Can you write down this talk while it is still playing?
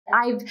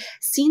I've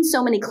seen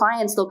so many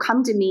clients, they'll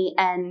come to me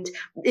and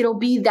it'll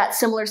be that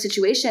similar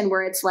situation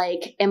where it's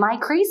like, am I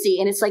crazy?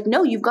 And it's like,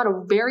 no, you've got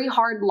a very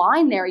hard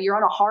line there. You're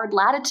on a hard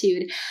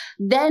latitude.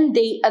 Then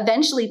they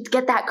eventually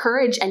get that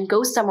courage and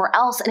go somewhere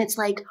else. And it's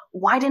like,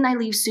 why didn't I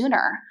leave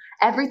sooner?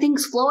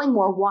 Everything's flowing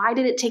more. Why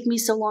did it take me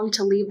so long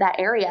to leave that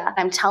area?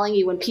 I'm telling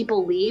you, when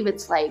people leave,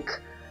 it's like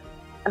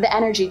the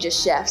energy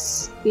just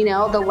shifts,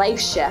 the life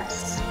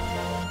shifts.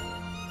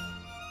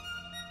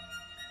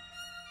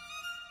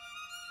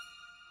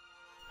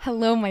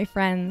 Hello, my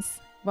friends.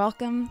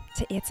 Welcome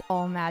to It's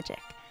All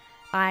Magic.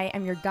 I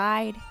am your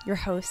guide, your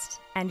host,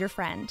 and your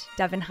friend,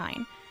 Devin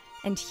Hine.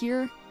 And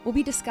here we'll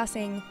be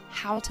discussing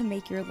how to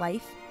make your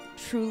life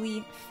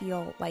truly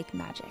feel like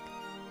magic.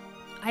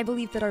 I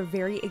believe that our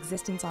very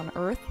existence on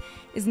Earth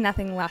is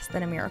nothing less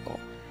than a miracle,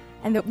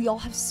 and that we all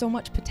have so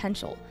much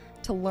potential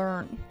to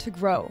learn, to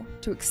grow,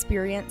 to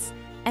experience,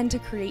 and to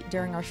create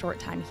during our short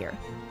time here.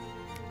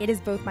 It is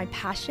both my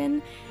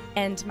passion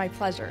and my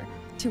pleasure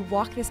to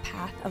walk this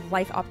path of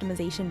life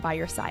optimization by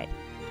your side,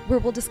 where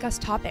we'll discuss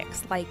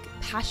topics like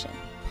passion,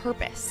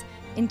 purpose,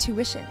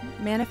 intuition,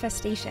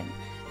 manifestation,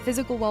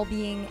 physical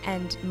well-being,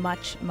 and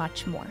much,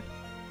 much more.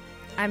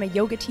 I'm a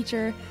yoga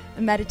teacher,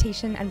 a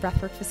meditation and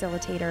breathwork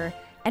facilitator,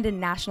 and a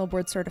national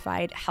board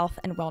certified health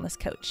and wellness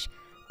coach.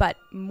 But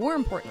more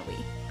importantly,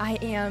 I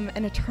am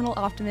an eternal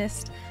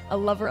optimist, a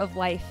lover of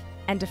life,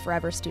 and a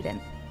forever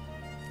student.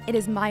 It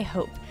is my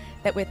hope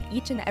that with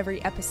each and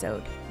every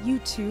episode, you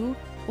too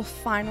will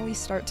finally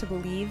start to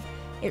believe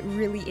it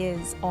really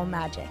is all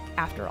magic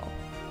after all.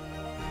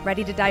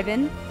 Ready to dive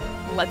in?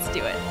 Let's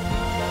do it.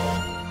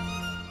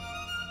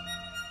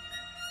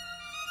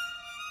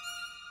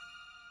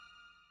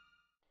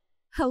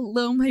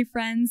 Hello, my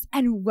friends,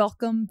 and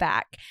welcome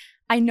back.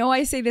 I know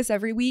I say this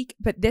every week,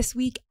 but this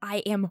week I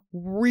am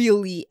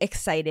really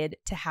excited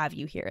to have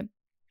you here.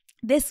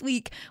 This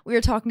week, we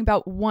are talking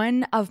about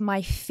one of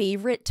my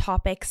favorite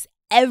topics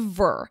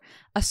ever,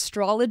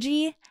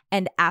 astrology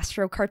and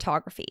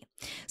astrocartography.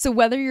 So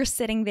whether you're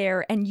sitting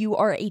there and you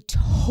are a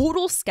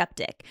total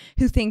skeptic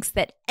who thinks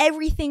that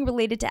everything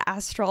related to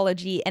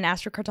astrology and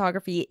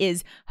astrocartography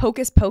is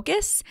hocus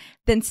pocus,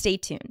 then stay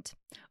tuned.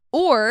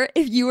 Or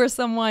if you are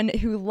someone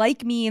who,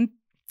 like me,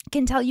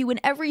 can tell you when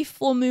every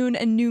full moon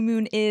and new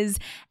moon is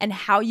and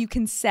how you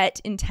can set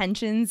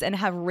intentions and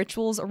have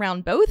rituals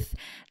around both,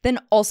 then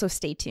also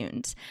stay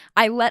tuned.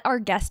 I let our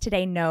guest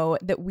today know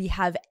that we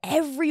have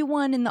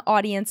everyone in the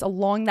audience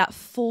along that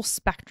full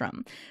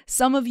spectrum.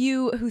 Some of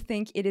you who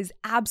think it is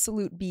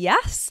absolute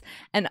BS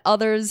and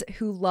others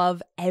who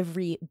love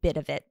every bit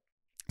of it.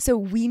 So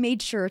we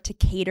made sure to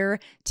cater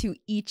to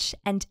each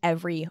and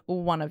every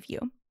one of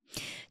you.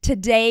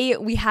 Today,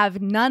 we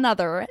have none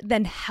other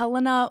than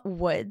Helena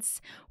Woods,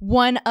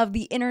 one of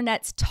the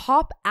internet's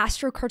top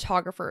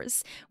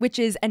astrocartographers, which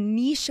is a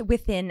niche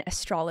within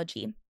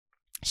astrology.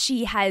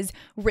 She has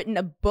written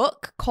a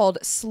book called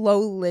Slow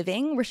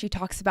Living, where she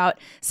talks about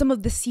some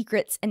of the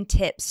secrets and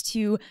tips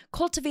to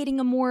cultivating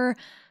a more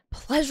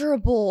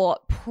pleasurable,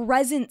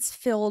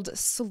 presence-filled,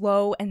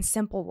 slow, and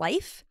simple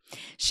life.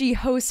 She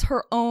hosts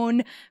her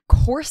own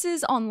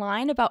courses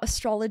online about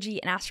astrology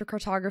and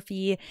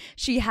astrocartography.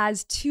 She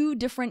has 2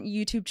 different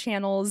YouTube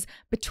channels,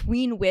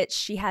 between which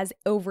she has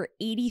over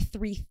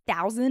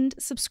 83,000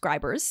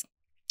 subscribers.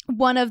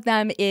 One of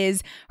them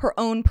is her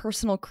own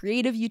personal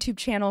creative YouTube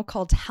channel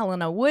called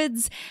Helena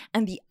Woods,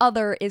 and the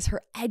other is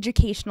her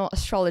educational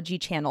astrology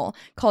channel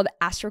called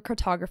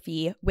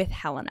Astrocartography with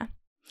Helena.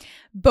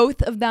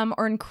 Both of them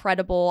are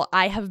incredible.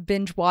 I have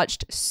binge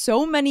watched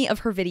so many of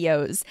her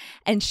videos,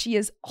 and she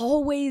is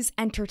always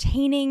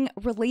entertaining,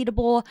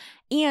 relatable,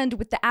 and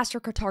with the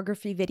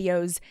astrocartography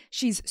videos,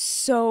 she's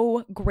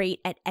so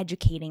great at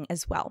educating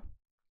as well.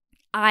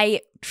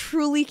 I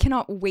truly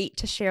cannot wait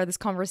to share this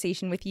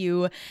conversation with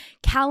you.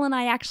 Cal and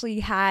I actually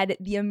had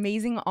the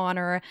amazing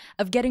honor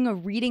of getting a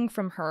reading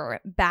from her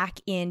back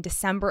in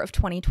December of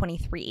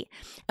 2023.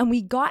 And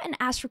we got an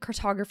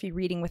astrocartography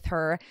reading with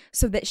her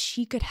so that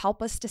she could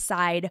help us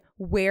decide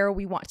where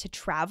we want to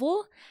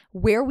travel,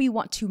 where we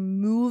want to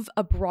move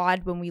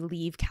abroad when we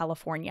leave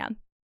California.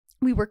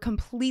 We were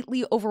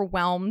completely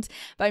overwhelmed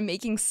by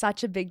making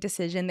such a big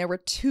decision. There were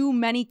too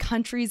many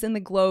countries in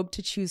the globe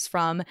to choose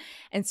from,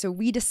 and so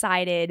we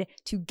decided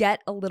to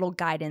get a little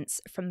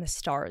guidance from the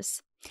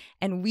stars.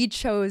 And we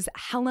chose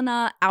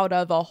Helena out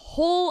of a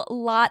whole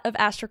lot of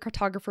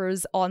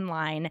astrocartographers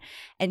online,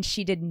 and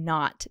she did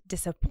not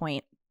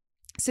disappoint.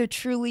 So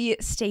truly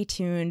stay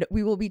tuned.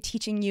 We will be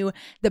teaching you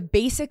the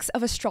basics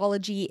of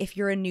astrology if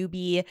you're a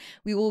newbie.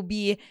 We will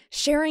be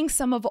sharing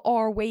some of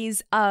our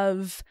ways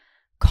of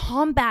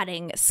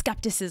combating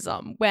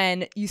skepticism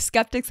when you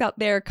skeptics out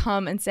there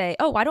come and say,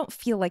 oh, I don't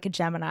feel like a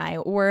Gemini,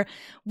 or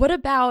what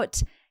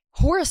about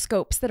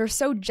horoscopes that are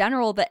so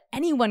general that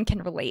anyone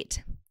can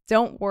relate?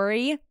 Don't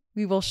worry,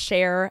 we will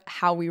share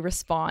how we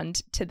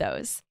respond to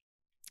those.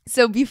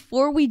 So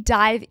before we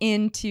dive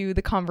into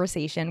the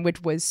conversation,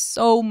 which was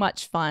so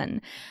much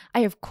fun, I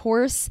of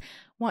course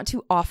want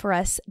to offer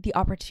us the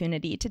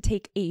opportunity to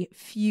take a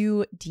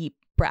few deep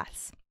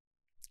breaths.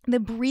 The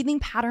breathing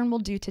pattern we'll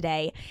do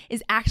today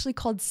is actually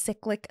called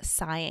cyclic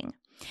sighing.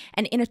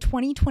 And in a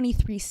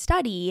 2023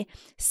 study,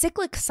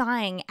 cyclic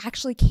sighing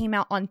actually came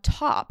out on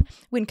top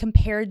when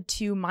compared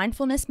to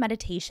mindfulness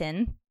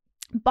meditation,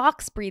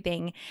 box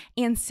breathing,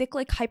 and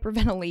cyclic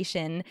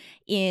hyperventilation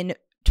in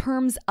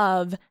terms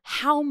of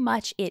how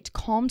much it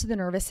calmed the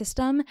nervous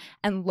system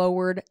and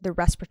lowered the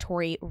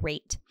respiratory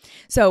rate.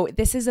 So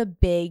this is a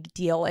big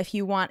deal. If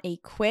you want a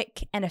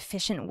quick and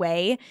efficient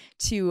way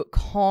to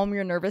calm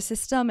your nervous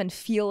system and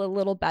feel a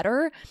little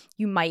better,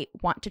 you might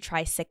want to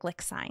try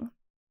cyclic sighing.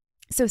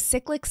 So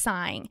cyclic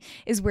sighing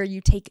is where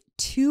you take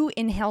 2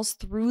 inhales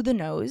through the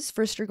nose.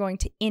 First, you're going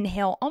to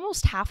inhale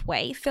almost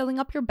halfway, filling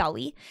up your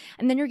belly.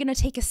 And then you're going to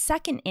take a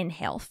second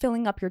inhale,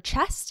 filling up your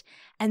chest.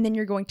 And then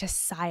you're going to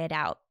sigh it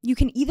out. You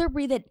can either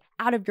breathe it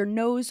out of your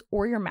nose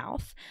or your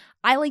mouth.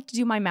 I like to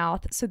do my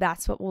mouth, so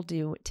that's what we'll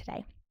do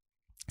today.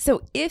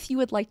 So if you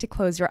would like to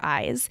close your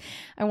eyes,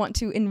 I want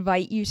to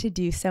invite you to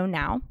do so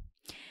now.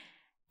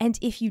 And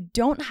if you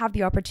don't have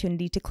the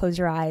opportunity to close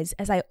your eyes,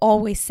 as I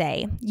always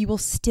say, you will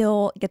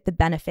still get the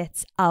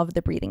benefits of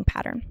the breathing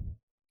pattern.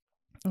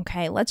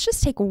 Okay, let's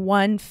just take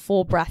one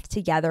full breath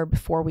together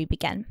before we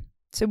begin.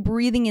 So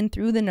breathing in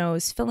through the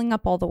nose, filling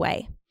up all the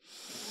way.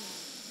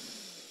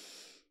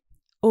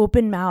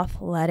 Open mouth,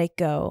 let it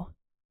go.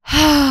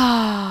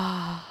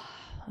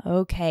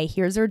 Okay,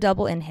 here's our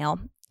double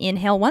inhale.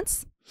 Inhale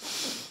once,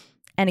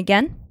 and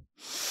again.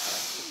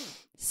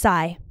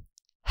 Sigh.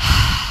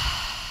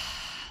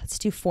 Let's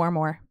do 4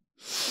 more.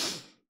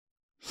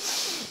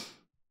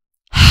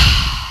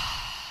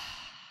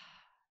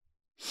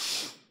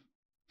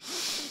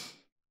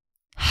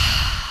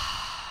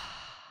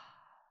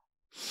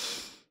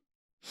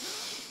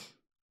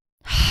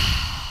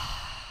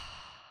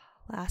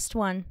 Last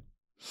one.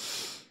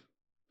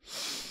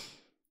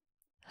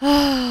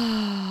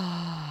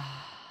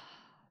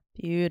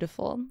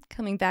 Beautiful.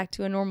 Coming back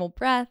to a normal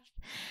breath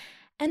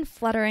and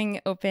fluttering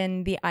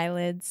open the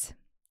eyelids.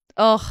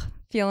 Oh,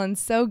 feeling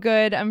so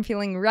good. I'm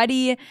feeling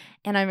ready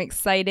and I'm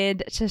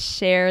excited to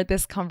share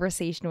this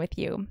conversation with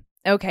you.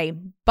 Okay,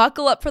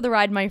 buckle up for the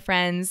ride, my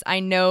friends. I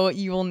know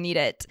you will need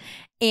it.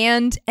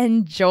 And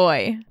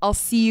enjoy. I'll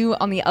see you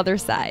on the other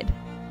side.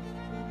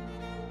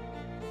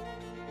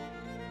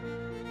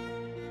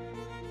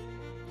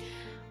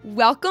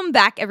 Welcome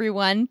back,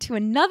 everyone, to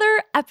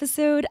another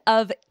episode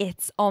of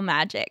It's All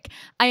Magic.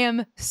 I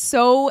am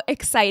so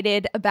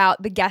excited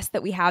about the guest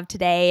that we have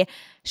today.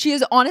 She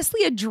is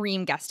honestly a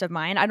dream guest of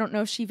mine. I don't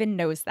know if she even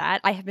knows that.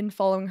 I have been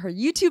following her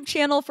YouTube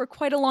channel for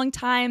quite a long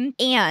time,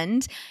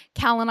 and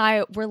Cal and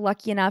I were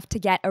lucky enough to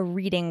get a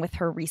reading with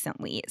her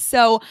recently.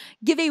 So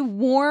give a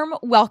warm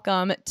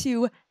welcome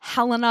to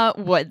Helena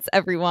Woods,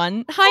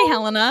 everyone. Hi,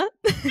 Helena.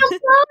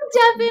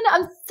 Hello,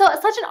 Devin.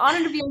 Such an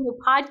honor to be on your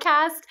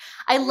podcast.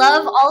 I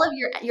love all of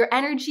your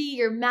energy,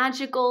 your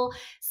magical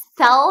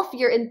self,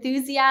 your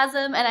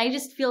enthusiasm, and I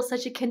just feel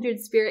such a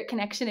kindred spirit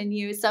connection in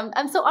you. So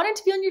I'm so honored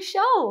to be on your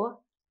show.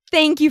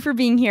 Thank you for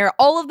being here.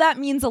 All of that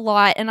means a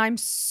lot, and I'm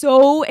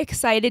so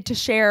excited to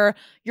share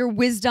your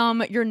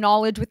wisdom, your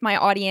knowledge with my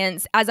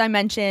audience. As I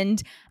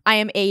mentioned, I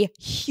am a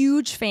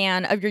huge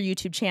fan of your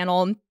YouTube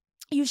channel.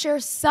 You share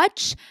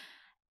such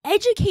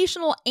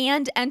educational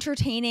and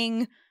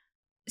entertaining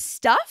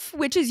stuff,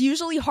 which is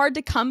usually hard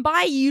to come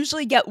by. You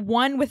usually get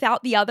one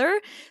without the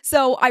other.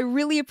 So I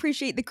really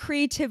appreciate the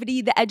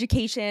creativity, the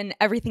education,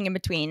 everything in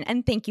between.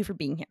 And thank you for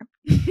being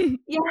here.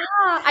 Yeah,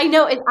 I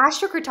know.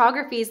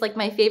 Astrocartography is like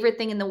my favorite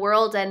thing in the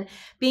world, and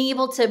being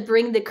able to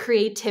bring the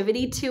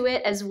creativity to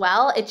it as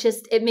well,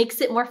 it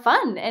makes it more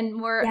fun and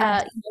more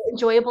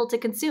enjoyable to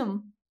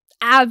consume.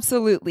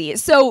 Absolutely.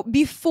 So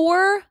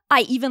before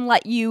I even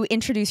let you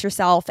introduce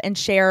yourself and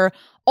share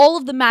all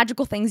of the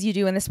magical things you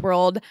do in this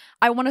world,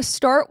 I want to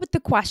start with the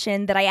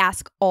question that I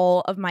ask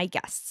all of my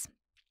guests.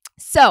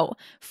 So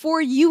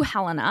for you,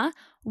 Helena,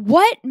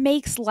 what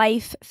makes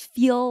life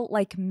feel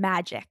like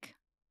magic?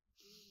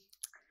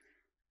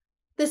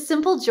 The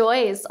simple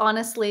joys,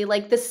 honestly,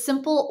 like the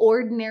simple,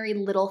 ordinary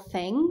little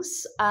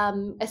things,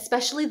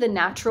 especially the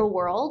natural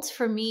world.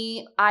 For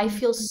me, I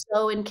feel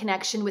so in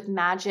connection with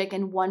magic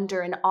and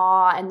wonder and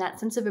awe and that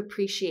sense of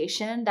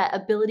appreciation, that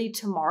ability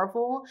to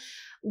marvel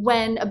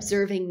when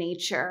observing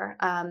nature,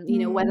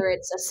 whether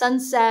it's a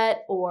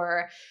sunset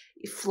or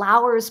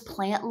flowers,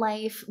 plant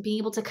life, being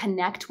able to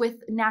connect with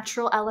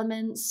natural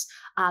elements,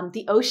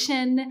 the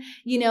ocean,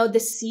 the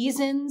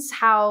seasons,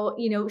 how,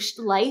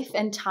 life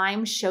and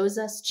time shows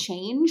us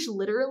change,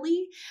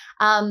 literally.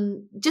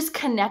 Just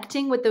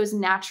connecting with those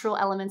natural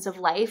elements of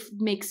life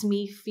makes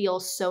me feel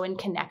so in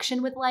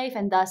connection with life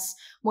and thus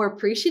more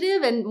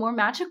appreciative and more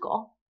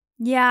magical.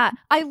 Yeah,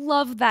 I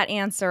love that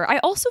answer. I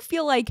also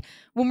feel like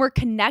when we're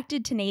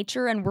connected to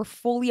nature and we're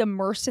fully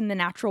immersed in the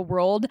natural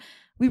world,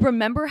 we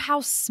remember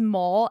how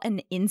small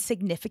and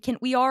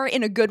insignificant we are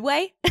in a good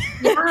way.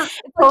 Yeah, Like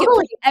it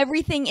puts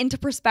everything into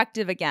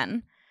perspective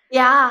again.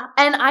 Yeah.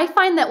 And I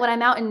find that when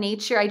I'm out in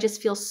nature, I just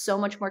feel so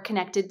much more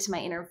connected to my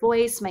inner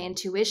voice, my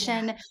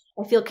intuition. Yeah.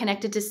 I feel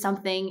connected to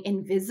something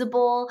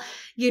invisible,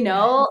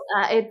 Yes.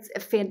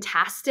 it's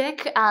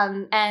fantastic.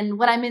 And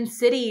when I'm in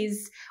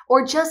cities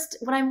or just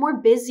when I'm more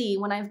busy,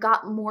 when I've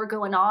got more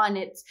going on,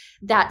 it's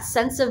that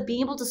sense of being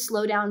able to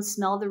slow down,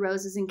 smell the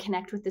roses and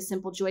connect with the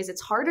simple joys.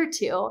 It's harder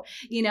to.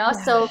 Yeah.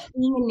 So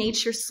being in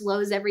nature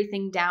slows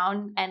everything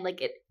down and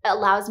like it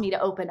allows me to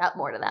open up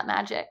more to that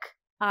magic.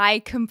 I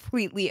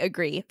completely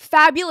agree.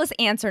 Fabulous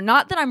answer.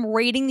 Not that I'm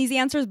rating these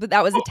answers, but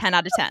that was a 10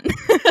 out of 10.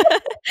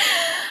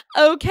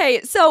 Okay,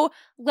 so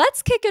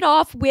let's kick it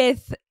off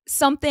with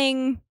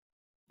something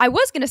I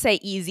was going to say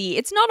easy.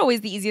 It's not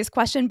always the easiest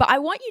question, but I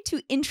want you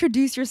to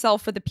introduce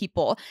yourself for the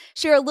people.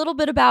 Share a little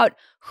bit about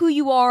who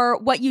you are,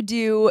 what you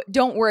do.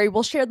 Don't worry,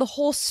 we'll share the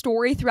whole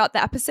story throughout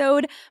the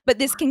episode, but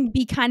this can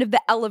be kind of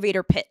the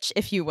elevator pitch,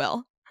 if you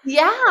will.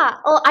 Yeah.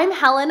 Well, I'm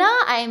Helena.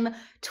 I'm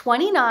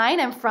 29.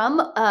 I'm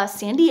from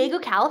San Diego,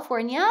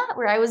 California,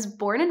 where I was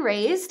born and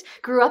raised.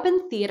 Grew up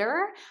in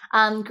theater.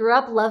 Grew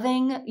up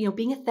loving,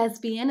 being a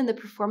thespian in the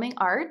performing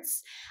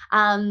arts.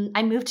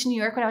 I moved to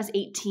New York when I was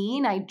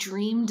 18. I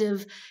dreamed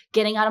of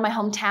getting out of my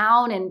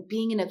hometown and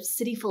being in a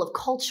city full of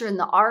culture and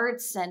the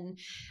arts. And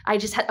I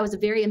was a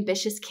very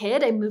ambitious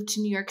kid. I moved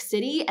to New York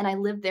City and I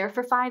lived there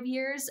for 5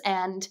 years.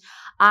 And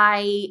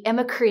I am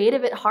a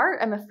creative at heart.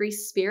 I'm a free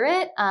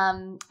spirit.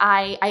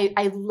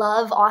 I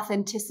love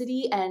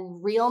authenticity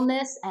and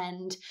realness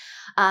and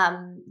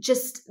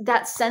just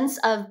that sense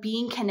of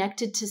being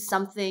connected to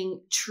something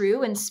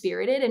true and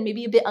spirited and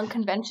maybe a bit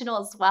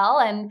unconventional as well.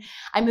 And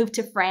I moved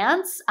to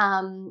France,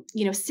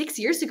 6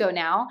 years ago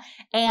now.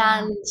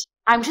 And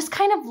I'm just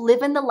kind of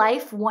living the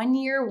life 1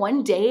 year,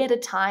 1 day at a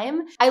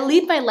time. I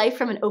lead my life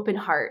from an open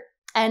heart.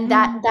 And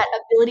that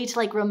ability to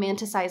like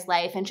romanticize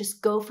life and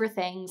just go for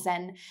things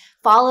and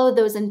follow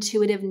those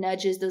intuitive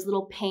nudges, those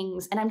little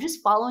pings. And I'm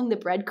just following the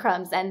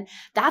breadcrumbs. And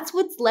that's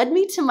what's led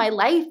me to my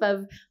life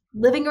of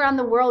living around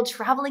the world,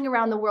 traveling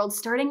around the world,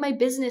 starting my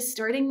business,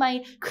 starting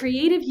my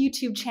creative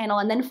YouTube channel,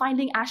 and then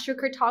finding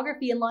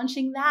Astrocartography and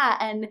launching that.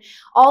 And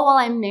all while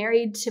I'm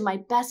married to my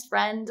best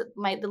friend,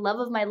 the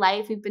love of my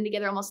life. We've been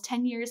together almost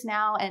 10 years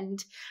now.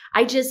 And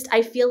I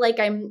feel like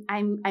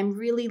I'm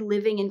really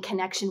living in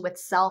connection with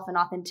self and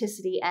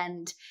authenticity.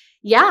 And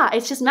yeah,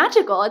 it's just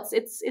magical.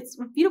 It's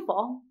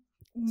beautiful.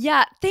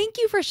 Yeah. Thank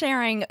you for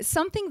sharing.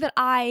 Something that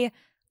I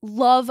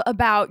love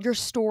about your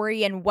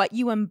story and what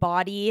you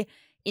embody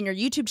in your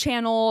YouTube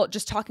channel,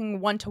 just talking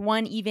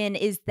one-to-one even,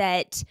 is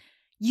that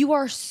you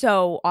are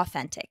so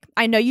authentic.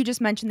 I know you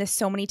just mentioned this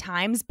so many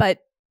times, but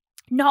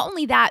not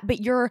only that, but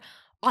you're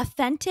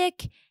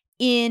authentic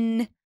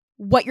in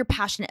what you're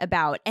passionate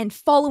about and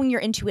following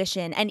your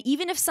intuition. And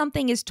even if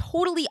something is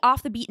totally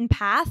off the beaten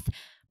path,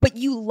 but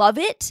you love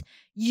it,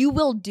 you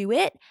will do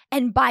it.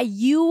 And by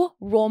you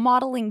role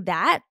modeling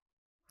that,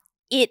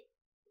 it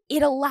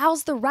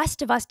allows the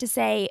rest of us to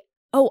say,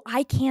 oh,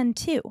 I can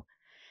too.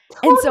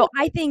 And so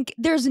I think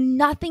there's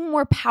nothing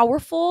more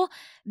powerful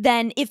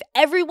than if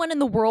everyone in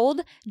the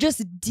world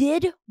just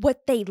did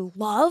what they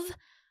love,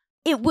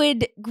 it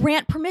would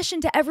grant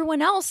permission to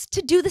everyone else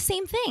to do the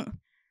same thing.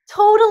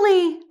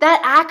 Totally.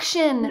 That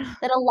action,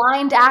 that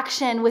aligned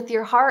action with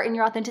your heart and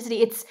your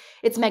authenticity,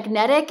 it's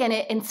magnetic and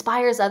it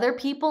inspires other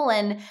people.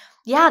 And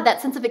yeah,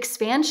 that sense of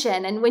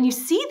expansion. And when you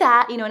see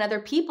that, in other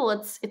people,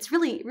 it's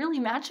really, really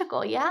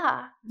magical.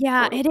 Yeah.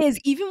 Yeah, it is.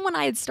 Even when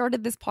I had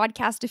started this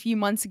podcast a few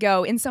months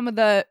ago, in some of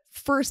the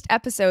first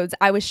episodes,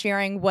 I was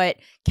sharing what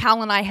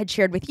Cal and I had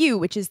shared with you,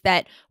 which is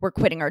that we're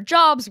quitting our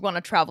jobs, we want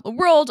to travel the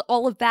world,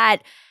 all of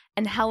that.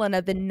 And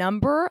Helena, the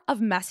number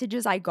of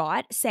messages I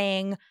got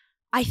saying,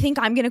 I think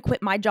I'm going to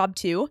quit my job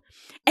too.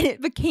 And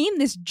it became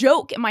this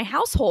joke in my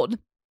household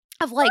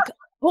of like,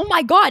 oh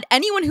my God,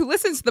 anyone who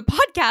listens to the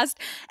podcast,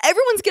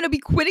 everyone's going to be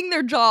quitting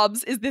their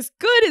jobs. Is this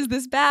good? Is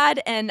this bad?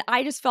 And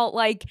I just felt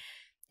like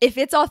if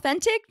it's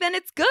authentic, then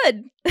it's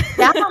good.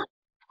 Yeah.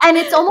 And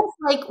it's almost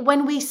like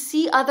when we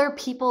see other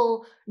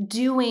people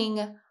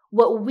doing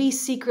what we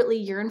secretly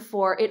yearn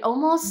for, it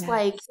almost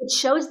like it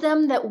shows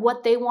them that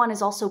what they want is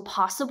also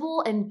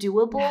possible and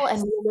doable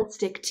and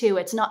realistic too.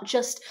 It's not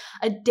just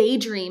a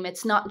daydream.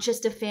 It's not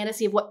just a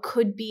fantasy of what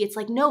could be. It's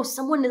like, no,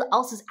 someone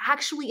else is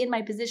actually in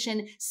my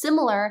position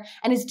similar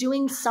and is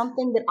doing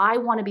something that I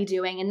want to be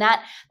doing. And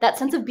that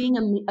sense of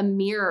being a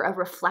mirror, a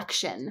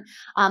reflection,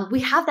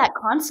 we have that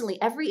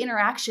constantly. Every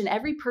interaction,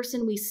 every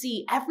person we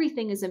see,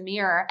 everything is a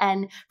mirror.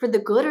 And for the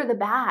good or the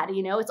bad,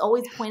 it's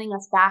always pointing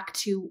us back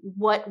to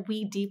what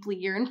we deeply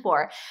yearn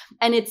for.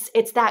 And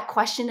it's that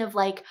question of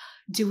like,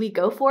 do we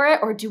go for it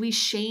or do we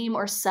shame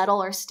or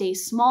settle or stay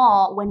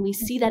small when we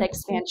see that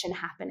expansion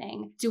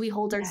happening? Do we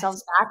hold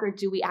ourselves back or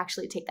do we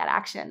actually take that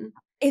action?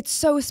 It's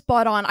so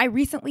spot on. I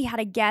recently had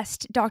a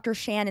guest, Dr.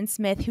 Shannon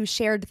Smith, who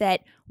shared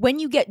that when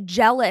you get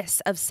jealous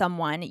of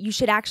someone, you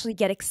should actually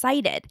get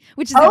excited,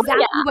 which is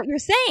exactly what you're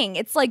saying.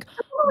 It's like,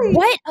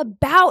 what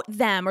about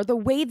them or the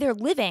way they're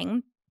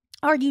living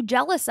are you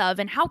jealous of?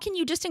 And how can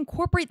you just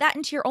incorporate that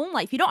into your own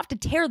life? You don't have to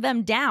tear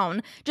them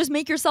down. Just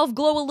make yourself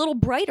glow a little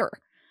brighter.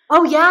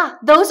 Oh yeah,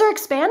 those are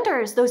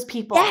expanders, those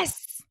people.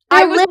 Yes.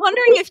 I was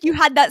wondering if you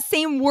had that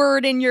same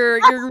word in your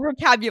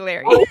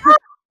vocabulary. Oh, yeah.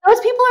 Those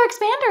people are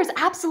expanders.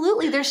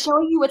 Absolutely. They're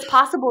showing you what's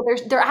possible.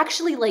 They're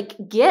actually like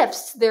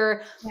gifts.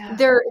 They're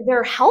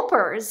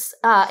helpers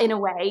in a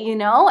way, you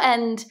know?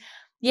 And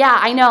yeah,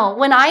 I know.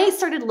 When I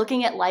started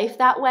looking at life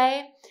that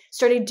way,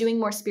 started doing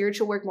more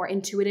spiritual work, more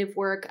intuitive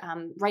work,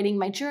 writing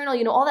my journal,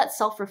 you know, all that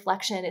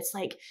self-reflection, it's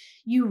like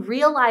you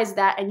realize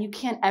that and you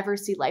can't ever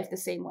see life the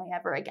same way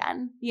ever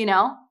again, you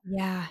know?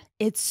 Yeah,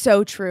 it's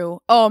so true.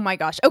 Oh my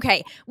gosh.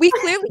 Okay, we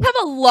clearly have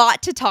a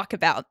lot to talk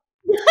about,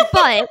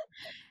 but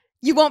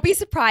you won't be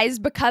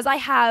surprised because I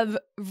have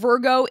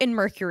Virgo in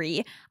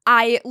Mercury.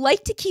 I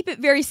like to keep it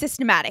very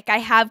systematic. I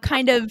have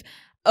kind of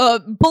a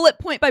bullet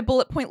point by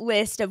bullet point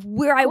list of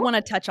where I want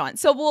to touch on.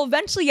 So we'll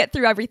eventually get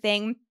through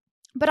everything,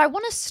 but I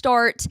want to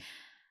start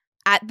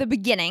at the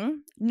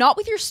beginning, not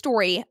with your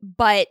story,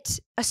 but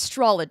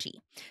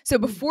astrology. So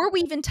before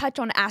we even touch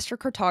on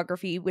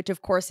astrocartography, which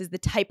of course is the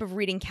type of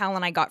reading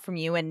Callan I got from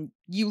you and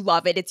you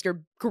love it, it's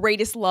your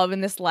greatest love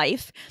in this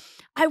life,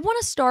 I want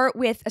to start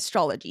with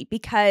astrology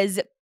because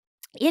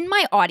in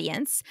my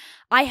audience,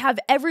 I have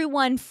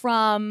everyone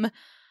from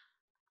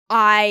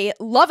I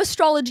love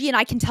astrology and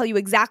I can tell you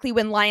exactly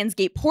when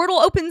Lionsgate portal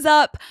opens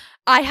up.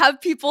 I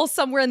have people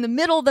somewhere in the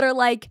middle that are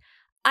like,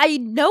 I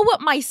know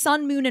what my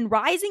sun, moon, and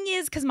rising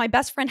is because my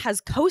best friend has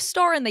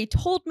co-star and they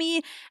told me.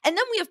 And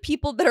then we have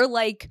people that are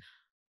like,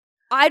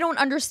 I don't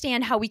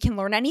understand how we can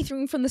learn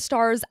anything from the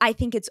stars. I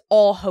think it's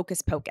all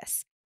hocus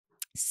pocus.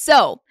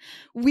 So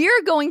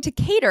we're going to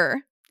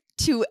cater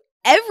to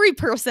every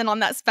person on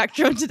that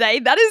spectrum today.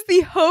 That is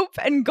the hope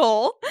and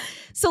goal.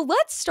 So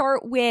let's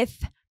start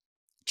with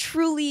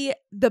truly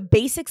the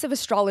basics of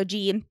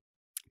astrology,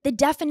 the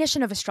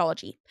definition of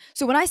astrology.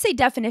 So when I say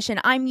definition,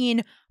 I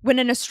mean when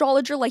an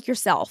astrologer like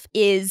yourself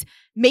is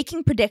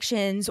making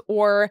predictions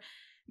or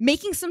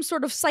making some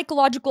sort of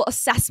psychological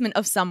assessment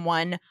of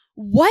someone,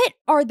 what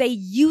are they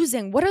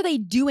using? What are they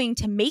doing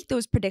to make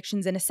those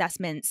predictions and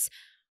assessments?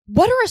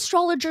 What are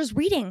astrologers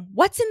reading?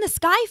 What's in the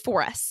sky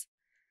for us?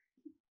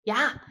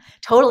 Yeah,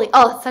 totally.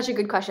 Oh, such a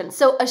good question.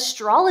 So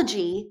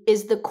astrology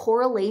is the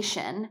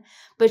correlation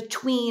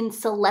between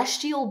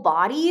celestial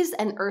bodies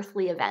and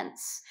earthly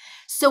events.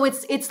 So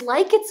it's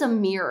like it's a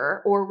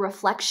mirror or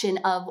reflection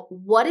of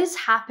what is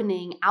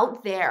happening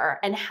out there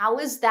and how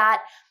is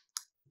that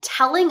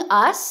telling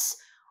us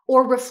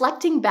or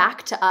reflecting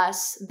back to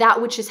us that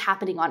which is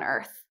happening on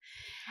Earth.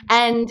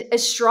 And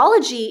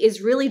astrology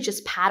is really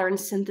just pattern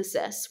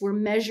synthesis. We're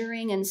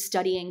measuring and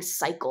studying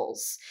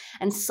cycles,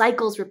 and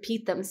cycles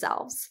repeat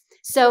themselves.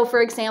 So,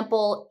 for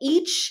example,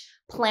 each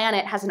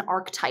planet has an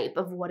archetype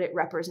of what it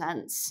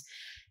represents.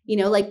 You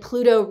know, like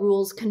Pluto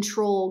rules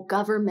control,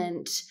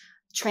 government,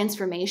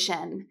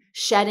 transformation,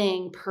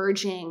 shedding,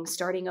 purging,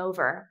 starting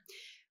over.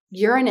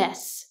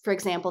 Uranus, for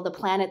example, the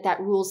planet that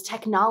rules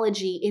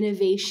technology,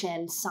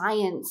 innovation,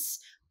 science,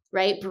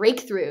 right?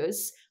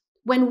 Breakthroughs.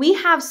 When we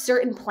have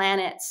certain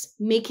planets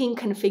making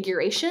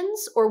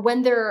configurations or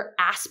when they're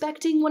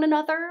aspecting one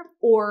another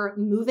or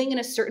moving in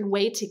a certain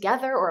way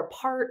together or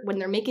apart, when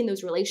they're making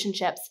those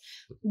relationships,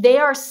 they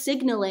are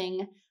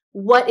signaling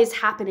what is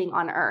happening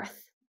on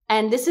Earth.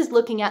 And this is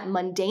looking at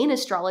mundane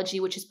astrology,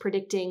 which is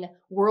predicting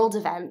world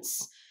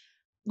events,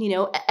 you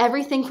know,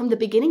 everything from the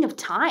beginning of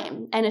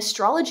time. And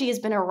astrology has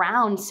been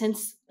around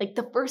since like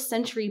the 1st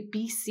century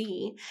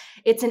BC.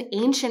 It's an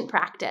ancient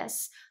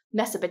practice.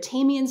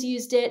 Mesopotamians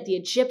used it, the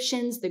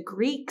Egyptians, the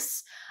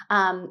Greeks.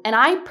 And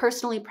I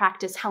personally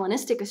practice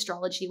Hellenistic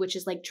astrology, which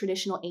is like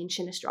traditional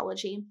ancient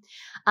astrology.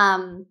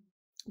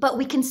 But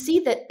we can see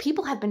that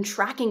people have been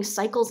tracking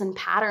cycles and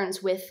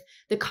patterns with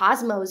the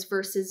cosmos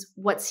versus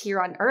what's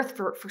here on Earth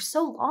for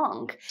so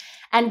long.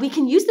 And we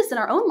can use this in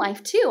our own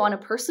life too, on a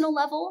personal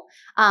level.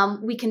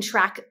 We can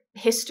track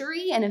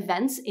history and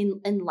events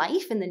in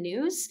life, in the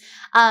news.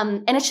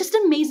 And it's just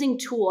an amazing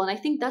tool. And I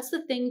think that's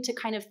the thing to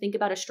kind of think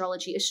about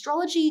astrology.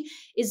 Astrology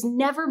is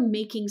never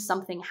making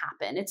something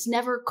happen. It's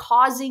never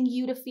causing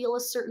you to feel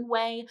a certain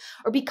way,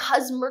 or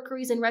because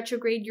Mercury's in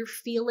retrograde, you're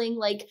feeling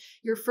like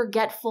you're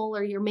forgetful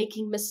or you're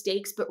making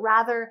mistakes, but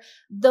rather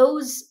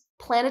those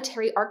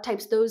planetary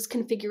archetypes, those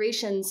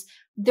configurations,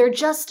 they're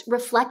just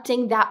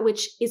reflecting that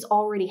which is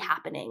already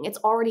happening. It's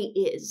already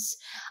is.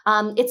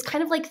 It's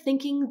kind of like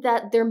thinking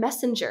that they're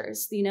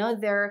messengers, you know,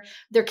 they're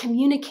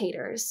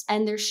communicators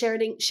and they're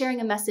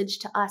sharing a message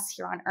to us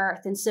here on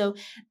Earth. And so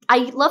I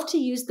love to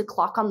use the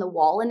clock on the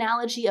wall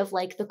analogy of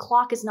like the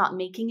clock is not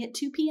making it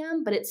 2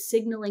 p.m., but it's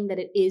signaling that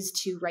it is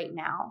 2 right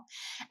now.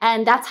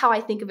 And that's how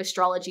I think of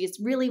astrology. It's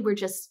really, we're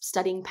just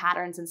studying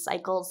patterns and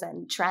cycles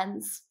and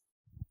trends.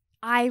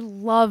 I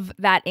love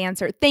that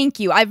answer. Thank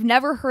you. I've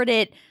never heard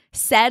it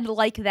said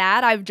like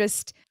that.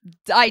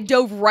 I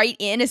dove right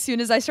in as soon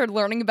as I started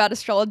learning about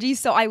astrology.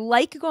 So I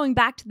like going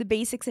back to the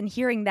basics and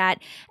hearing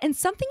that. And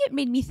something it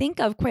made me think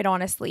of, quite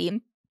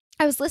honestly,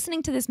 I was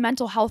listening to this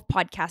mental health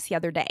podcast the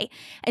other day,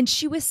 and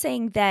she was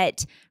saying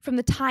that from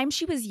the time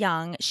she was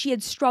young, she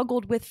had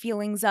struggled with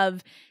feelings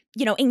of,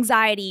 you know,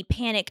 anxiety,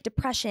 panic,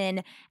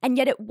 depression. And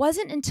yet it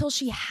wasn't until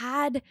she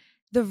had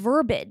the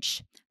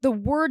verbiage, the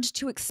words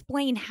to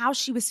explain how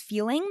she was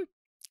feeling,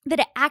 that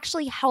it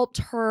actually helped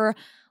her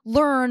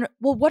learn,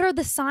 well, what are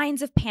the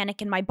signs of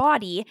panic in my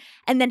body?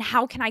 And then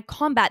how can I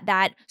combat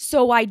that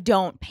so I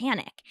don't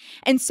panic?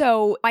 And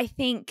so I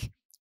think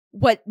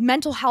what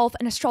mental health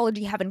and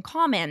astrology have in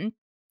common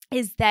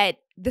is that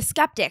the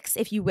skeptics,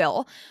 if you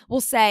will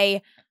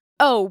say,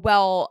 oh,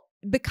 well,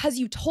 because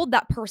you told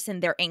that person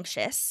they're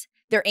anxious.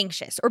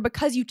 Or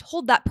because you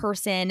told that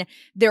person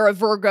they're a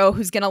Virgo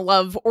who's going to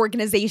love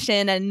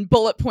organization and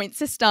bullet point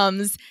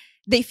systems,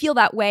 they feel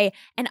that way.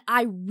 And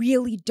I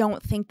really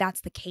don't think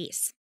that's the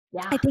case.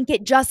 Yeah. I think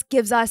it just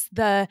gives us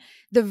the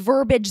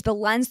verbiage, the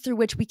lens through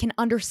which we can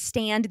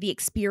understand the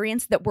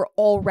experience that we're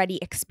already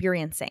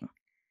experiencing.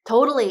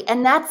 Totally.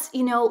 And that's,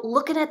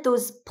 looking at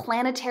those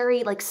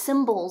planetary like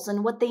symbols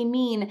and what they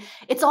mean,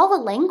 it's all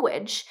the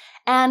language.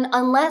 And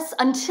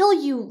until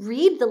you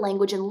read the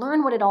language and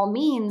learn what it all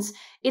means,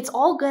 it's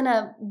all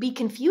gonna be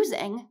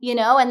confusing,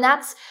 and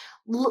that's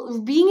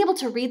being able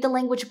to read the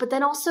language, but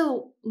then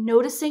also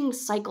noticing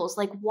cycles.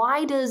 Like,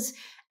 why does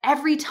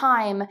every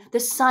time the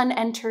sun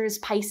enters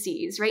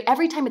Pisces, right?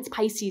 Every time it's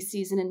Pisces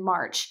season in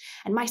March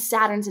and my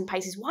Saturn's in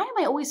Pisces, why am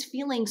I always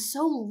feeling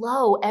so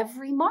low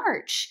every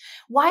March?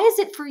 Why is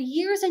it for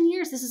years and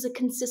years? This is a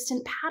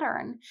consistent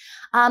pattern.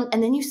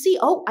 And then you see,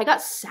 oh, I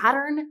got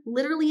Saturn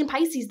literally in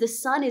Pisces. The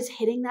sun is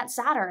hitting that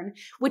Saturn,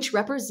 which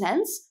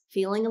represents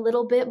feeling a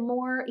little bit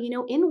more,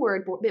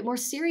 inward, a bit more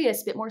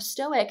serious, a bit more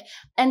stoic.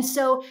 And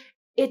so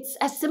it's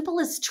as simple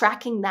as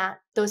tracking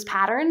those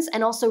patterns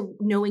and also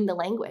knowing the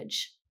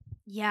language.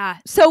 Yeah,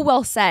 so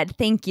well said.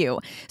 Thank you.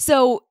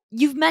 So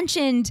you've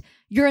mentioned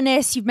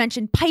Uranus, you've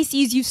mentioned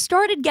Pisces, you've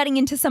started getting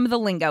into some of the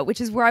lingo,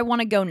 which is where I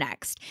want to go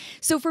next.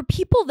 So for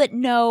people that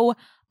know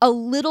a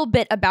little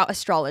bit about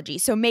astrology,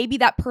 so maybe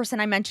that person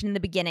I mentioned in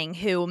the beginning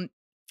who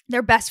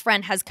their best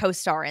friend has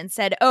co-star and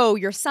said, oh,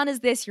 your sun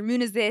is this, your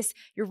moon is this,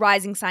 your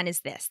rising sign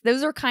is this.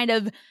 Those are kind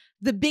of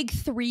the big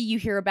three you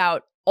hear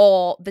about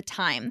all the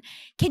time.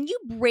 Can you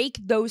break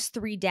those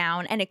three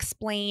down and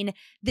explain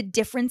the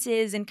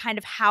differences and kind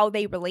of how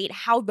they relate,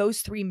 how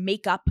those three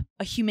make up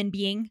a human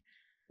being?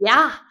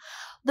 Yeah.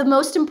 The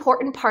most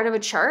important part of a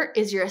chart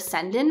is your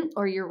ascendant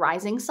or your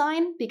rising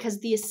sign,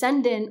 because the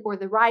ascendant or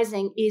the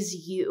rising is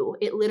you.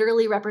 It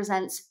literally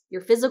represents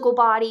your physical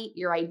body,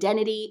 your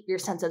identity, your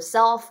sense of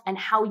self, and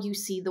how you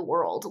see the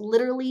world.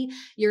 Literally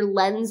your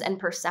lens and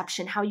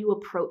perception, how you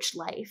approach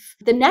life.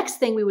 The next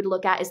thing we would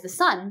look at is the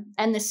sun.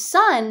 And the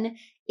sun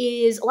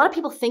is, a lot of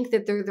people think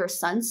that they're their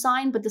sun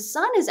sign, but the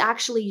sun is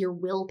actually your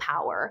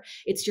willpower.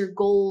 It's your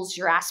goals,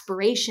 your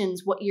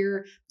aspirations, what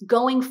you're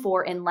going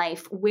for in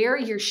life, where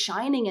you're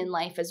shining in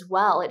life as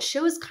well. It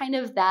shows kind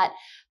of that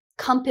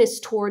compass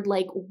toward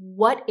like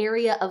what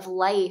area of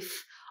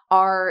life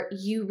are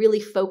you really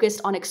focused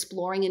on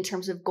exploring in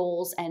terms of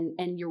goals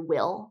and your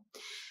will.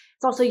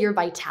 It's also your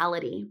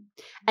vitality.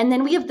 And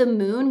then we have the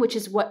moon, which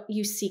is what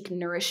you seek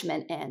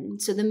nourishment in.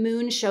 So the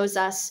moon shows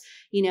us,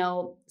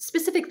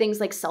 specific things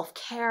like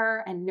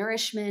self-care and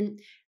nourishment,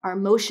 our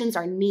emotions,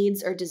 our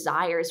needs, our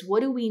desires.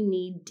 What do we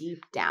need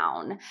deep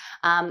down?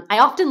 I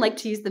often like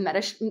to use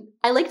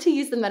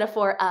the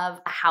metaphor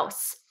of a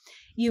house.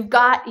 You've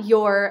got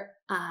your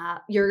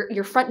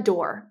front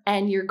door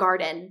and your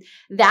garden.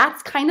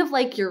 That's kind of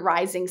like your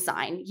rising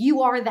sign.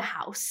 You are the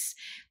house.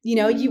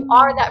 You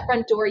are that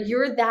front door.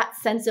 You're that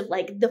sense of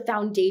like the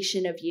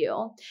foundation of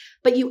you.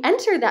 But you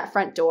enter that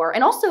front door,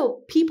 and also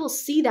people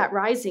see that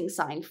rising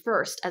sign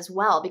first as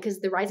well, because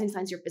the rising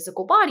sign is your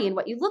physical body and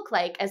what you look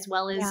like, as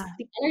well as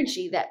the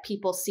energy that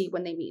people see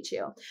when they meet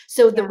you.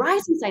 So the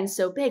rising sign is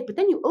so big, but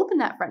then you open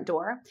that front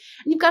door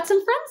and you've got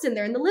some friends in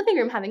there in the living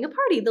room having a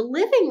party. The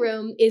living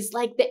room is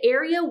like the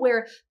area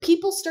where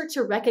people start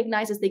to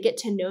recognize, as they get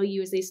to know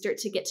you, they start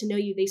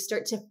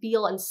to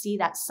feel and see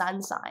that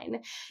sun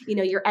sign,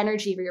 your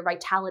energy, your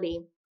vitality.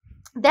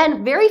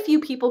 Then very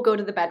few people go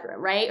to the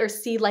bedroom, right? Or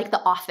see like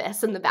the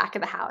office in the back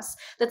of the house.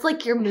 That's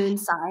like your moon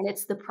sign.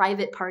 It's the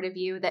private part of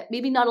you that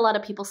maybe not a lot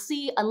of people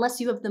see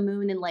unless you have the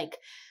moon in like,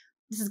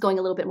 this is going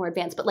a little bit more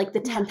advanced, but like the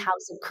 10th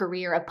house of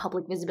career, of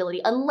public visibility.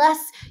 Unless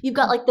you've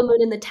got like the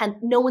moon in the 10th,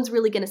 no one's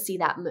really going to see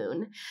that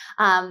moon.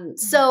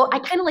 So I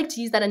kind of like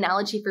to use that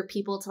analogy for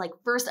people to like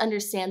first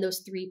understand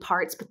those three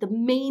parts, but the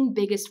main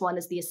biggest one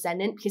is the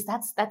ascendant, because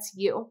that's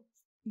you.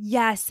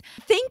 Yes.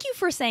 Thank you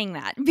for saying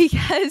that,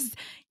 because,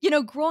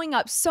 growing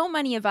up, so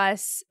many of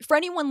us, for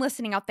anyone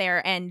listening out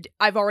there, and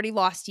I've already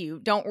lost you,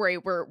 don't worry,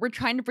 we're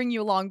trying to bring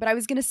you along. But I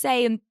was going to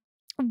say,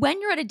 when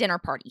you're at a dinner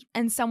party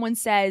and someone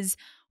says,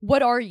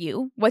 what are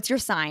you? What's your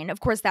sign? Of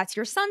course, that's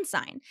your sun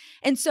sign.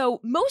 And so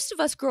most of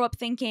us grow up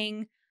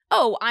thinking,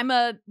 oh, I'm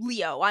a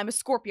Leo, I'm a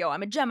Scorpio,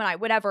 I'm a Gemini,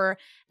 whatever.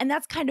 And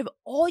that's kind of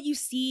all you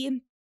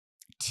see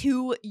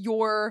to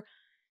your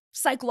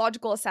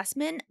psychological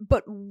assessment.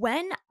 But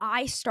when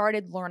I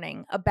started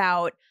learning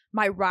about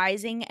my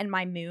rising and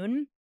my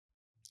moon,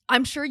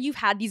 I'm sure you've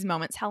had these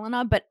moments,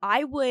 Helena, but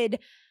I would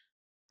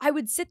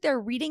sit there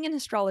reading an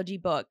astrology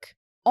book,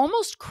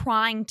 almost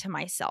crying to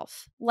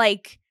myself.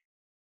 Like,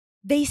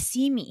 they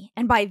see me.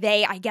 And by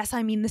they, I guess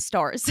I mean the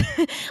stars.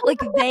 Like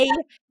they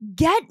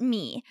get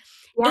me.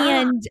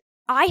 Yeah. And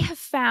I have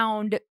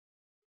found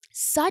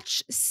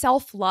such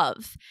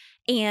self-love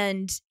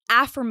and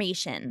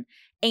affirmation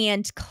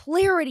and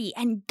clarity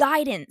and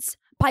guidance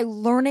by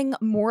learning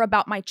more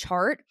about my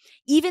chart,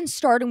 even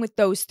starting with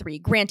those three.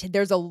 Granted,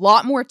 there's a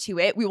lot more to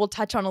it. We will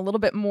touch on a little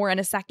bit more in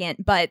a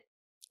second, but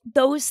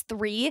those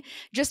three,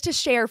 just to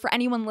share for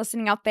anyone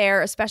listening out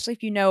there, especially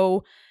if you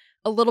know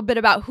a little bit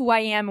about who I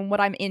am and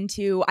what I'm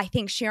into, I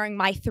think sharing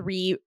my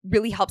three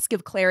really helps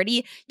give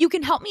clarity. You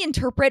can help me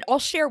interpret. I'll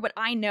share what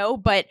I know,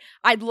 but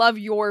I'd love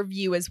your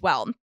view as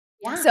well.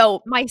 Yeah.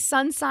 So my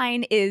sun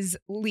sign is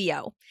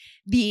Leo,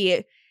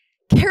 the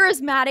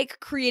charismatic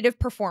creative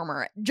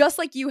performer. Just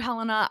like you,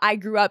 Helena, I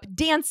grew up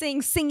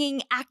dancing,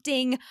 singing,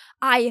 acting.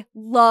 I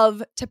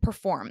love to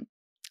perform.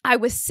 I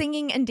was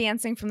singing and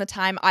dancing from the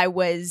time I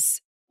was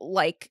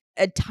like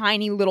a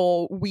tiny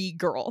little wee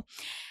girl.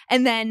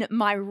 And then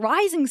my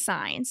rising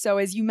sign, so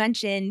as you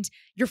mentioned,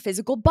 your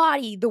physical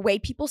body, the way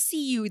people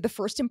see you, the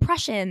first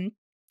impression,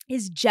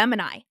 is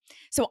Gemini.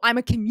 So I'm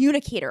a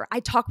communicator. I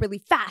talk really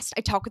fast.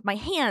 I talk with my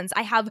hands.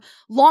 I have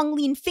long,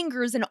 lean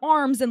fingers and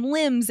arms and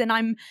limbs, and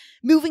I'm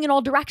moving in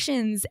all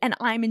directions, and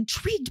I'm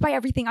intrigued by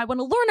everything. I want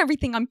to learn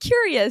everything. I'm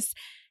curious.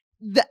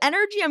 The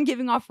energy I'm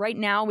giving off right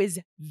now is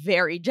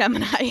very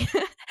Gemini.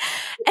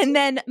 And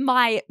then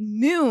my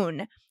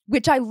moon,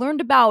 which I learned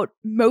about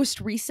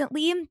most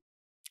recently,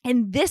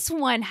 and this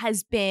one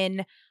has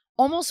been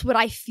almost what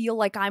I feel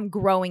like I'm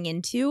growing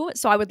into.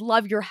 So I would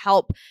love your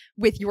help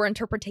with your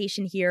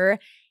interpretation here,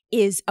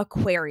 is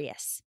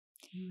Aquarius.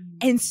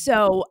 And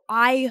so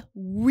I've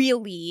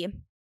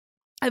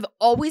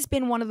always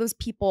been one of those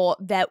people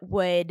that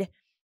would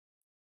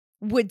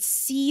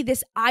see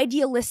this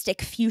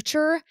idealistic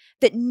future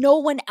that no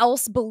one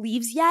else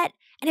believes yet.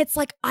 And it's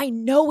like, I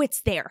know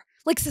it's there.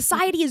 Like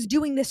society is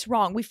doing this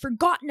wrong. We've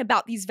forgotten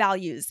about these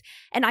values.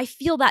 And I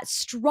feel that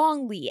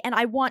strongly. And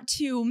I want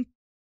to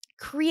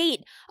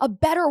create a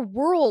better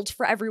world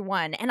for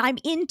everyone. And I'm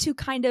into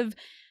kind of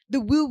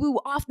the woo-woo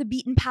off the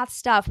beaten path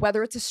stuff,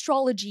 whether it's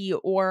astrology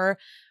or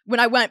when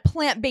I went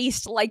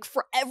plant-based like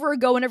forever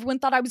ago and everyone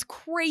thought I was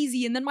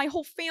crazy and then my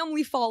whole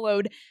family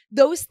followed.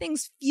 Those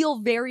things feel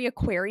very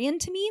Aquarian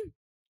to me.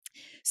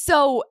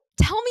 So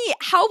tell me,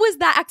 how was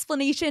that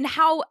explanation?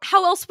 How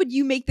else would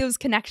you make those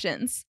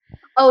connections?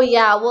 Oh,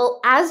 yeah. Well,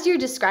 as you're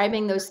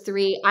describing those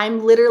three, I'm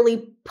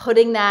literally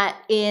putting that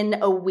in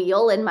a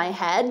wheel in my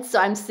head. So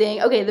I'm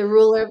saying, okay, the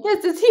ruler of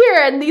this is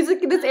here, and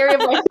this area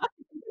of life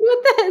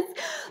with this.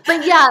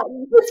 But yeah,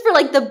 just for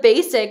like the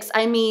basics,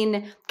 I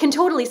mean, can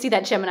totally see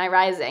that Gemini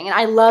rising. And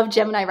I love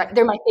Gemini.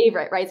 They're my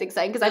favorite rising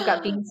sign because I've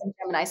got Venus and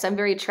Gemini. So I'm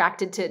very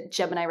attracted to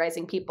Gemini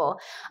rising people.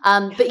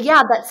 But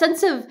yeah, that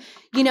sense of,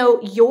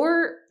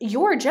 you're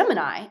a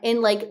Gemini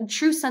in like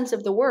true sense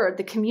of the word,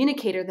 the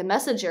communicator, the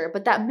messenger.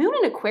 But that moon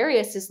in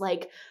Aquarius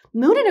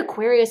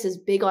is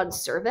big on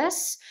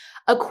service.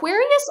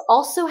 Aquarius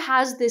also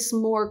has this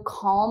more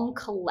calm,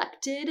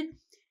 collected,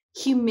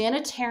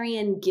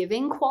 humanitarian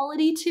giving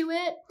quality to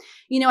it.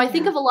 I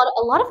think of a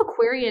lot of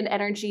Aquarian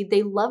energy.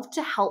 They love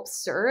to help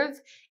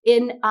serve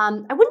in,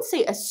 I wouldn't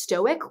say a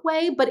stoic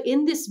way, but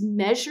in this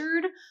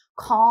measured,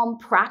 calm,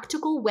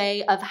 practical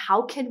way of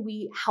how can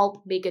we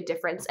help make a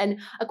difference. And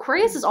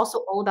Aquarius is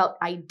also all about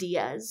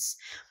ideas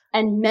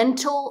and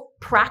mental,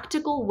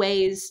 practical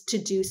ways to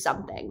do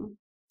something.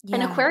 Yeah.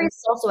 And Aquarius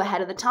is also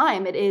ahead of the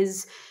time. It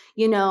is,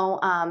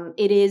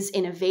 it is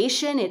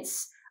innovation.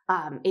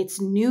 It's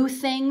new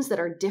things that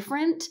are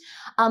different,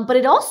 but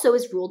it also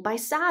is ruled by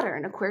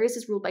Saturn. Aquarius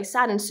is ruled by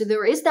Saturn. So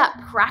there is that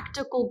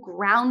practical,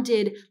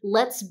 grounded,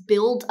 let's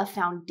build a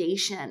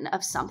foundation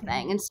of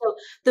something. And so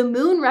the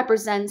moon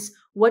represents,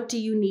 what do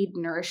you need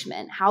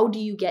nourishment? How do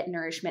you get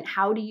nourishment?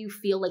 How do you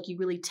feel like you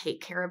really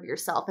take care of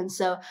yourself? And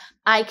so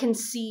I can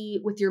see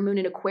with your moon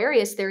in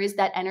Aquarius, there is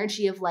that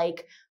energy of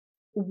like,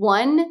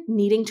 one,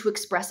 needing to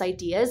express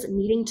ideas,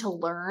 needing to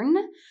learn,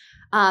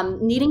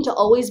 needing to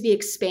always be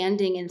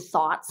expanding in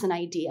thoughts and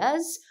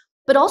ideas,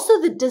 but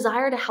also the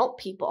desire to help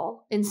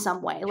people in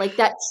some way, like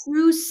that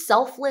true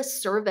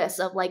selfless service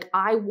of like,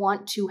 I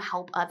want to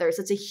help others.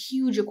 It's a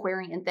huge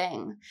Aquarian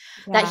thing,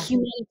 that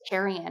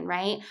humanitarian,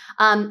 right?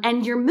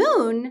 And your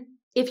moon,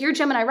 if you're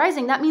Gemini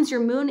rising, that means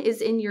your moon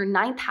is in your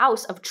 9th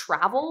house of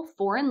travel,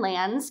 foreign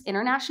lands,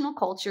 international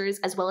cultures,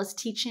 as well as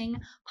teaching,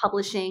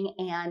 publishing,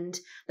 and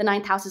the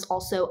 9th house is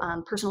also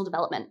personal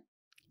development.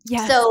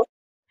 Yes. So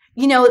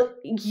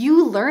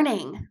you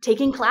learning,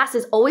 taking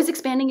classes, always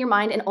expanding your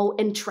mind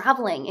and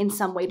traveling in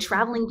some way,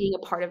 traveling being a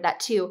part of that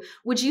too.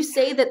 Would you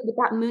say that with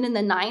that moon in the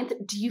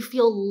 9th, do you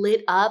feel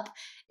lit up,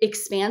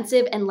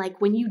 expansive, and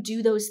like when you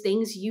do those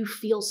things, you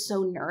feel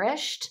so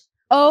nourished?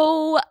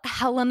 Oh,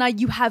 Helena,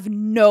 you have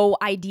no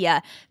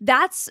idea.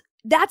 That's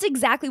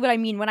exactly what I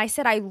mean when I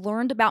said I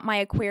learned about my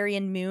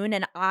Aquarian moon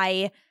and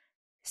I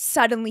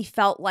suddenly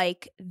felt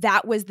like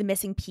that was the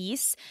missing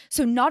piece.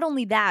 So not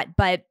only that,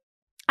 but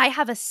I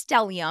have a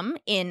stellium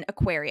in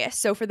Aquarius.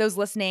 So for those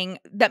listening,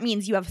 that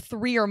means you have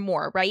 3 or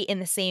more, right? In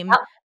the same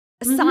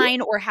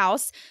sign or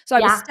house. So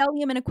I have Yeah. a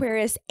stellium in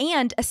Aquarius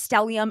and a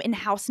stellium in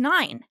house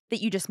 9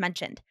 that you just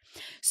mentioned.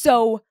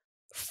 So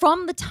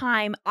from the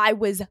time I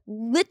was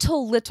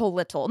little,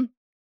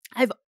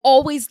 I've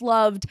always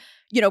loved,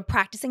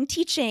 practicing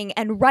teaching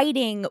and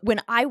writing.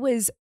 When I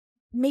was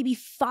maybe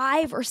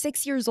 5 or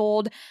 6 years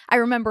old, I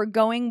remember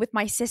going with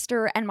my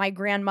sister and my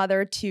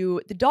grandmother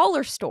to the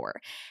dollar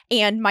store.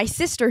 And my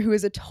sister, who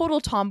is a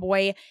total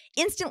tomboy,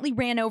 instantly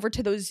ran over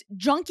to those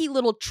junky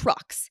little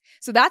trucks.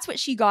 So that's what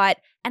she got.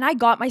 And I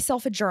got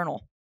myself a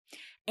journal.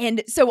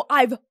 And so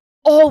I've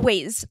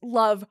always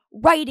loved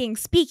writing,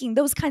 speaking,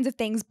 those kinds of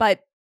things. But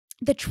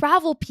the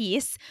travel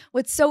piece,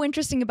 what's so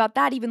interesting about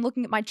that, even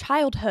looking at my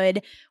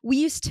childhood, we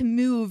used to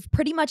move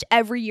pretty much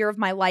every year of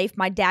my life.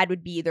 My dad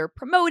would be either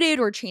promoted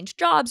or change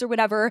jobs or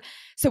whatever.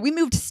 So we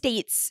moved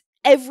states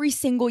every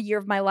single year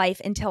of my life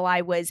until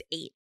I was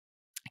 8.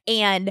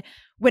 And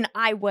when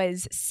I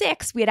was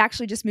 6, we had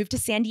actually just moved to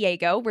San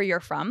Diego, where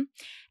you're from.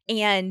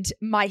 And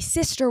my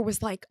sister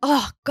was like,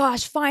 oh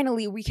gosh,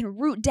 finally we can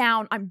root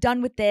down. I'm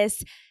done with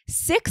this.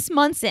 6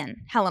 months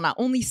in, Helena,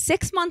 only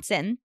 6 months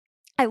in,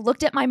 I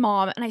looked at my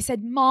mom and I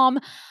said, Mom,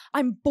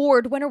 I'm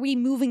bored. When are we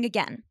moving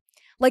again?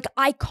 Like,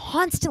 I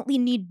constantly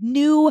need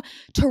new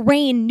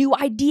terrain, new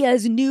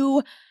ideas,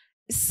 new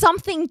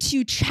something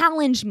to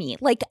challenge me.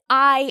 Like,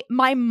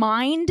 my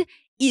mind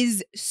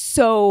is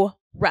so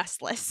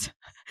restless.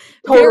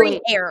 Totally.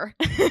 Very air.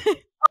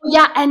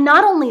 Yeah. And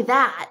not only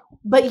that,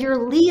 but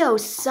your Leo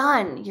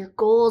sun, your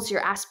goals,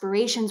 your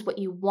aspirations, what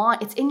you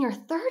want, it's in your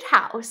 3rd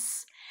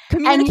house.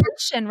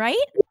 Communication, right?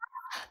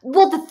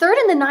 Well, the 3rd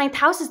and the 9th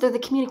houses, they're the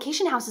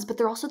communication houses, but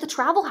they're also the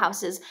travel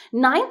houses.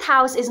 9th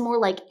house is more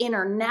like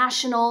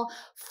international,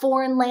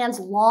 foreign lands,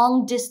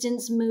 long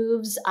distance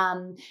moves,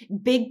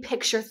 big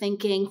picture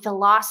thinking,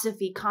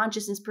 philosophy,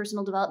 consciousness,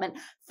 personal development.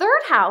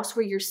 3rd house,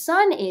 where your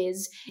sun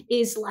is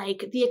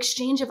like the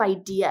exchange of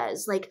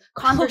ideas, like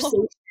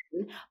conversation.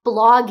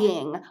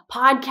 Blogging,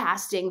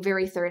 podcasting,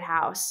 very 3rd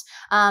house.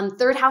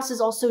 3rd house is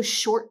also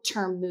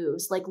short-term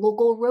moves like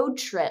local road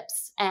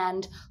trips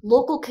and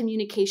local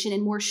communication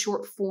in more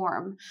short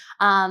form.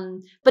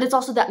 But it's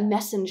also that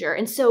messenger.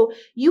 And so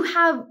you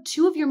have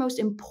 2 of your most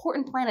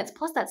important planets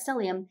plus that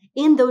stellium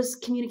in those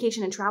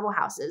communication and travel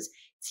houses.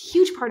 It's a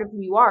huge part of who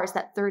you are is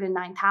that 3rd and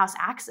 9th house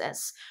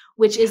axis,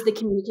 which is the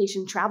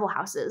communication travel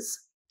houses.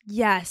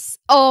 Yes.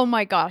 Oh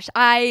my gosh.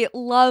 I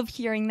love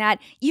hearing that.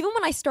 Even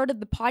when I started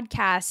the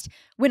podcast,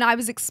 when I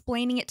was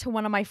explaining it to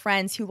one of my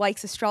friends who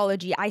likes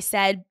astrology, I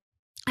said,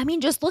 I mean,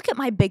 just look at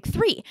my big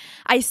 3.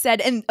 I said,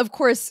 and of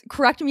course,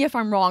 correct me if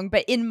I'm wrong,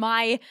 but in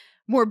my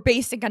more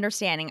basic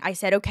understanding, I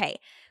said, okay,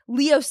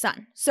 Leo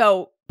sun.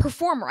 So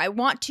performer, I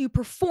want to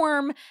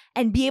perform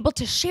and be able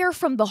to share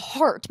from the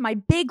heart, my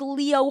big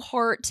Leo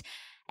heart,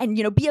 and,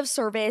 be of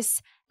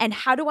service. And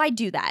how do I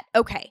do that?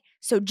 Okay.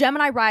 So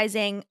Gemini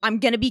rising, I'm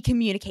going to be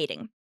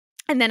communicating.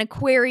 And then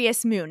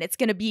Aquarius moon, it's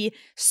going to be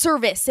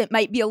service. It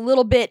might be a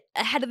little bit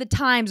ahead of the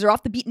times or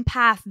off the beaten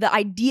path. The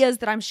ideas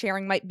that I'm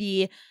sharing might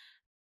be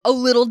a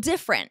little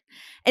different.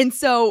 And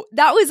so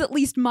that was at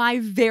least my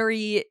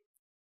very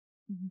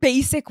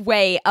basic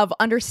way of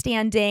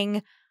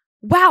understanding,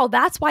 wow,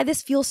 that's why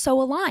this feels so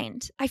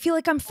aligned. I feel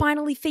like I'm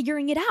finally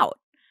figuring it out.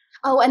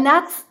 Oh, and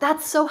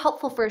that's so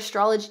helpful for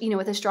astrology,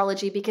 with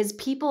astrology, because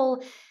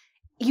people,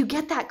 you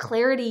get that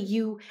clarity,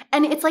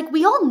 and it's like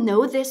we all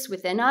know this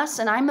within us.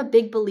 And I'm a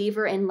big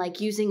believer in like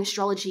using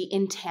astrology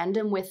in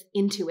tandem with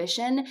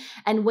intuition.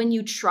 And when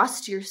you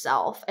trust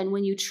yourself and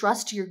when you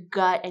trust your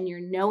gut and your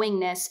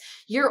knowingness,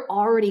 you're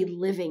already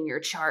living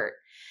your chart.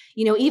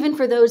 Even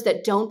for those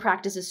that don't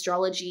practice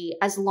astrology,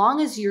 as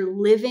long as you're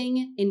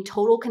living in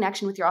total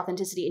connection with your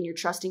authenticity and you're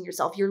trusting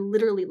yourself, you're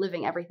literally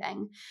living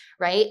everything,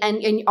 right?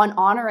 And on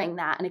honoring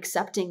that and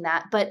accepting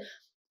that. But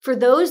for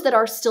those that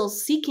are still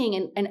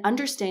seeking and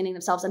understanding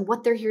themselves and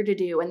what they're here to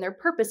do and their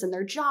purpose and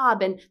their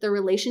job and their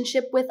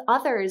relationship with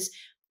others,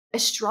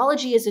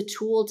 astrology is a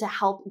tool to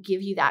help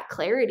give you that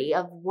clarity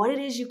of what it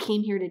is you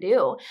came here to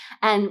do.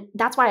 And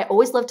that's why I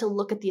always love to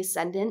look at the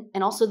ascendant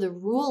and also the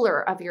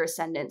ruler of your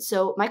ascendant.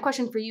 So my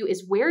question for you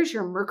is, where's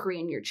your Mercury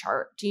in your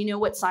chart? Do you know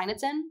what sign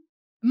it's in?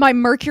 My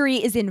Mercury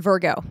is in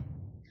Virgo.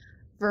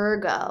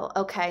 Virgo.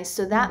 Okay.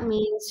 So that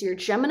means your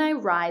Gemini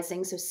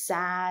rising. So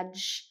Sag.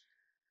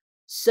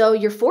 So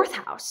your 4th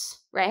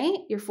house, right?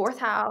 Your 4th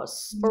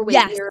house. Or wait,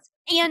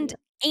 yes.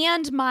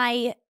 And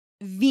my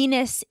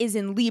Venus is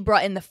in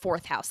Libra in the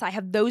 4th house. I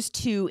have those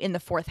 2 in the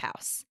 4th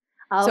house.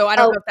 So I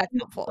don't know if that's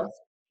helpful.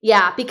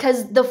 Yeah,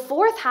 because the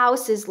 4th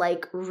house is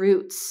like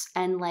roots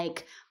and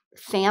like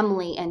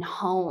family and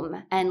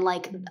home, and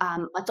like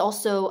it's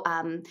also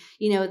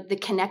the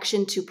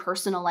connection to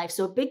personal life.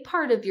 So a big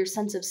part of your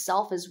sense of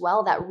self as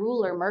well, that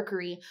ruler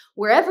Mercury,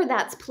 wherever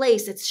that's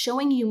placed, it's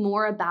showing you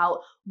more about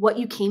what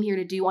you came here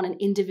to do on an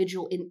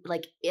individual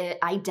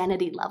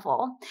identity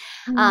level.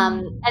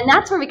 And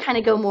that's where we kind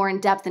of go more in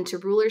depth into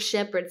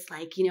rulership, where it's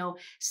like,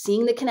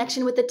 seeing the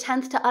connection with the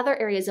 10th to other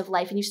areas of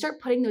life. And you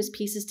start putting those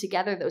pieces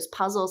together, those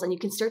puzzles, and you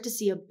can start to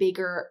see a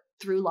bigger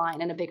through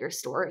line and a bigger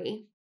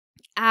story.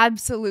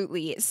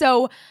 Absolutely.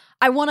 So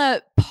I want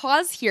to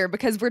pause here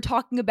because we're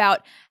talking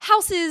about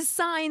houses,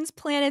 signs,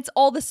 planets,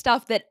 all the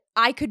stuff that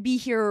I could be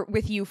here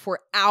with you for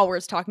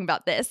hours talking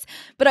about this.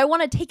 But I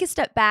want to take a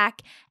step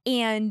back,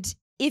 and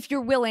if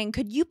you're willing,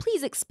 could you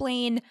please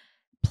explain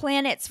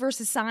planets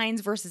versus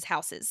signs versus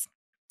houses?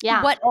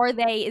 Yeah. What are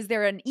they? Is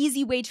there an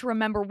easy way to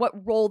remember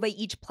what role they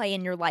each play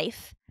in your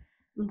life?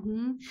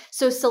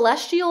 So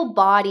celestial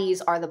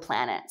bodies are the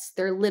planets.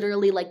 They're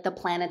literally like the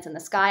planets in the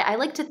sky. I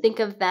like to think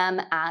of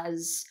them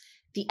as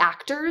the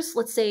actors.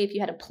 Let's say if you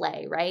had a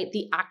play, right?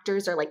 The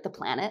actors are like the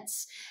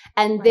planets,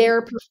 and Right.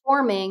 they're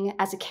performing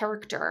as a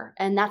character,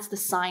 and that's the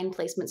sign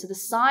placement. So the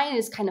sign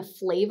is kind of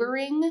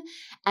flavoring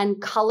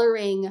and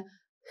coloring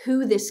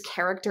who this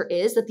character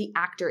is that the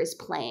actor is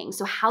playing.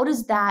 So how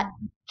does that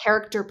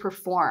character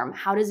perform?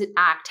 How does it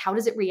act? How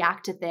does it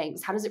react to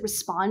things? How does it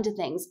respond to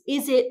things?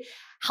 Is it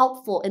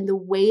helpful in the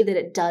way that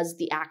it does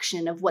the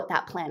action of what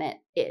that planet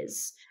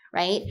is,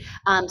 right?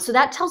 So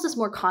that tells us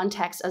more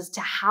context as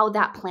to how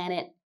that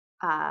planet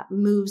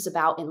moves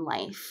about in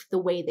life, the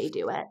way they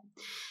do it.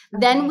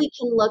 Then we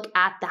can look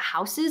at the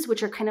houses,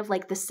 which are kind of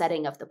like the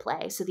setting of the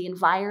play. So the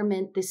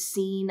environment, the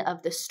scene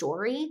of the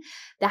story,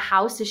 the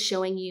house is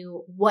showing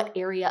you what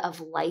area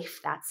of life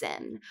that's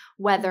in,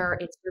 whether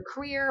it's your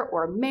career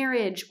or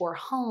marriage or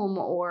home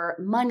or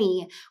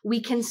money.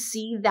 We can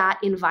see that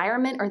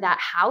environment or that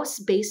house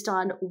based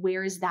on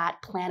where is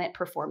that planet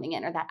performing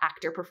in or that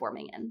actor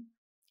performing in.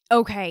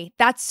 Okay,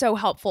 that's so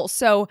helpful.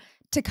 So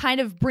to kind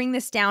of bring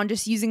this down,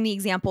 just using the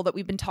example that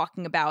we've been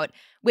talking about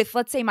with,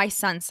 let's say, my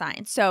sun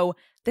sign. So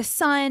the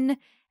sun,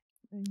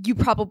 you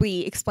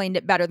probably explained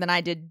it better than I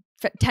did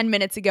 10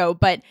 minutes ago,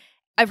 but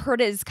I've heard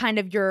it as kind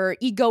of your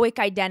egoic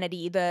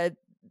identity, the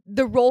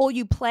role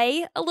you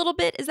play a little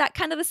bit. Is that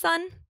kind of the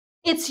sun?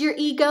 It's your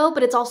ego,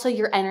 but it's also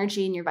your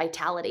energy and your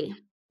vitality.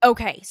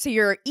 Okay, so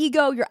your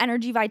ego, your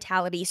energy,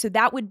 vitality. So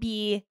that would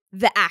be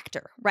the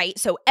actor, right?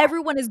 So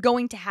everyone is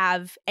going to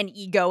have an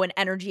ego, an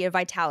energy, a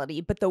vitality,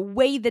 but the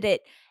way that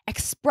it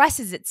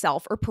expresses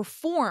itself or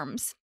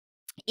performs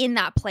in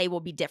that play will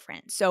be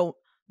different. So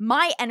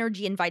my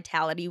energy and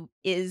vitality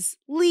is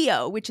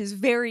Leo, which is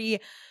very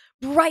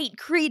bright,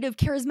 creative,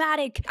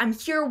 charismatic. I'm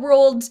here,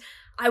 world.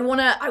 I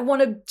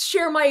wanna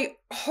share my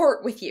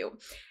heart with you.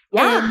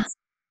 Yeah. And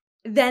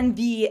then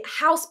the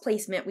house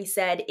placement we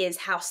said is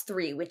house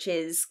 3, which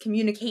is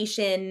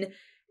communication,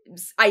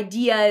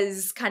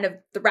 ideas, kind of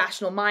the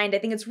rational mind. I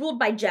think it's ruled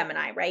by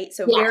Gemini, right?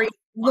 So very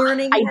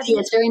learning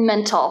ideas, very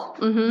mental.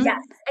 Yes.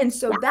 And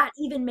so that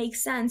even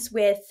makes sense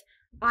with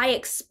I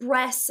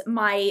express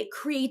my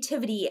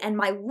creativity and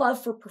my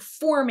love for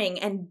performing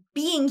and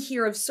being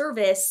here of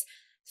service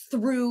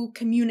through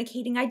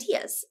communicating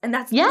ideas. And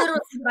that's literally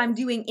what I'm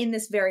doing in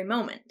this very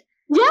moment.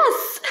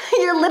 Yes,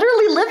 you're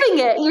literally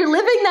living it. You're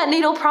living that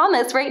natal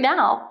promise right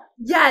now.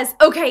 Yes.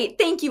 Okay.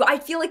 Thank you. I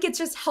feel like it's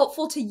just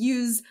helpful to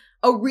use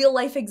a real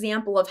life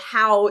example of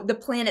how the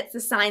planets, the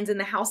signs, and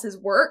the houses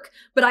work.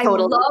 But I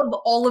love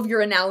all of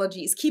your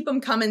analogies. Keep them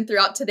coming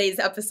throughout today's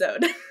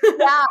episode.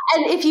 Yeah.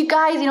 And if you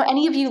guys,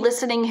 any of you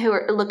listening who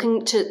are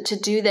looking to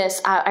do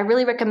this, I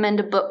really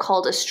recommend a book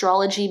called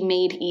Astrology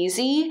Made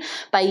Easy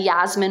by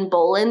Yasmin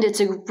Boland.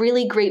 It's a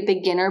really great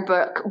beginner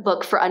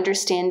book for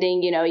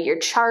understanding, your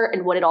chart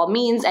and what it all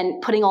means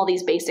and putting all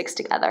these basics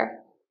together.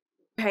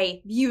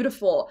 Okay,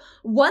 beautiful.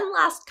 One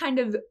last kind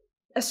of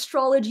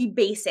astrology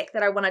basic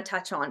that I want to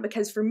touch on,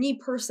 because for me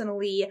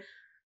personally,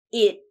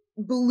 it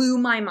blew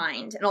my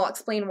mind, and I'll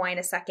explain why in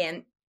a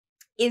second,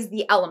 is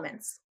the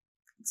elements.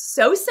 It's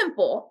so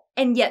simple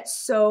and yet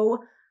so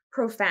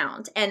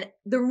profound. And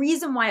the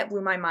reason why it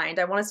blew my mind,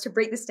 I want us to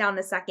break this down in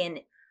a second,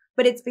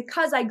 but it's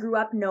because I grew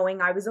up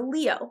knowing I was a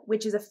Leo,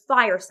 which is a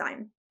fire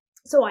sign.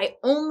 So I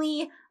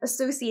only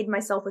associated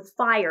myself with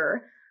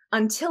fire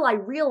until I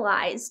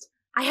realized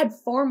I had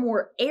far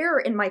more air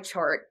in my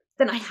chart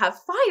than I have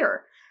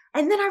fire.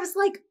 And then I was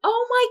like,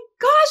 oh my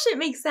gosh, it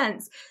makes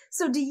sense.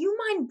 So do you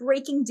mind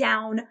breaking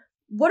down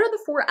what are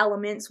the 4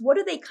 elements? What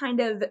do they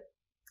kind of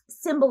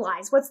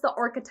symbolize? What's the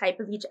archetype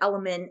of each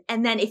element?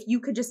 And then if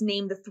you could just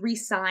name the 3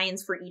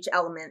 signs for each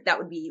element, that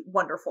would be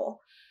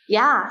wonderful.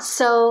 Yeah,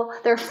 so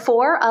there are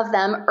 4 of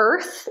them.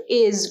 Earth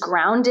is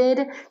grounded,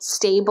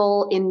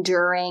 stable,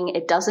 enduring.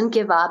 It doesn't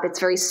give up. It's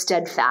very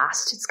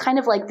steadfast. It's kind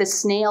of like the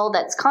snail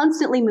that's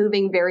constantly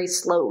moving very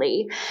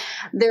slowly.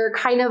 They're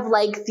kind of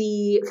like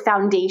the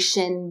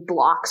foundation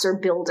blocks or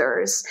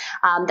builders,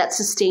 that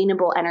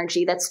sustainable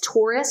energy. That's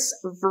Taurus,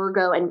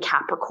 Virgo, and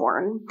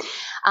Capricorn.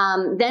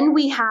 Then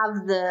we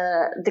have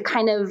the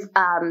kind of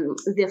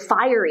the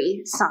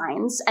fiery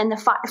signs, and the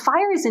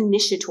fire is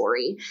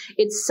initiatory.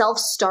 It's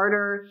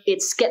self-starter.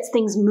 It gets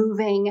things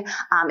moving.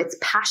 It's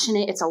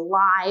passionate. It's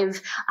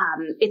alive.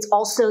 It's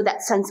also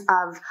that sense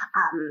of,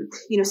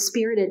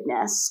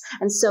 spiritedness.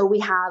 And so we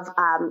have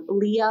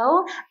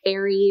Leo,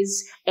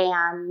 Aries,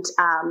 and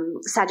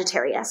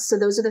Sagittarius. So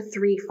those are the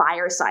 3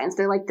 fire signs.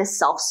 They're like the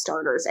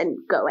self-starters and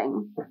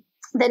going.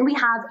 Then we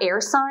have air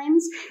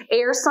signs.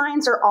 Air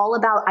signs are all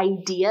about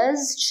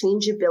ideas,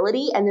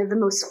 changeability, and they're the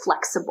most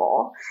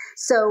flexible.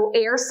 So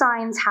air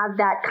signs have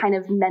that kind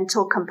of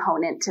mental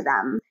component to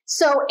them.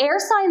 So air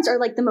signs are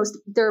like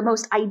they're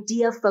most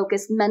idea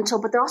focused,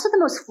 mental, but they're also the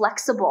most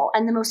flexible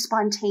and the most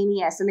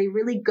spontaneous, and they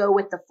really go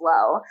with the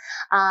flow.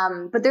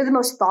 But they're the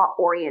most thought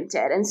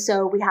oriented. And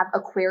so we have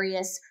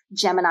Aquarius,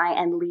 Gemini,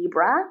 and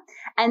Libra.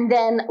 And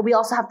then we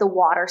also have the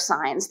water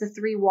signs. The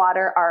 3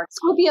 water are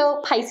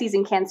Scorpio, Pisces,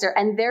 and Cancer.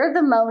 And they're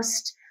the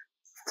most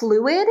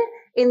fluid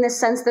in the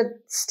sense that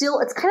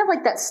it's kind of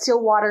like that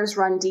still waters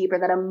run deep, or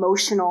that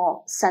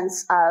emotional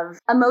sense of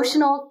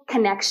emotional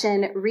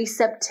connection,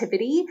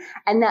 receptivity,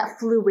 and that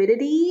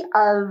fluidity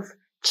of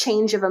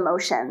change of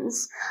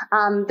emotions.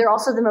 They're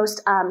also the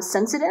most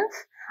sensitive.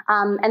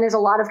 And there's a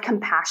lot of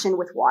compassion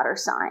with water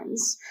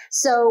signs.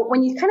 So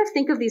when you kind of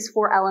think of these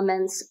 4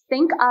 elements,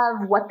 think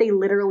of what they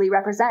literally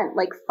represent.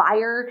 Like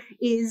fire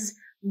is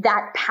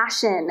that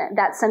passion,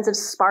 that sense of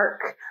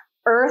spark.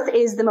 Earth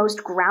is the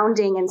most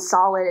grounding and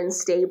solid and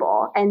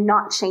stable and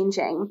not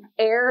changing.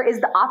 Air is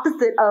the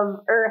opposite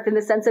of earth in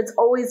the sense that it's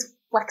always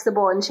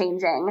flexible and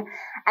changing.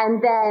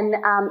 And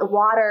then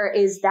water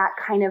is that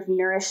kind of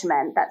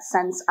nourishment, that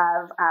sense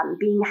of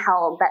being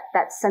held,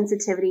 that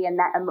sensitivity and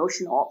that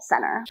emotional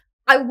center.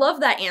 I love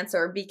that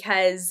answer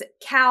because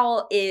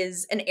Cal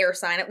is an air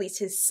sign, at least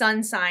his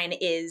sun sign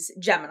is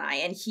Gemini,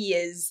 and he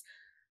is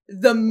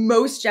the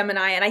most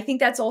Gemini. And I think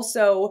that's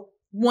also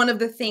one of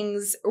the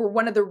things, or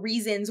one of the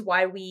reasons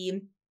why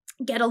we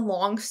get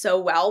along so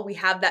well. We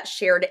have that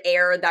shared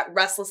air, that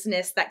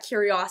restlessness, that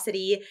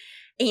curiosity.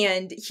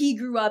 And he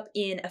grew up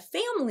in a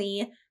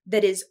family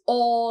that is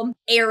all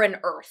air and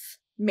earth,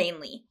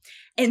 mainly.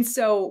 And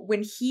so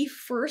when he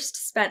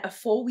first spent a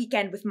full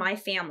weekend with my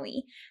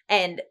family,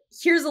 and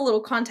here's a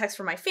little context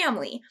for my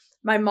family.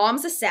 My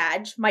mom's a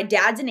Sag, my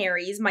dad's an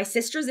Aries, my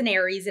sister's an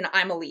Aries, and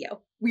I'm a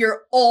Leo. We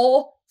are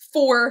all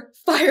 4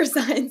 fire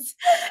signs.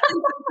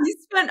 And so he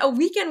spent a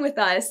weekend with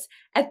us.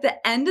 At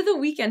the end of the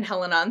weekend,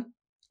 Helena,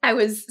 I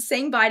was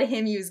saying bye to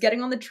him. He was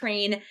getting on the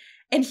train,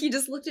 and he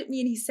just looked at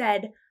me and he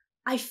said,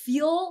 "I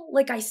feel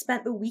like I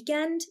spent the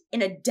weekend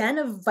in a den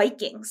of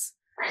Vikings."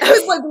 I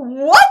was like,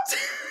 what?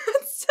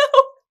 So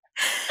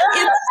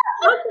it's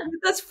stuck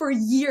with us for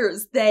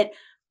years that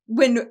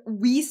when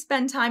we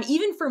spend time,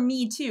 even for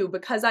me too,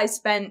 because I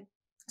spent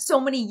so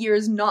many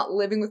years not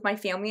living with my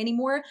family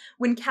anymore,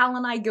 when Cal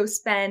and I go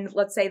spend,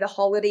 let's say, the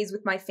holidays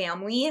with my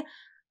family,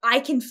 I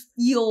can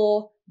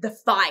feel the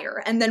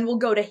fire. And then we'll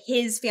go to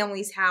his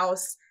family's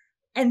house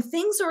and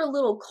things are a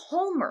little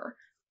calmer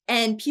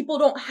and people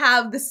don't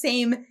have the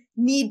same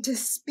need to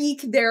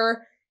speak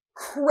their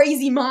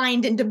crazy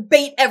mind and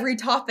debate every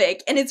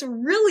topic. And it's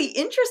really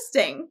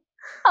interesting.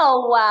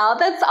 Oh, wow.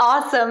 That's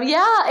awesome.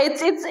 Yeah.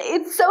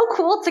 It's so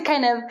cool to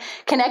kind of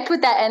connect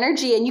with that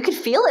energy, and you could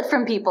feel it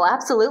from people.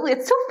 Absolutely.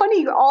 It's so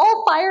funny. You're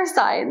all fire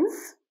signs.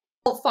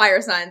 All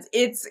fire signs.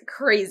 It's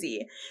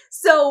crazy.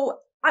 So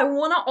I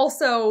want to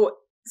also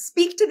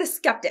speak to the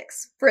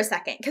skeptics for a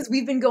second, because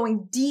we've been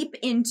going deep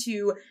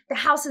into the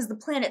houses, the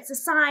planets, the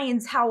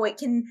signs, how it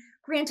can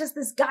grant us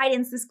this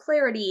guidance, this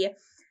clarity.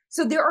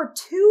 So there are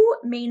 2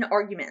 main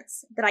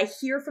arguments that I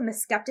hear from the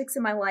skeptics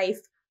in my life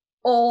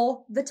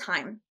all the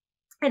time.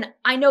 And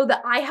I know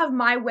that I have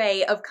my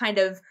way of kind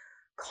of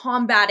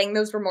combating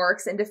those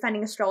remarks and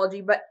defending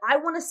astrology, but I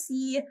want to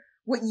see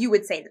what you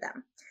would say to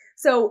them.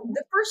 So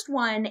the first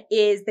one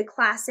is the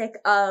classic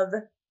of,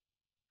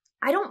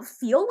 I don't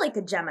feel like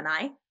a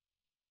Gemini.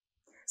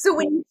 So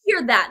when you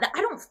hear that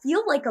I don't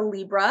feel like a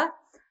Libra,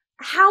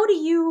 how do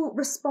you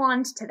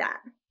respond to that?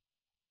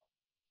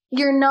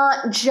 You're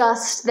not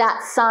just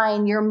that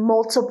sign, you're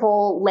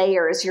multiple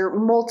layers, you're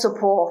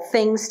multiple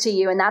things to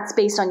you, and that's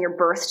based on your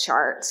birth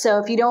chart. So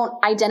if you don't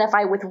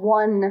identify with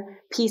one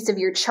piece of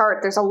your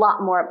chart, there's a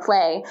lot more at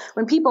play.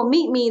 When people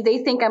meet me, they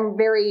think I'm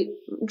very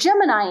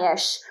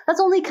Gemini-ish.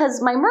 That's only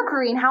because my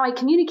Mercury and how I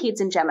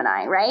communicate's in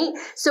Gemini, right?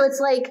 So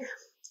it's like,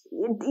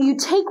 you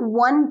take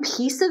one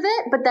piece of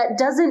it, but that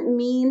doesn't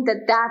mean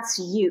that that's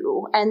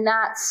you. And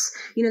that's,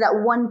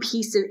 that one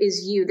piece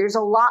is you. There's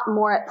a lot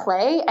more at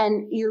play,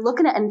 and you're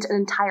looking at an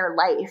entire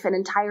life, an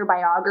entire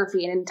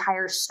biography, an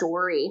entire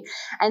story.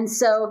 And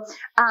so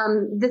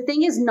the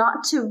thing is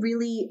not to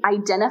really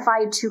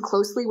identify too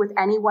closely with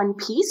any one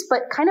piece,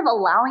 but kind of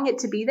allowing it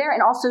to be there,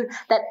 and also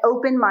that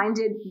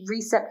open-minded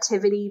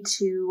receptivity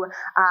to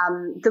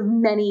the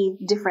many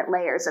different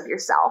layers of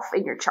yourself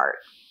in your chart.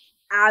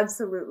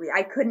 Absolutely.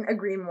 I couldn't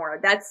agree more.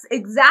 That's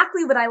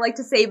exactly what I like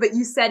to say, but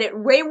you said it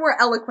way more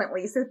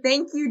eloquently. So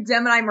thank you,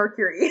 Gemini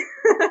Mercury.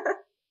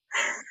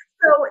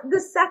 So the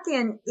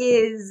second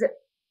is,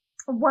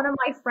 one of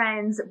my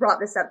friends brought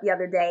this up the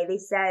other day. They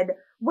said,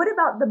 what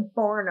about the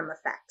Barnum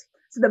effect?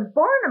 So the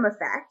Barnum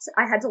effect,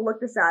 I had to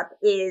look this up,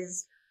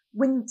 is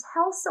when you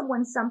tell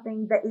someone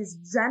something that is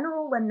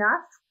general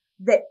enough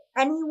that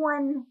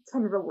anyone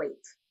can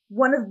relate.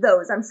 One of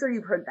those. I'm sure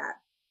you've heard that.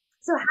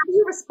 So how do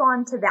you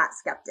respond to that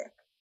skeptic?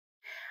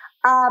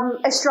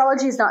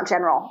 Astrology is not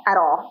general at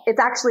all. It's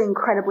actually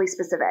incredibly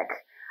specific.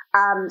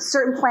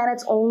 Certain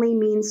planets only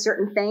mean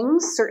certain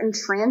things. Certain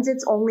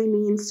transits only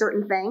mean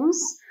certain things.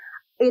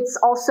 It's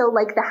also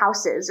like the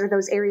houses or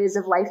those areas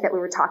of life that we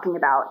were talking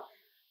about.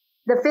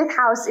 The fifth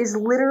house is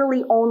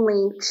literally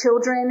only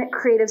children,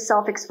 creative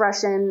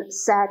self-expression,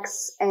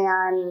 sex,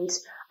 and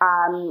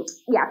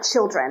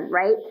children,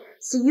 right?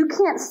 So you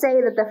can't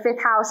say that the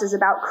fifth house is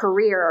about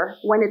career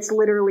when it's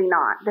literally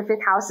not. The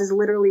fifth house is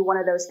literally one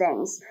of those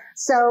things.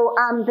 So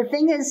the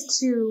thing is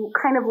to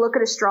kind of look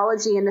at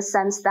astrology in the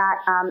sense that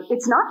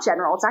it's not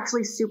general. It's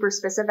actually super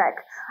specific.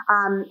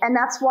 And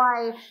that's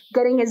why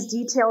getting as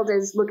detailed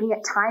as looking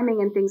at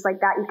timing and things like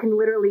that, you can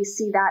literally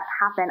see that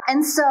happen.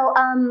 And so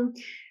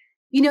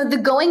the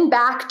going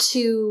back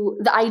to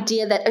the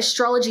idea that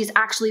astrology is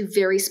actually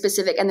very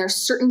specific, and there's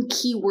certain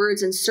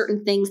keywords and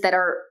certain things that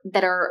are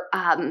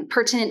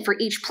pertinent for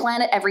each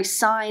planet, every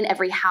sign,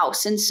 every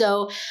house. And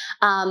so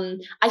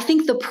I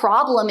think the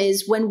problem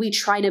is when we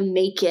try to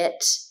make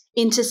it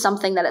into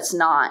something that it's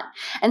not.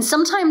 And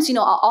sometimes,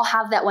 I'll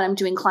have that when I'm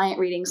doing client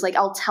readings. Like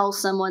I'll tell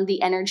someone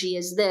the energy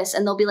is this,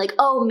 and they'll be like,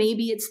 oh,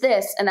 maybe it's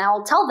this. And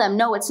I'll tell them,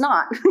 no, it's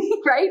not,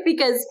 right?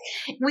 Because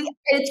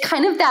it's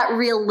kind of that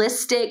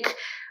realistic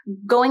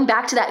going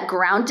back to that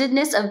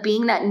groundedness of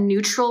being that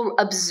neutral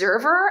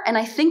observer. And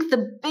I think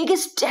the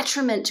biggest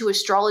detriment to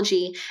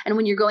astrology, and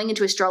when you're going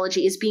into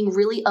astrology, is being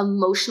really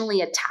emotionally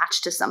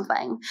attached to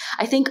something.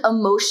 I think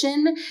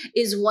emotion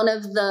is one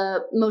of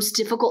the most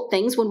difficult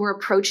things when we're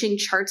approaching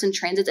charts and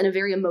transits in a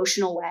very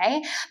emotional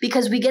way,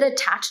 because we get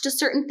attached to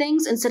certain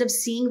things instead of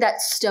seeing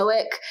that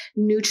stoic,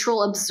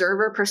 neutral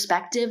observer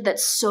perspective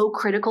that's so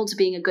critical to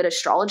being a good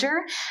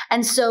astrologer.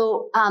 And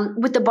so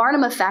with the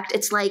Barnum effect,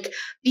 it's like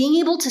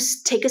being able to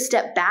take a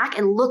step back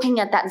and looking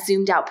at that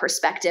zoomed out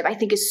perspective, I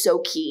think is so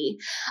key.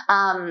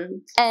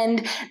 And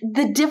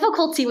the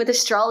difficulty with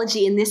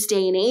astrology in this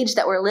day and age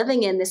that we're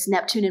living in, this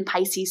Neptune and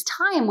Pisces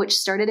time, which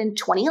started in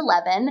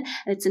 2011 and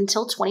it's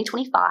until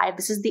 2025.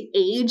 This is the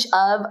age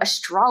of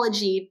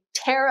astrology,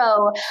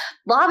 tarot,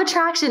 law of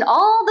attraction,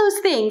 all those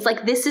things.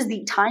 Like this is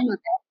the time of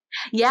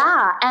it.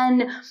 Yeah.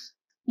 And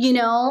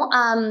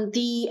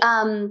the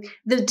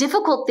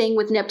difficult thing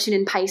with Neptune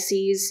and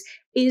Pisces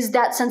is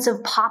that sense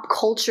of pop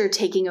culture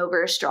taking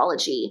over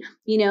astrology.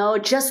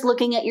 Just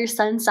looking at your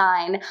sun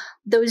sign,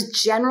 those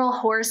general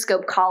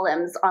horoscope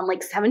columns on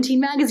like 17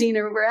 magazine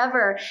or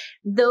wherever,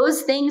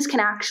 those things can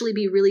actually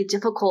be really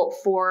difficult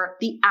for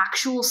the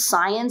actual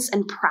science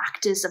and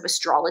practice of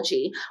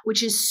astrology,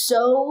 which is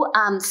so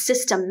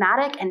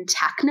systematic and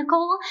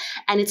technical,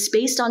 and it's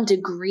based on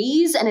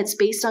degrees and it's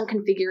based on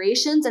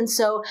configurations. And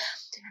so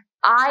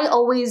I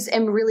always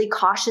am really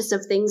cautious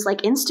of things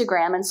like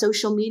Instagram and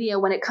social media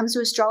when it comes to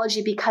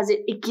astrology, because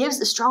it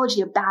gives astrology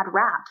a bad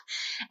rap.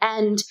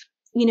 And,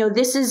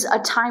 this is a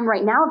time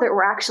right now that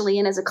we're actually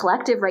in as a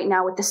collective right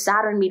now with the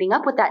Saturn meeting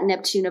up with that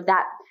Neptune, of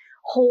that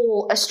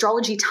whole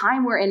astrology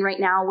time we're in right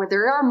now, where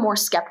there are more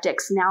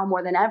skeptics now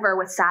more than ever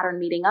with Saturn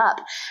meeting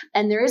up.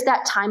 And there is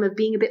that time of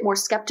being a bit more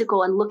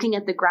skeptical and looking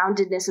at the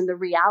groundedness and the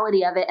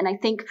reality of it. And I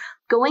think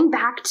going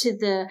back to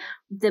the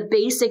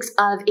basics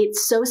of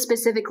it's so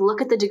specific,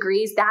 look at the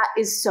degrees, that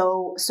is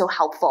so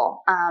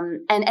helpful.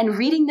 And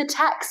reading the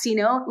text,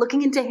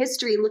 looking into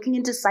history, looking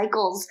into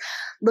cycles,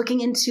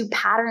 looking into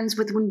patterns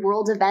within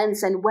world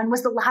events, and when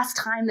was the last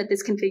time that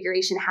this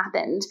configuration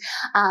happened.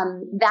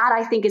 That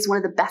I think is one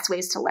of the best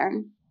ways to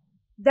learn.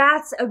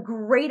 That's a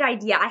great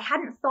idea. I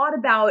hadn't thought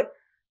about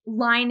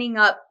lining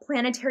up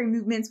planetary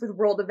movements with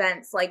world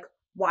events. Like,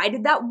 why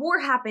did that war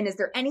happen? Is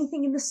there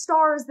anything in the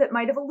stars that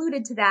might have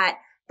alluded to that?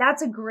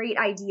 That's a great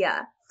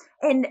idea.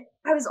 And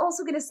I was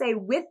also going to say,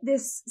 with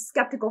this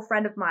skeptical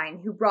friend of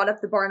mine who brought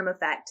up the Barnum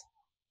effect,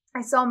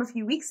 I saw him a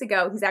few weeks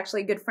ago. He's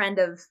actually a good friend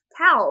of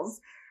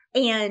Cal's.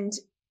 And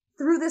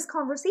through this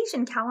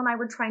conversation, Cal and I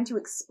were trying to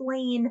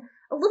explain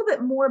a little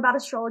bit more about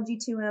astrology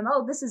to him.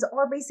 Oh, this is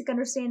our basic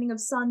understanding of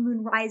sun,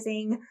 moon,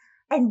 rising.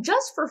 And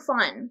just for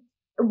fun,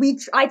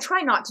 I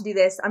try not to do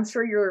this. I'm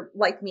sure you're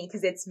like me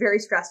because it's very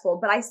stressful.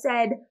 But I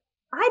said,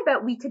 I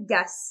bet we could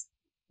guess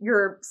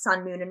your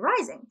sun, moon, and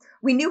rising.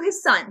 We knew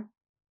his sun.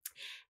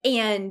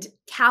 And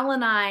Cal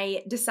and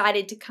I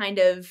decided to kind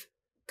of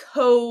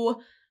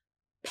co-parent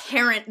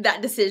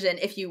that decision,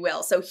 if you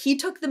will. So he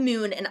took the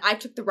moon and I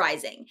took the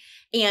rising.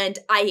 And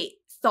I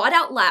thought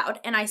out loud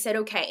and I said,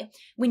 okay,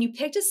 when you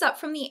picked us up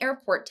from the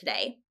airport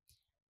today,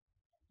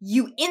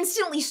 you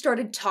instantly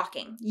started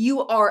talking.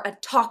 You are a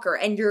talker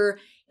and you're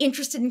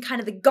interested in kind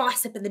of the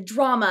gossip and the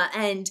drama,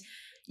 and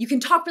you can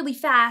talk really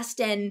fast.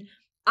 And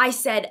I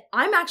said,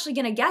 I'm actually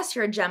going to guess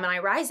you're a Gemini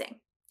rising.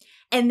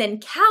 And then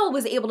Cal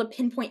was able to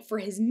pinpoint for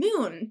his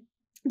moon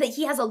that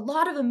he has a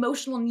lot of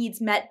emotional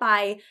needs met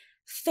by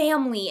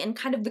family and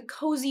kind of the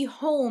cozy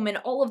home and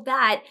all of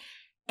that.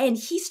 And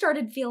he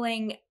started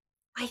feeling,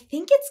 I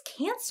think it's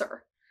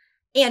Cancer.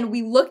 And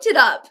we looked it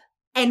up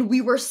and we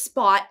were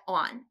spot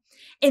on.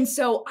 And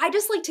so I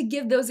just like to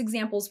give those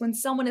examples when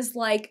someone is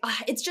like,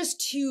 it's just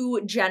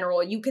too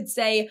general. You could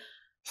say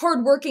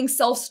hardworking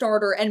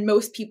self-starter and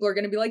most people are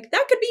going to be like,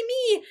 that could be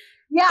me.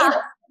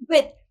 Yeah.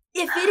 But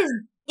if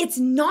it's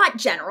not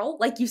general,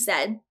 like you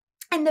said,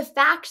 And the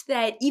fact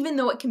that even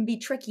though it can be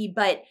tricky,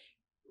 but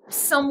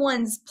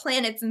someone's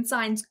planets and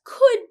signs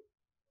could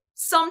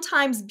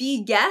sometimes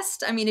be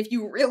guessed. I mean, if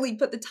you really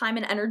put the time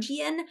and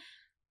energy in,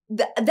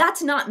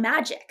 that's not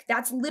magic.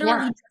 That's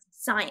literally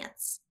just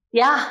science.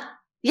 Yeah.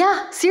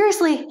 Yeah,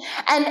 seriously.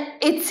 And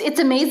it's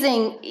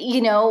amazing,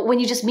 you know, when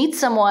you just meet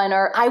someone.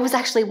 Or I was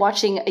actually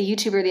watching a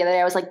YouTuber the other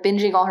day. I was like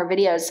binging all her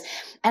videos,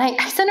 and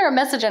I sent her a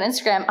message on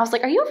Instagram. I was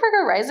like, "Are you a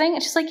Virgo rising?"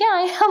 And she's like, "Yeah,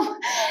 I am."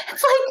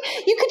 It's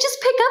like, you could just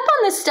pick up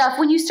on this stuff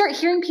when you start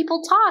hearing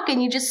people talk,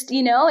 and you just,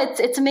 you know,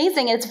 it's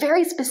amazing. And it's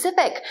very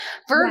specific.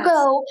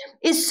 Virgo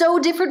is so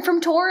different from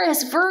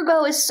Taurus.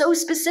 Virgo is so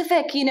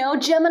specific, you know,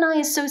 Gemini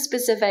is so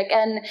specific.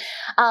 And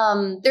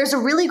there's a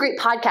really great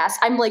podcast.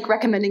 I'm like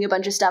recommending a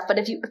bunch of stuff, but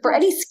for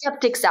any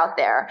skeptics out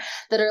there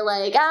that are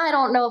like, I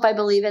don't know if I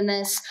believe in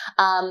this.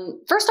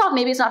 First off,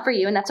 maybe it's not for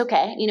you, and that's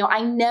okay. You know,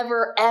 I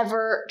never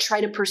ever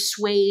try to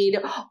persuade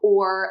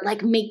or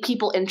like make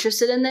people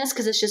interested in this,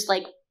 because it's just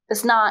like,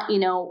 it's not, you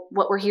know,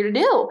 what we're here to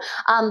do.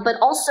 But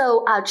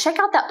also check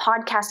out that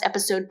podcast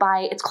episode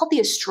it's called the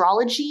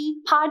Astrology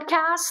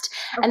podcast.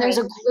 Okay. And there's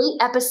a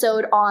great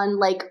episode on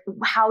like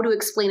how to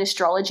explain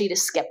astrology to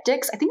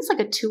skeptics. I think it's like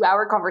a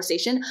 2-hour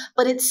conversation,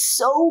 but it's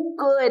so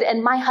good.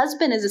 And my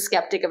husband is a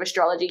skeptic of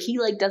astrology. He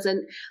like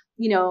doesn't,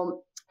 you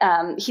know,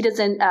 he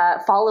doesn't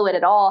follow it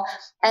at all.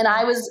 And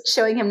I was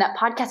showing him that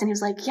podcast, and he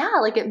was like, yeah,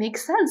 like it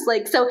makes sense.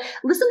 Like, so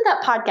listen to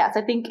that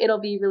podcast. I think it'll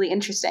be really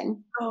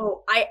interesting.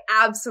 Oh, I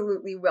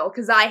absolutely will.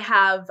 Because I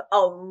have a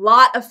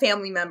lot of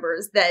family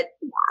members that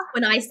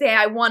when I say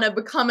I want to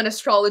become an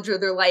astrologer,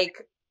 they're like,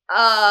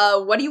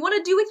 what do you want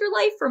to do with your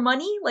life? For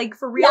money? Like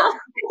for real?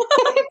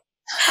 Yeah.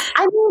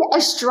 I mean,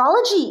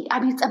 astrology, I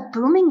mean, it's a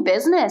booming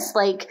business.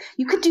 Like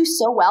you could do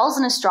so well as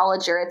an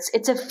astrologer.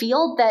 It's a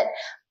field that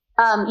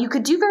you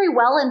could do very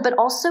well in, but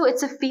also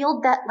it's a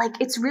field that like,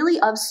 it's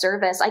really of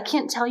service. I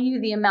can't tell you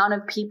the amount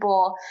of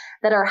people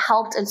that are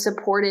helped and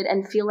supported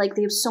and feel like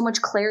they have so much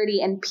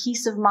clarity and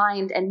peace of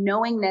mind and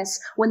knowingness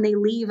when they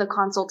leave a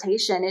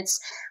consultation.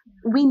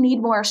 We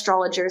need more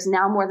astrologers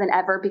now more than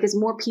ever, because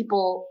more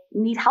people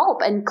need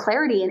help and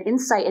clarity and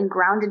insight and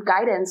grounded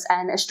guidance,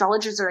 and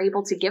astrologers are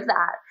able to give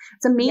that.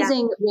 It's an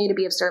amazing way to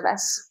be of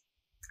service.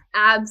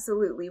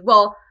 Absolutely.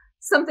 Well,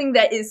 something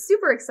that is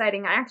super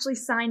exciting, I actually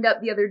signed up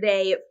the other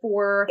day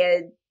for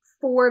a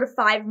 4 to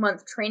 5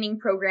 month training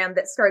program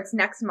that starts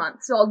next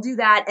month. So I'll do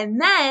that. And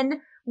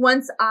then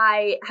once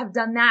I have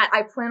done that,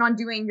 I plan on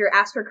doing your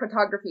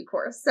astrocartography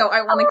course. So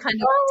I want to kind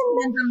of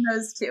tandem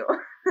those two.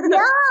 Yeah.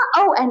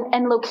 Oh,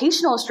 and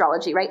locational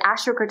astrology, right?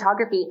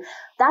 Astrocartography,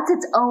 that's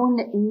its own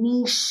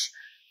niche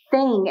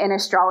thing in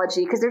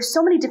astrology, because there's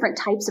so many different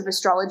types of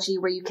astrology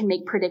where you can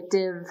make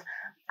predictive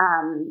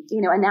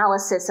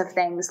analysis of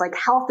things like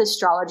health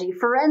astrology,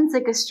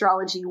 forensic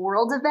astrology,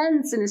 world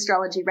events in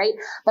astrology, right?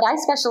 But I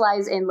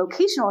specialize in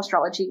locational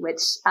astrology,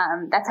 which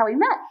that's how we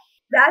met.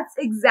 That's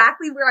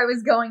exactly where I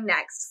was going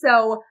next.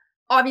 So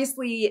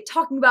obviously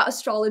talking about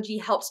astrology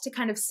helps to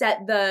kind of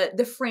set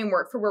the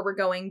framework for where we're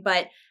going,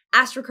 but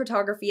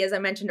astrocartography, as I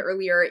mentioned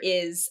earlier,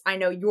 is, I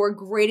know, your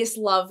greatest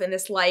love in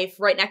this life,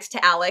 right next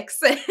to Alex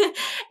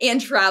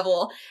and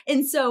travel.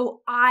 And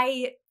so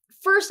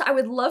First, I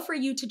would love for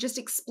you to just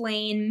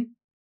explain,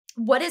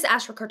 what is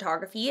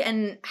astrocartography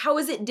and how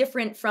is it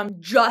different from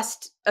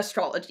just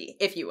astrology,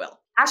 if you will?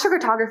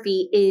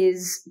 Astrocartography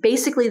is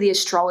basically the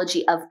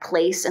astrology of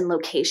place and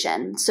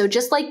location. So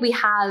just like we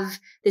have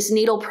this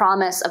natal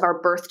promise of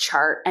our birth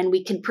chart, and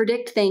we can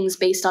predict things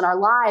based on our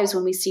lives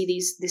when we see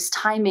this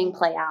timing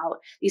play out,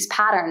 these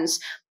patterns,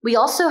 we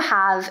also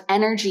have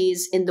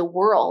energies in the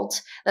world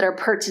that are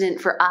pertinent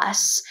for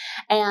us.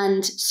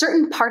 And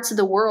certain parts of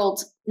the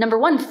world, number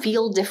one,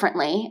 feel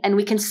differently. And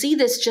we can see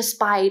this just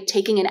by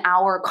taking an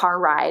hour car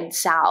ride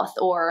south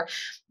or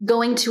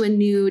going to a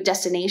new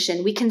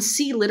destination. We can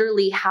see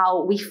literally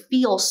how we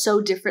feel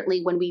so differently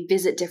when we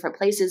visit different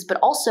places, but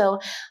also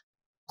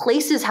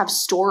places have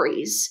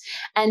stories,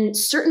 and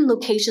certain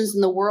locations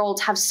in the world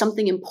have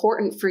something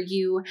important for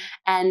you.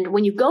 And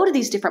when you go to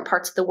these different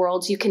parts of the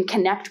world, you can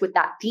connect with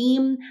that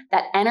theme,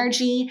 that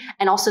energy,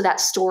 and also that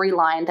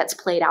storyline that's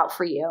played out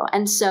for you.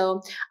 And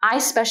so I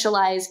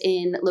specialize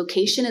in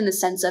location in the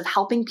sense of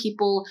helping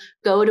people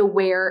go to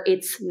where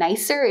it's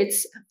nicer,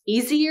 it's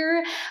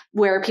easier,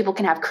 where people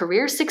can have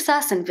career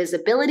success and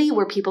visibility,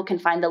 where people can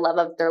find the love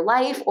of their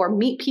life, or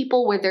meet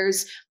people where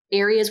there's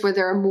areas where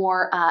there are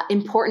more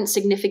important,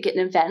 significant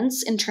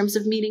events in terms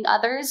of meeting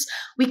others.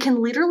 We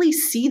can literally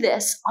see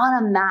this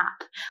on a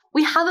map.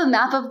 We have a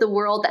map of the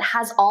world that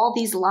has all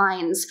these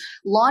lines,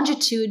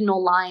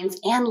 longitudinal lines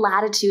and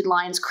latitude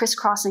lines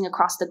crisscrossing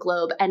across the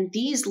globe. And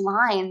these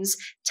lines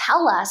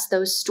tell us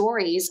those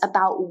stories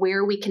about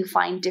where we can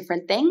find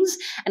different things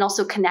and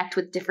also connect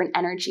with different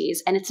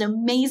energies. And it's an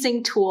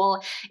amazing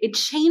tool. It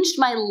changed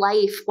my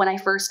life when I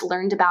first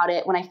learned about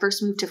it, when I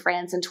first moved to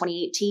France in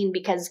 2018,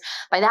 because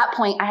by that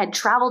point I had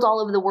traveled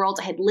all over the world.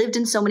 I had lived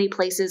in so many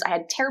places. I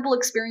had terrible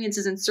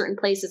experiences in certain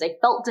places. I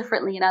felt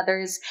differently in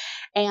others.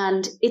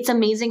 And it's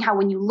amazing how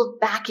when you look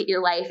back at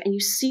your life and you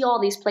see all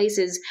these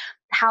places,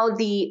 how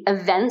the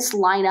events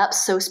line up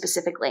so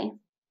specifically.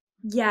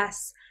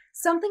 Yes.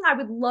 Something I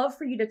would love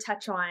for you to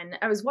touch on.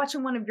 I was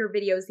watching one of your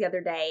videos the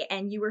other day,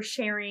 and you were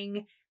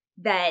sharing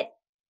that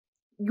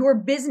your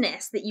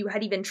business that you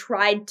had even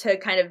tried to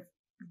kind of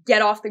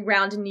get off the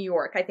ground in New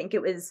York, I think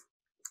it was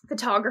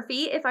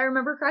photography, if I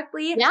remember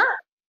correctly. Yeah.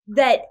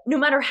 That no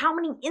matter how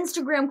many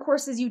Instagram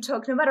courses you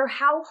took, no matter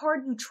how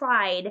hard you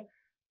tried,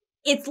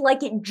 it's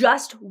like it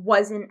just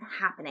wasn't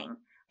happening.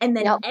 And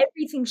then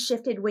everything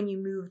shifted when you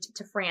moved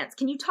to France.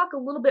 Can you talk a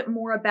little bit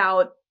more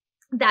about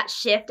that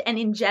shift and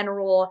in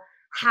general,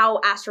 how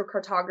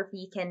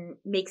astrocartography can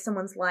make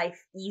someone's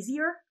life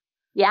easier?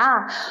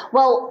 Yeah.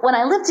 Well, when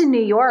I lived in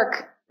New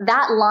York,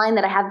 that line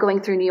that I have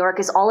going through New York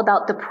is all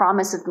about the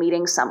promise of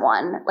meeting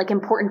someone, like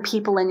important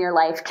people in your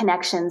life,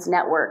 connections,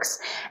 networks.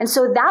 And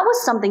so that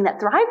was something that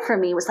thrived for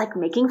me, was like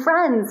making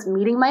friends,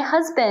 meeting my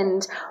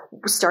husband,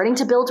 starting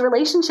to build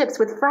relationships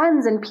with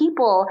friends and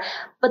people.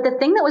 But the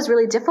thing that was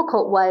really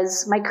difficult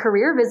was my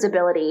career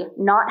visibility,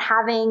 not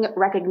having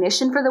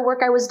recognition for the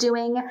work I was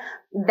doing,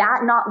 that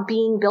not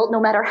being built no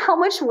matter how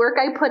much work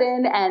I put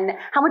in and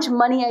how much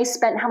money I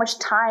spent, how much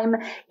time,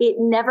 it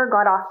never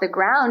got off the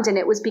ground. And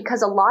it was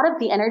because a lot of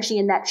the energy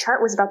in that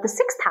chart was about the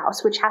sixth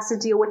house, which has to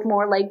deal with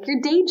more like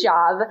your day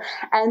job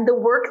and the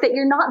work that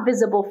you're not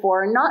visible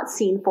for, not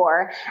seen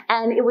for.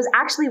 And it was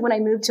actually when I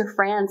moved to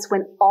France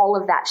when all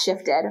of that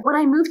shifted. When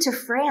I moved to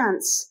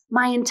France,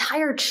 my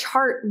entire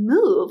chart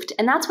moved.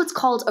 And that's what's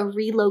called a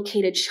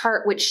relocated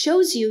chart, which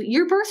shows you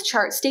your birth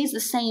chart stays the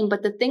same,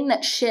 but the thing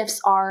that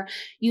shifts are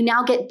you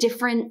now get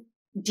different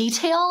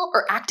detail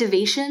or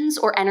activations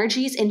or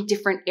energies in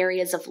different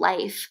areas of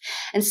life.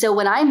 And so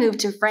when I moved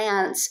to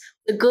France,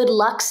 the good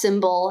luck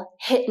symbol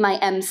hit my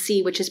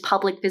MC, which is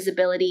public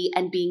visibility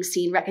and being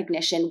seen,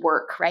 recognition,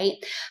 work, right?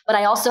 But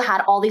I also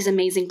had all these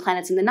amazing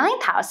planets in the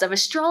ninth house of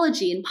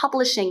astrology and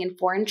publishing and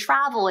foreign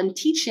travel and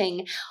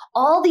teaching.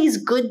 All these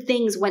good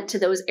things went to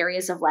those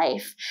areas of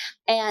life.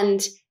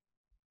 And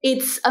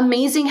it's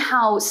amazing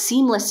how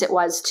seamless it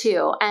was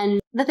too.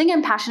 And the thing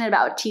I'm passionate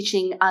about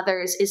teaching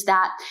others is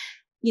that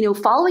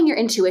following your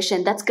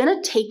intuition, that's going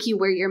to take you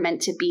where you're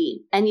meant to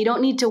be. And you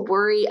don't need to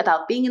worry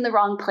about being in the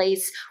wrong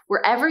place.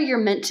 Wherever you're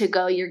meant to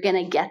go, you're going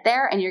to get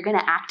there and you're going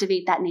to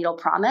activate that natal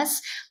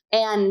promise.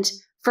 And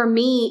for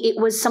me,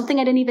 it was something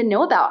I didn't even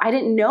know about. I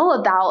didn't know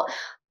about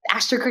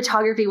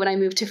astrocartography when I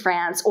moved to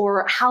France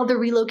or how the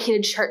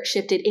relocated chart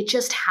shifted. It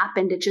just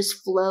happened. It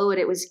just flowed.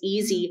 It was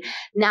easy.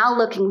 Now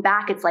looking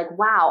back, it's like,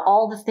 wow,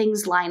 all the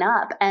things line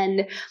up.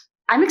 And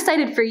I'm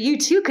excited for you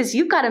too, because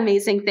you've got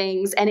amazing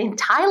things. And in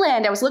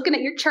Thailand, I was looking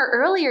at your chart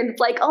earlier and it's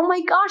like, oh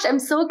my gosh, I'm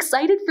so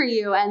excited for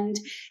you. And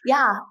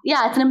yeah,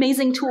 it's an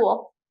amazing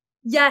tool.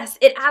 Yes,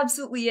 it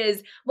absolutely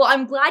is. Well,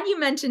 I'm glad you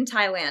mentioned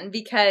Thailand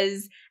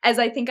because as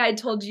I think I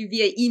told you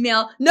via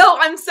email, no,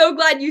 I'm so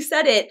glad you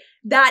said it.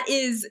 That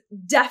is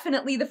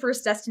definitely the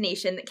first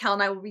destination that Cal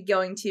and I will be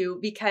going to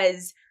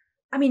because,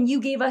 you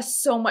gave us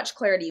so much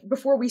clarity.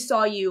 Before we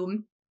saw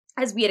you,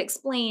 as we had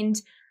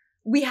explained,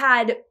 we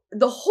had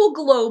the whole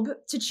globe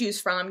to choose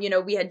from.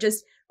 We had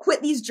just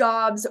quit these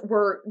jobs.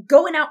 We're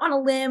going out on a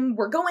limb.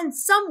 We're going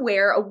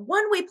somewhere, a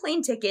one-way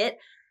plane ticket.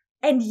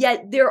 And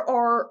yet there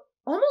are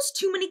almost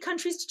too many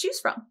countries to choose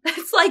from.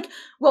 It's like,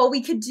 well,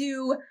 we could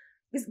do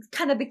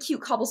kind of the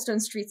cute cobblestone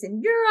streets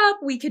in Europe.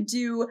 We could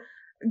do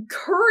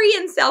curry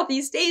in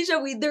Southeast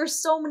Asia. There's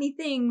so many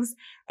things.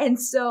 And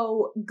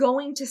so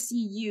going to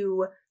see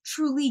you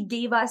truly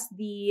gave us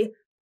the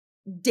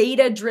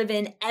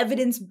data-driven,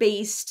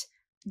 evidence-based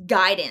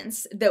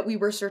guidance that we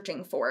were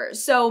searching for.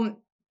 So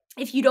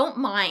if you don't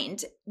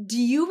mind, do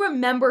you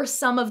remember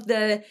some of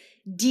the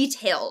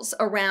details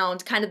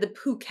around kind of the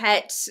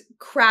Phuket,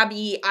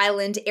 Krabi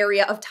Island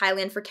area of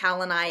Thailand for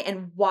Cal and I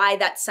and why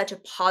that's such a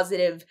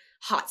positive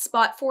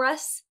hotspot for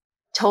us?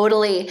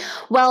 Totally.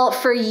 Well,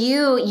 for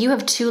you, you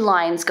have two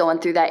lines going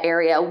through that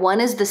area.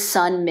 One is the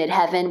sun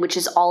midheaven, which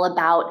is all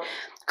about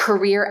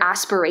career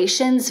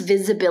aspirations,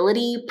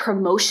 visibility,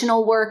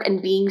 promotional work,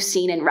 and being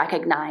seen and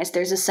recognized.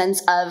 There's a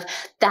sense of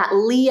that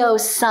Leo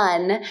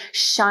sun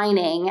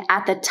shining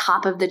at the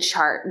top of the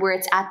chart, where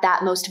it's at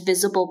that most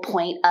visible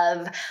point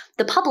of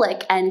the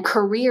public and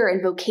career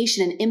and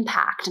vocation and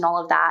impact and all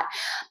of that.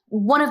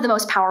 One of the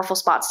most powerful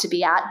spots to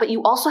be at, but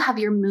you also have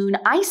your moon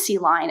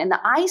IC line. And the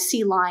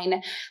IC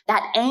line,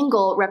 that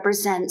angle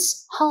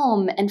represents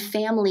home and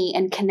family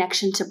and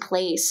connection to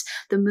place.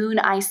 The moon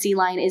IC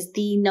line is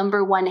the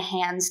number one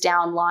hands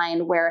down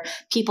line where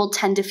people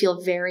tend to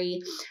feel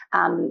very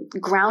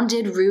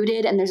grounded,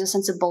 rooted, and there's a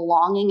sense of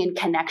belonging and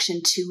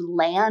connection to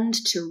land,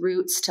 to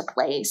roots, to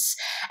place.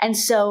 And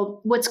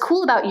so what's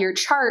cool about your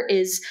chart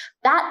is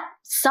that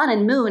sun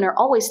and moon are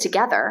always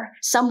together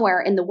somewhere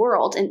in the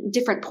world, in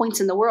different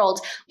points in the world,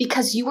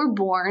 because you were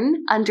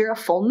born under a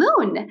full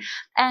moon.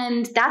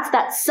 And that's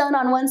that sun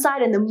on one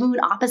side and the moon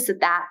opposite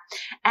that.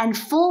 And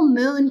full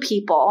moon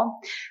people,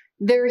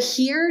 They're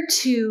here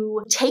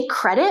to take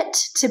credit,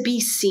 to be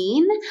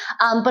seen,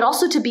 but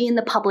also to be in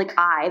the public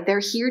eye. They're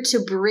here to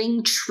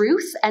bring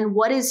truth and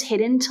what is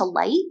hidden to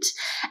light,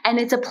 and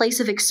it's a place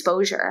of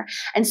exposure.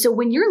 And so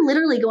when you're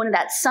literally going to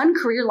that sun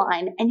career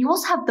line and you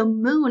also have the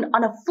moon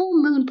on a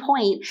full moon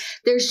point,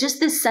 there's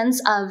just this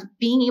sense of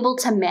being able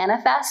to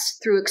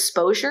manifest through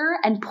exposure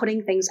and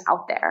putting things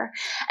out there.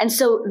 And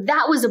so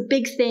that was a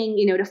big thing,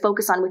 to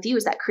focus on with you,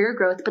 is that career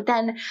growth. But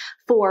then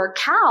for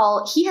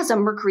Cal, he has a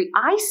Mercury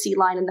IC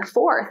line in the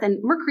fourth, and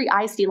Mercury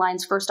IC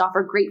lines, first off,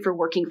 are great for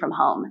working from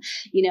home,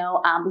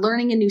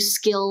 learning a new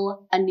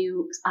skill, a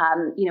new,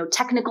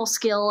 technical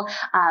skill,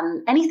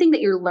 anything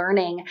that you're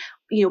learning,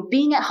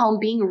 being at home,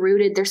 being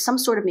rooted, there's some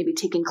sort of maybe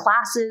taking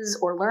classes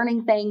or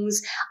learning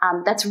things.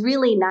 That's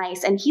really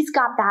nice. And he's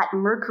got that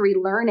Mercury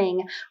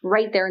learning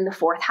right there in the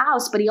fourth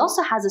house, but he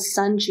also has a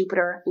Sun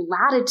Jupiter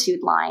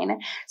latitude line.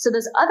 So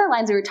those other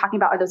lines we were talking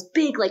about are those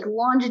big, like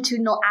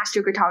longitudinal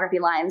astrocartography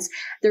lines.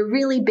 They're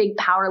really big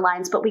power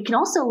lines, but we can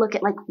also look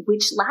at like,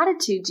 which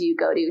latitude do you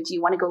go to? Do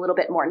you want to go a little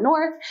bit more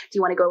north? Do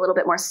you want to go a little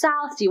bit more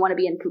south? Do you want to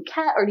be in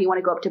Phuket, or do you want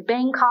to go up to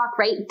Bangkok,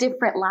 right?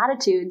 Different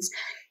latitudes.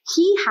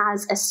 He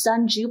has a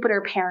Sun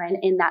Jupiter parent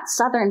in that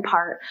southern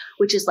part,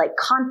 which is like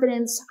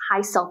confidence,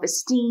 high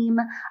self-esteem,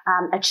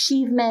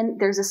 achievement.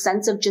 There's a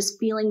sense of just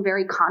feeling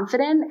very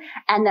confident,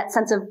 and that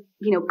sense of,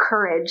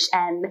 courage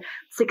and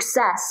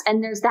success.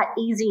 And there's that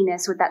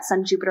easiness with that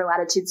Sun Jupiter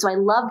latitude. So I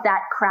love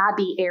that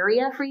crabby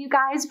area for you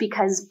guys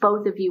because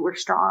both of you were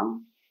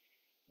strong.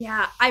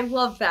 Yeah, I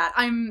love that.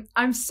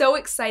 I'm so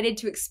excited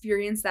to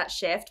experience that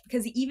shift,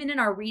 because even in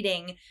our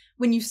reading,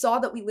 when you saw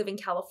that we live in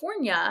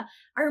California,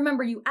 I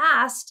remember you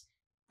asked,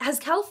 has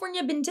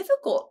California been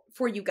difficult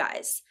for you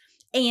guys?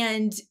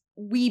 And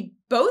we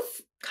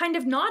both kind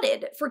of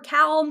nodded. For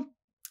Cal,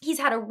 he's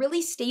had a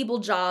really stable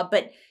job,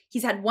 but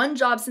he's had one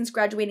job since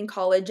graduating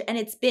college, and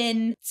it's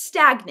been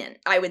stagnant,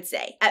 I would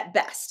say, at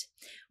best.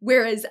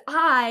 Whereas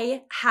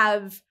I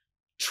have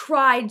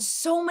tried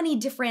so many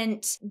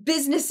different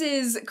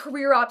businesses,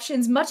 career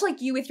options, much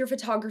like you with your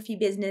photography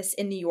business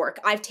in New York.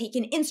 I've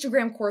taken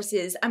Instagram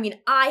courses. I mean,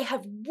 I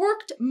have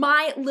worked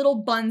my little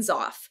buns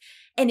off,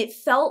 and it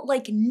felt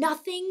like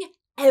nothing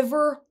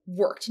ever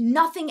worked.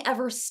 Nothing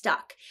ever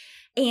stuck.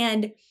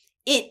 And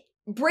it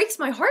breaks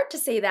my heart to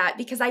say that,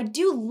 because I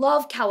do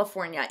love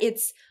California.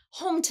 It's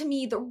home to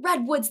me, the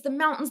redwoods, the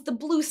mountains, the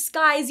blue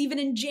skies, even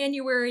in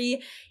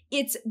January.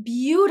 It's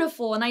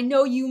beautiful, and I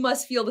know you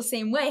must feel the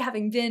same way,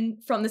 having been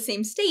from the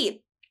same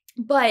state.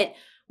 But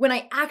when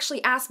I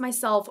actually ask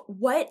myself,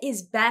 what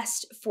is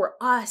best for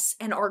us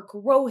and our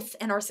growth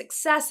and our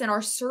success and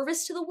our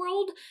service to the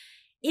world,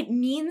 it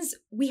means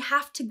we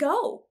have to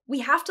go. We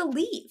have to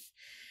leave.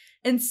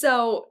 And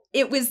so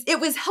it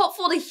was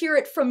helpful to hear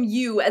it from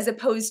you, as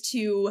opposed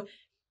to,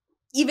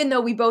 even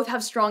though we both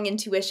have strong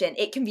intuition,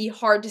 it can be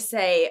hard to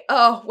say,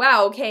 oh,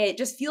 wow, okay, it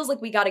just feels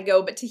like we got to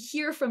go. But to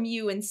hear from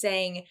you and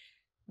saying,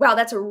 wow,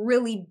 that's a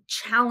really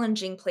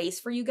challenging place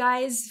for you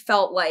guys,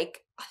 felt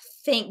like,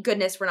 thank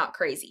goodness we're not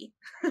crazy.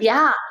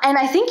 Yeah. And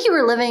I think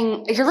you're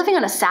living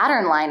on a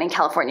Saturn line in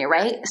California,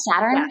 right?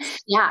 Saturn? Yes.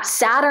 Yeah.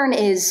 Saturn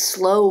is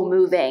slow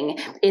moving.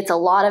 It's a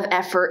lot of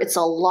effort. It's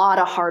a lot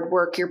of hard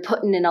work. You're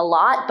putting in a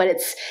lot, but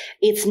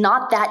it's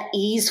not that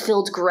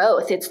ease-filled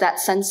growth. It's that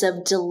sense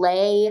of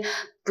delay,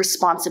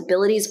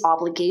 responsibilities,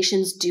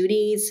 obligations,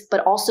 duties, but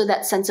also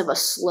that sense of a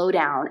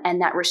slowdown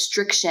and that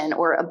restriction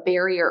or a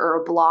barrier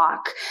or a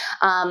block.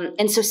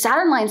 And so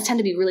Saturn lines tend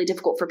to be really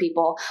difficult for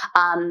people.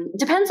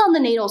 Depends on the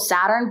natal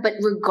Saturn, but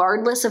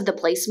regardless of the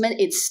placement,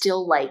 it's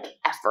still like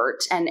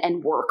effort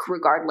and work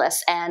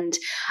regardless. And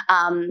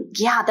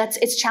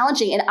it's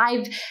challenging. And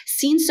I've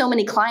seen so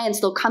many clients,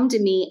 they'll come to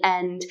me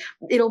and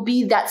it'll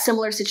be that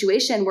similar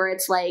situation where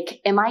it's like,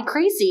 am I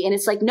crazy? And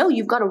it's like, no,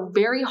 you've got a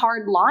very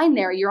hard line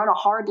there. You're on a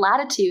hard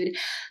latitude.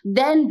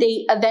 Then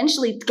they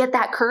eventually get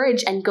that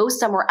courage and go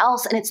somewhere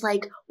else. And it's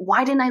like,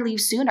 why didn't I leave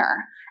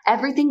sooner?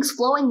 Everything's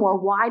flowing more.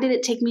 Why did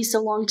it take me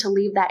so long to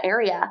leave that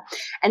area?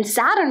 And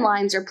Saturn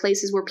lines are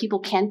places where people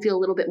can feel a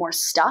little bit more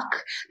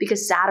stuck,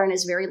 because Saturn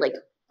is very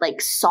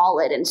like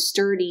solid and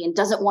sturdy and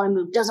doesn't want to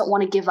move, doesn't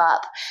want to give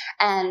up.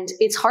 And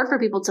it's hard for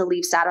people to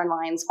leave Saturn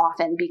lines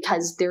often,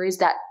 because there is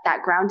that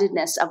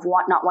groundedness of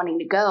not wanting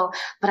to go.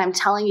 But I'm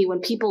telling you, when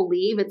people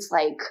leave, it's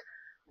like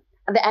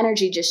the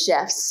energy just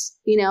shifts,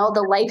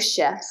 the life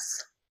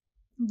shifts.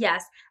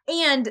 Yes.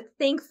 And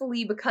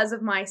thankfully, because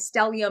of my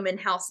stellium in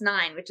house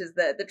 9, which is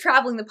the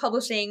traveling, the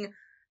publishing,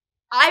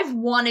 I've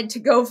wanted to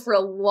go for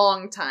a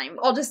long time.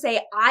 I'll just say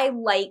I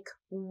like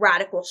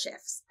radical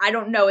shifts. I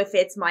don't know if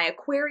it's my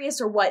Aquarius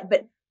or what,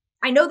 but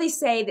I know they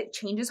say that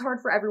change is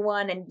hard for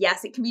everyone. And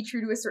yes, it can be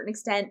true to a certain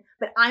extent,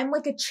 but I'm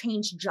like a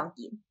change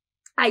junkie.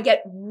 I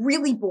get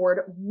really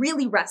bored,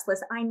 really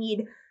restless. I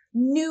need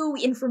new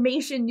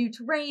information, new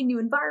terrain, new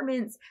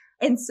environments.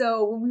 And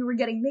so when we were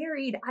getting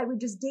married, I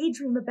would just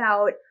daydream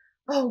about,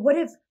 oh, what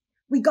if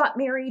we got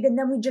married and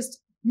then we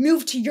just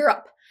moved to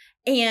Europe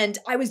And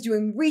I was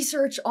doing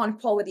research on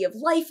quality of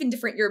life in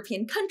different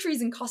European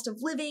countries and cost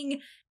of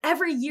living.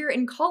 Every year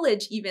in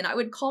college, even, I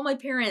would call my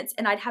parents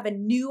and I'd have a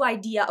new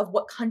idea of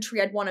what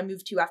country I'd want to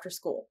move to after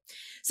school.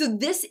 So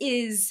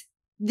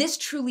this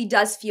truly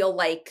does feel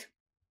like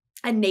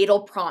a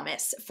natal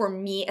promise for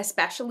me,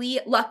 especially.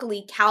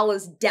 Luckily, Cal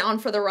is down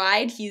for the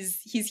ride.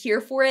 He's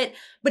here for it.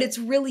 But it's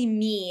really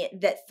me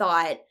that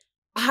thought,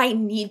 I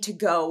need to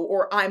go,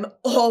 or I'm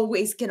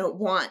always gonna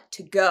want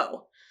to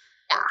go.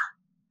 Yeah.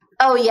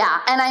 Oh, yeah.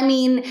 And I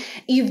mean,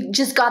 you've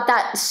just got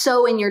that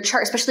so in your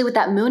chart, especially with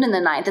that moon in the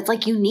ninth. It's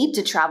like you need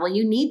to travel.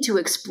 You need to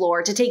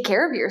explore to take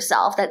care of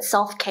yourself. That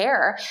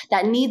self-care,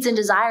 that needs and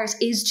desires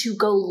is to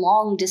go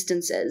long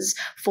distances,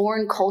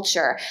 foreign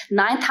culture.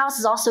 Ninth house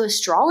is also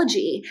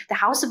astrology, the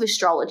house of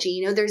astrology.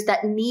 You know, there's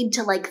that need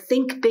to like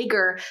think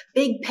bigger,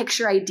 big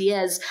picture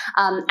ideas.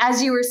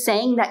 As you were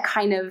saying that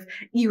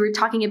you were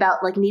talking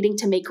about like needing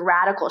to make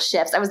radical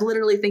shifts. I was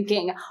literally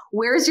thinking,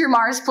 where's your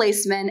Mars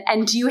placement?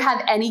 And do you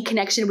have any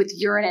connection with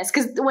Uranus?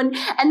 And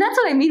that's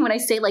what I mean when I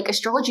say like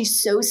astrology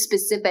is so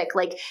specific,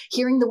 like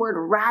hearing the word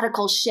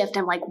radical shift,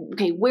 I'm like,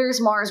 okay,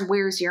 where's Mars?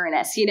 Where's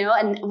Uranus? You know,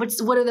 and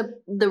what are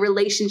the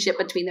relationship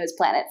between those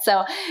planets?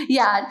 So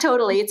yeah,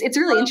 totally. It's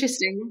really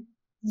interesting.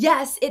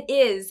 Yes, it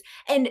is.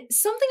 And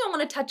something I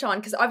want to touch on,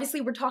 because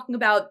obviously we're talking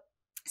about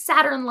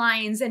Saturn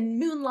lines and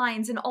moon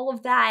lines and all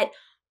of that.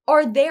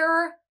 Are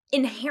there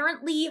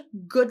inherently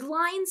good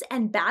lines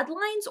and bad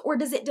lines, or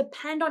does it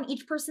depend on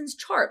each person's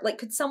chart? Like,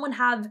 could someone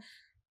have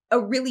a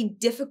really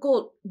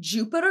difficult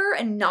Jupiter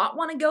and not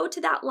want to go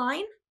to that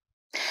line?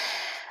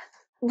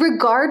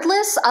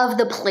 Regardless of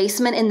the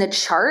placement in the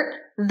chart,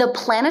 the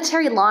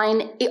planetary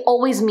line, it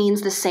always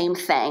means the same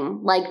thing.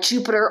 Like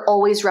Jupiter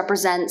always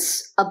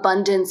represents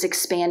abundance,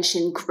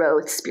 expansion,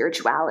 growth,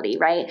 spirituality,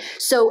 right?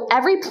 So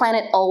every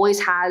planet always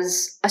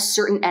has a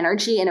certain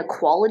energy and a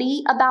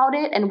quality about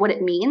it and what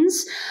it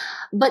means.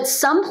 But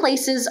some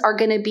places are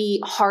going to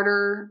be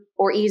harder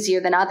or easier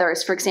than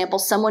others. For example,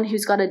 someone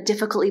who's got a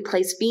difficultly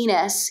placed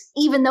Venus,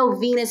 even though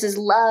Venus is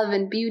love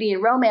and beauty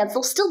and romance,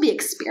 they'll still be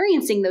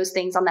experiencing those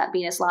things on that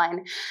Venus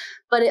line.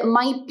 But it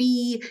might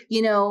be,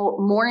 you know,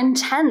 more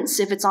intense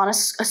if it's on a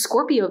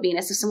Scorpio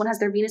Venus. If someone has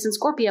their Venus in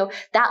Scorpio,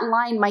 that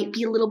line might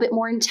be a little bit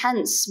more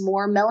intense,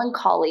 more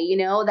melancholy, you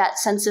know, that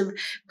sense of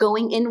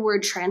going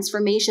inward,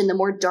 transformation, the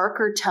more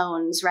darker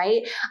tones,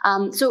 right?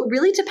 So it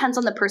really depends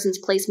on the person's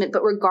placement,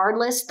 but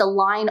regardless, the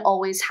line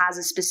always has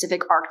a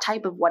specific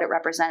archetype of what it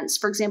represents.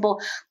 For example,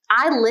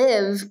 I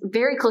live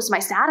very close to my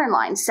Saturn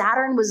line.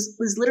 Saturn was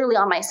literally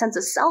on my sense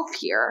of self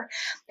here.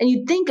 And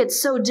you'd think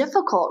it's so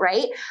difficult,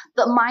 right?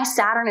 But my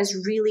Saturn is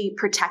really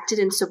protected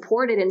and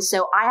supported. And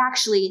so I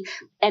actually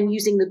am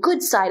using the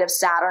good side of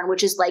Saturn,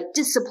 which is like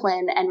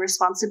discipline and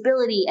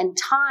responsibility and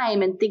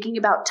time and thinking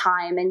about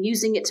time and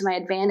using it to my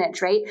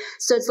advantage, right?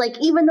 So it's like,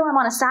 even though I'm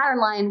on a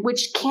Saturn line,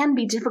 which can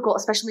be difficult,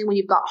 especially when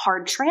you've got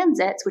hard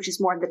transits, which is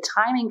more of the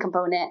timing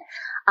component,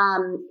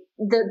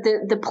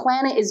 the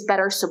planet is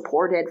better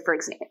supported,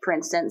 for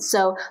instance.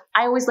 So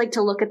I always like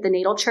to look at the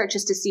natal chart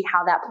just to see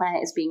how that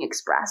planet is being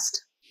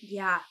expressed.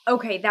 Yeah.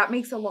 Okay. That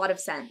makes a lot of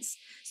sense.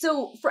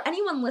 So for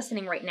anyone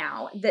listening right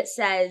now that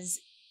says,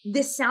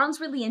 this sounds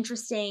really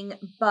interesting,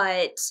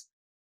 but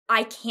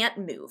I can't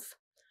move.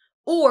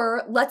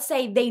 Or let's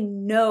say they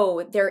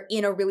know they're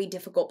in a really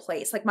difficult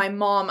place. Like my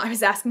mom, I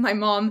was asking my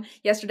mom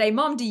yesterday,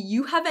 Mom, do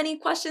you have any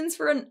questions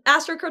for an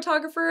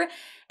astrocartographer?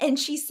 And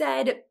she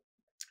said,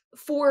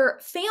 for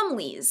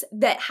families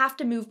that have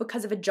to move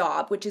because of a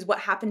job, which is what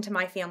happened to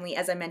my family,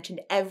 as I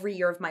mentioned, every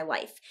year of my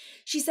life.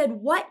 She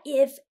said, what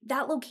if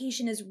that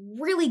location is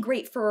really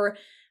great for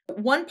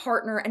one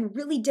partner and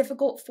really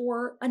difficult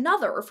for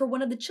another or for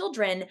one of the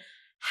children?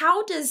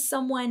 How does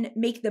someone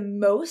make the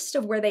most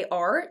of where they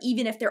are,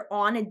 even if they're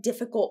on a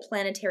difficult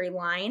planetary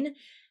line?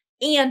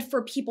 And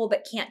for people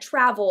that can't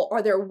travel,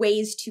 are there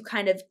ways to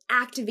kind of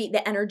activate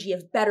the energy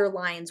of better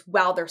lines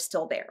while they're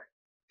still there?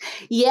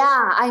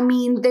 Yeah, I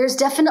mean, there's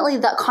definitely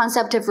the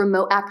concept of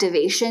remote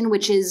activation,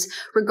 which is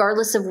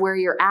regardless of where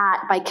you're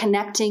at, by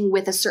connecting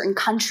with a certain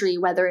country,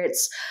 whether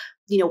it's,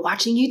 you know,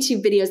 watching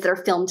YouTube videos that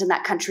are filmed in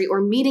that country or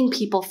meeting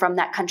people from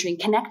that country and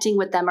connecting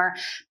with them, or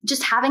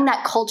just having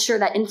that culture,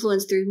 that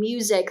influence through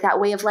music, that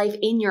way of life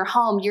in your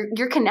home,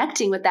 you're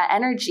connecting with that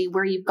energy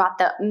where you've got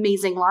the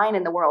amazing line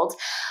in the world.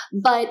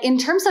 But in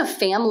terms of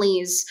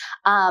families,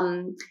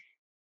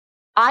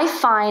 I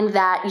find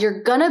that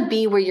you're going to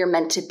be where you're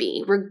meant to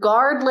be,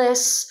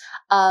 regardless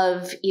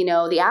of, you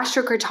know, the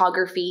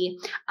astrocartography.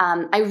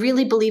 I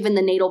really believe in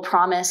the natal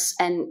promise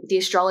and the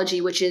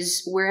astrology, which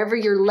is wherever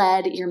you're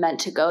led, you're meant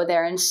to go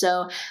there. And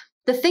so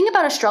the thing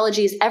about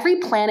astrology is every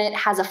planet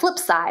has a flip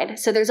side.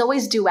 So there's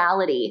always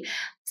duality.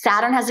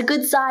 Saturn has a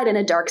good side and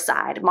a dark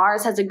side.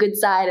 Mars has a good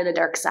side and a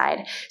dark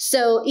side.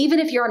 So even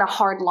if you're on a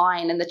hard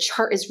line and the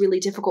chart is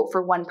really difficult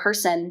for one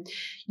person,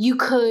 you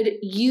could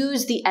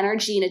use the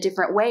energy in a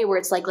different way where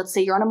it's like, let's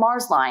say you're on a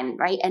Mars line,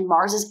 right? And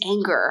Mars is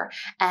anger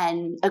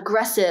and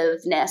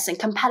aggressiveness and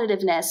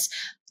competitiveness.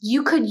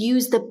 you could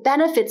use the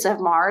benefits of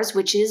Mars,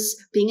 which is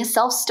being a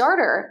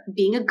self-starter,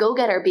 being a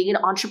go-getter, being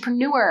an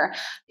entrepreneur,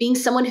 being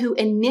someone who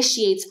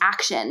initiates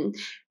action,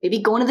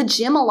 maybe going to the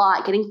gym a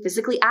lot, getting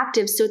physically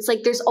active. So it's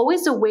like there's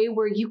always a way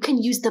where you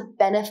can use the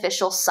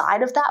beneficial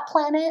side of that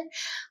planet.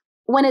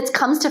 When it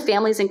comes to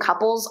families and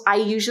couples, I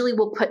usually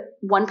will put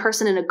one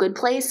person in a good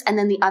place and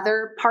then the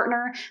other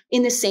partner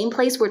in the same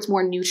place where it's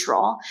more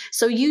neutral.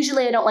 So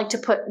usually I don't like to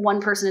put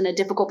one person in a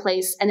difficult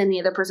place and then the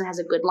other person has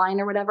a good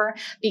line or whatever,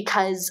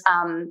 because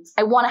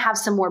I want to have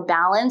some more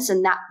balance,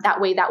 and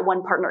that way that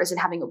one partner isn't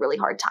having a really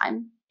hard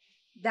time.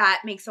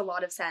 That makes a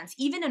lot of sense.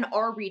 Even in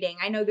our reading,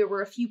 I know there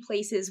were a few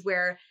places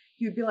where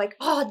you'd be like,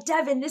 oh,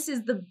 Devin, this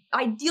is the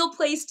ideal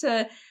place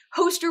to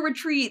host your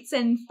retreats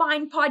and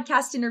find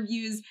podcast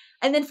interviews.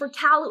 And then for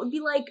Cal, it would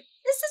be like,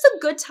 this is a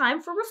good time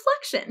for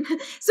reflection.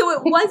 So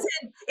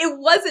it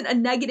wasn't a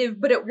negative,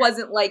 but it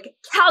wasn't like,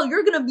 Cal,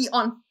 you're going to be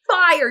on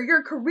fire.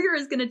 Your career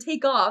is going to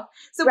take off.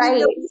 So we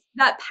noticed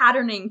that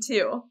patterning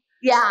too.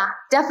 Yeah,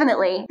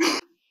 definitely.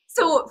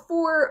 So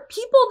for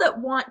people that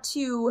want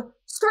to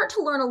start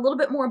to learn a little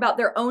bit more about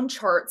their own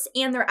charts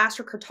and their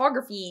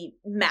astrocartography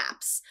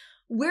maps,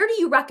 where do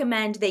you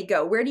recommend they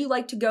go? Where do you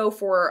like to go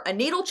for a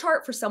natal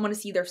chart, for someone to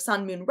see their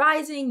sun, moon,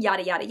 rising,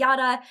 yada, yada,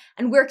 yada?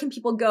 And where can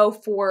people go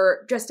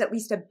for just at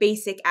least a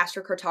basic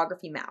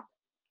astrocartography map?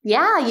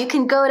 Yeah, you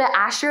can go to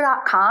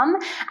astro.com.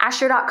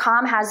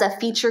 Astro.com has a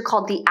feature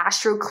called the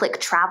Astro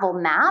Click Travel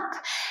Map.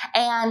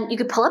 And you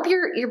could pull up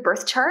your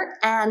birth chart,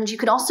 and you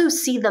can also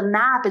see the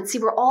map and see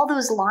where all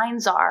those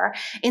lines are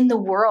in the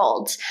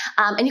world.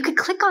 And you could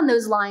click on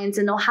those lines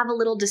and they'll have a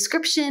little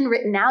description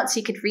written out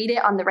so you could read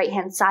it on the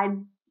right-hand side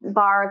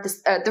bar,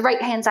 the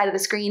right-hand side of the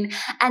screen.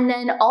 And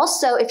then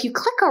also, if you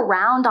click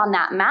around on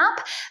that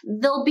map,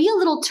 there'll be a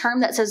little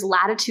term that says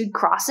latitude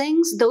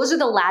crossings. Those are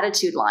the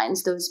latitude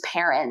lines, those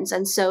parents.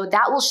 And so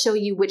that will show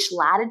you which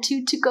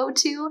latitude to go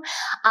to.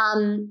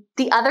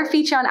 The other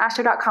feature on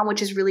astro.com,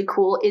 which is really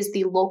cool, is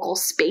the local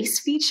space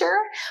feature,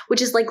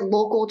 which is like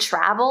local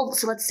travel.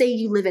 So let's say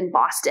you live in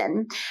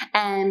Boston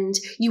and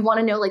you want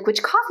to know like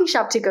which coffee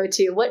shop to go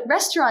to, what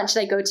restaurant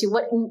should I go to,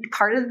 what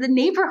part of the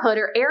neighborhood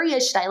or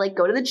area should I like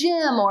go to the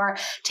gym or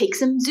take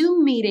some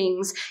Zoom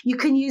meetings. You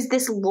can use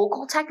this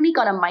local technique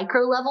on a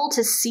micro level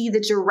to see the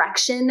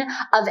direction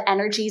of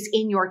energies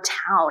in your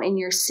town, in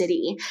your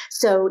city.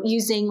 So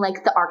using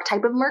like the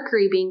archetype of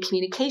Mercury being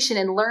communication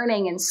and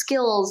learning and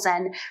skills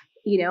and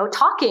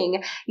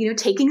talking,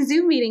 taking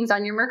Zoom meetings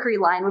on your Mercury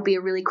line would be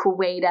a really cool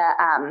way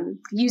to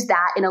use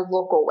that in a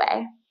local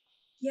way.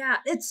 Yeah,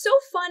 it's so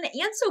fun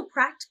and so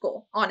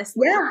practical,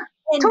 honestly. Yeah,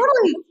 and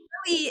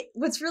totally.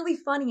 What's really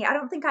funny, I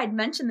don't think I'd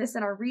mentioned this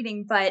in our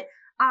reading, but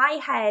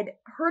I had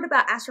heard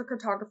about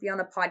astrocartography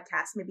on a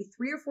podcast maybe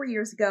 3 or 4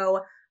 years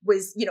ago,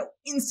 was,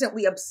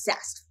 instantly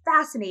obsessed,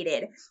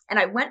 fascinated. And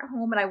I went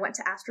home and I went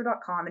to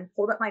astro.com and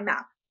pulled up my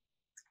map.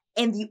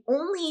 And the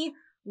only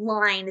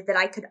line that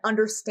I could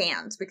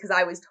understand, because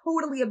I was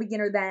totally a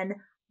beginner then,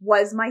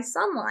 was my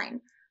sun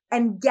line.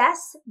 And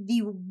guess the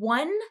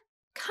one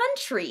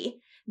country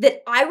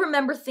that I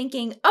remember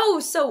thinking, oh,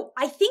 so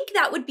I think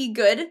that would be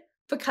good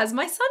because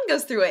my sun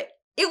goes through it.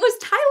 It was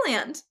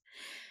Thailand.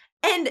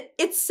 And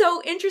it's so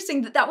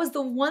interesting that was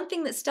the one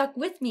thing that stuck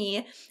with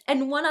me.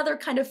 And one other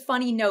kind of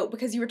funny note,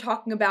 because you were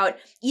talking about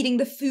eating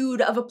the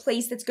food of a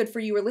place that's good for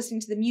you or listening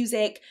to the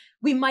music.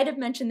 We might have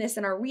mentioned this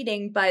in our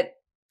reading, but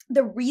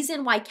the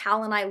reason why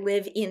Cal and I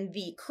live in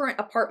the current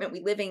apartment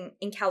we live in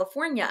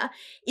California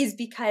is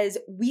because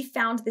we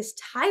found this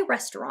Thai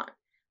restaurant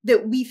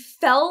that we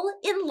fell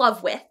in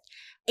love with.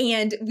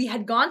 And we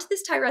had gone to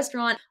this Thai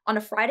restaurant on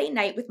a Friday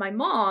night with my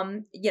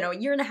mom, a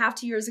 1.5 years,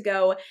 2 years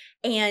ago.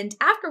 And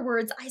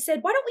afterwards, I said,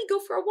 why don't we go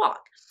for a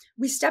walk?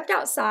 We stepped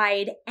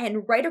outside,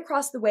 and right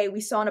across the way, we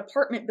saw an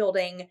apartment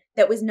building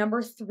that was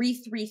number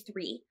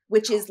 333,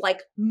 which is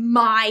like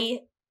my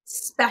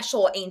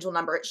special angel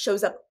number. It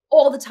shows up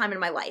all the time in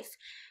my life.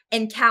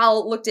 And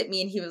Cal looked at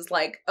me and he was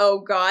like,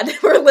 oh God,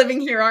 we're living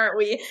here, aren't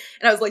we?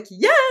 And I was like,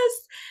 yes.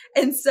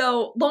 And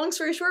so long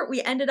story short,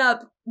 we ended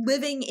up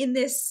living in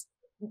this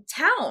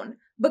town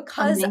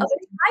because of a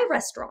Thai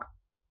restaurant.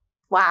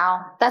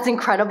 Wow, that's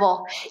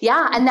incredible.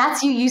 Yeah, and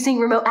that's you using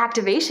remote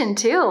activation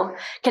too,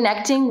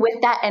 connecting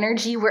with that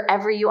energy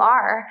wherever you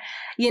are,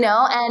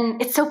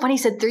 and it's so funny you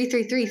said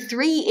 333.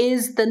 3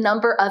 is the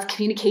number of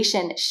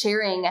communication,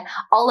 sharing,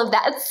 all of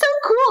that. It's so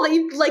cool that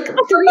you like 3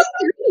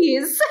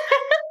 threes.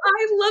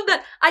 I love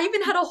that. I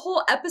even had a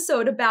whole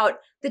episode about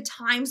the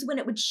times when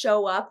it would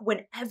show up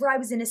whenever I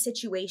was in a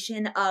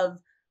situation of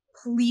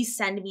please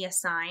send me a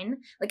sign.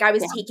 Like I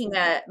was taking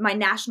my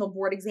national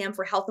board exam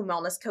for health and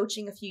wellness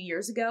coaching a few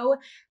years ago.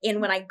 And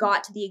when I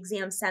got to the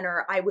exam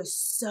center, I was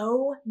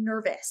so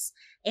nervous.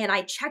 And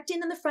I checked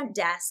in the front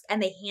desk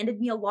and they handed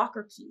me a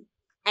locker key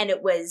and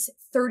it was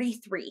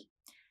 33.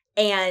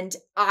 And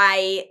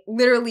I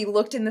literally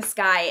looked in the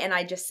sky and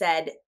I just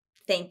said,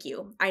 thank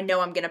you. I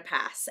know I'm going to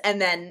pass.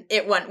 And then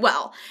it went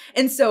well.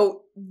 And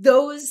so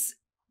those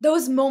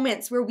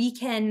moments where we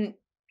can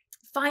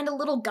find a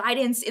little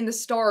guidance in the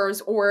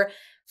stars or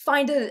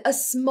find a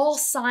small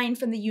sign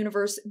from the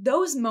universe.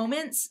 Those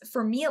moments,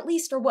 for me at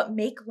least, are what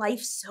make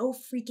life so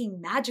freaking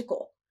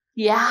magical.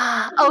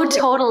 Yeah. Oh,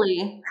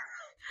 totally.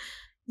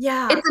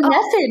 Yeah. It's a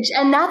message.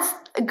 And that's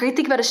a great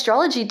thing about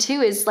astrology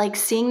too, is like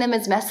seeing them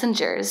as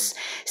messengers,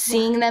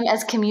 seeing them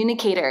as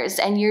communicators,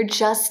 and you're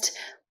just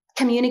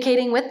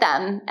communicating with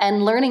them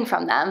and learning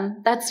from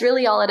them. That's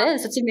really all it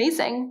is. It's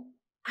amazing.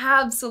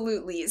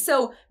 Absolutely.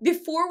 So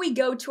before we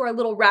go to our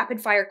little rapid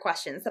fire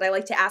questions that I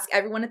like to ask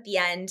everyone at the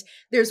end,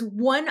 there's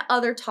one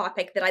other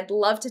topic that I'd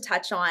love to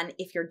touch on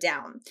if you're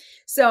down.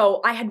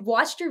 So I had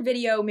watched your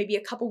video maybe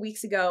a couple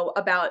weeks ago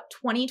about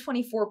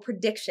 2024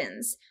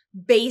 predictions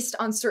based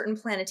on certain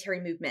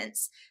planetary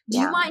movements. Do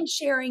you mind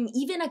sharing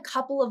even a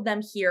couple of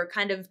them here,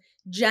 kind of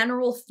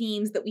general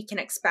themes that we can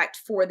expect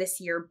for this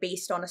year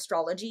based on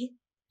astrology?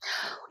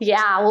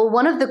 Yeah, well,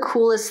 one of the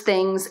coolest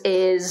things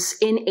is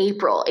in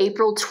April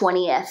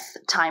 20th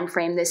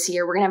timeframe this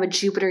year, we're going to have a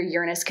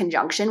Jupiter-Uranus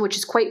conjunction, which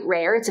is quite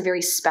rare. It's a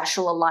very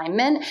special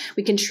alignment.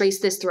 We can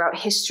trace this throughout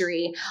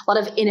history. A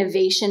lot of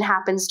innovation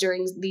happens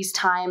during these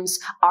times,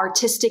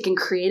 artistic and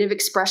creative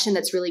expression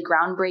that's really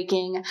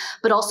groundbreaking,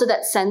 but also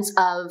that sense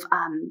of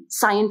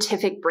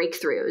scientific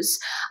breakthroughs.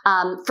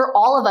 For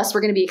all of us, we're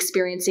going to be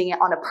experiencing it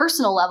on a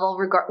personal level,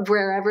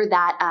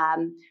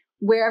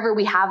 wherever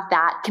we have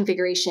that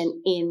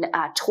configuration in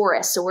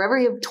Taurus. So wherever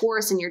you have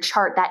Taurus in your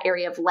chart, that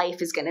area of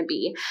life is going to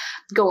be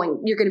you're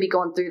going to be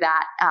going through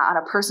that on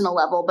a personal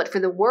level. But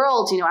for the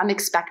world, I'm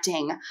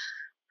expecting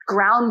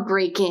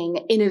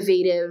groundbreaking,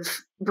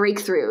 innovative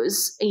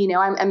breakthroughs.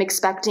 I'm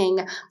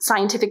expecting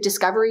scientific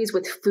discoveries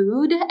with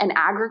food and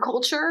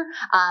agriculture.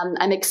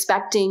 I'm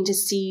expecting to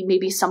see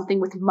maybe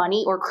something with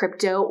money or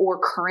crypto or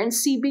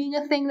currency being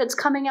a thing that's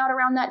coming out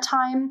around that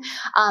time.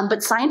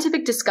 But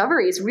scientific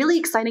discovery is really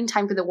exciting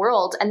time for the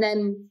world. And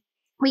then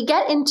we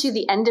get into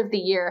the end of the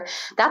year.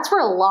 That's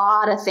where a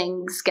lot of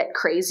things get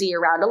crazy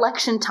around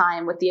election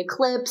time with the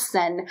eclipse,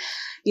 and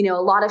a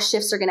lot of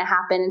shifts are going to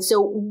happen. And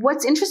so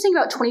what's interesting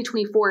about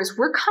 2024 is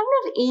we're kind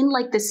of in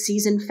like the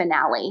season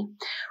finale.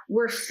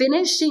 We're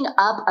finishing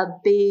up a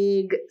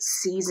big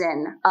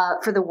season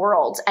for the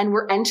world, and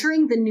we're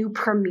entering the new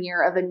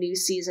premiere of a new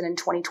season in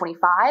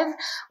 2025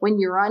 when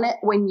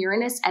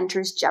Uranus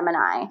enters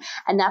Gemini.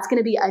 And that's going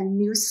to be a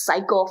new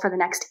cycle for the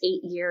next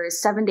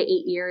 7 to 8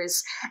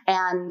 years.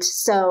 And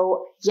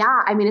so,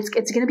 yeah, I mean, it's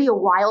going to be a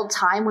wild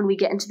time when we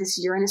get into this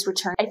Uranus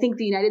return. I think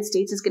the United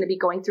States is going to be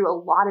going through a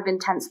lot of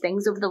intense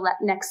things over the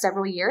next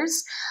several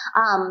years.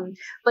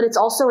 But it's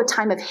also a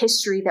time of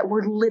history that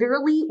we're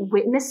literally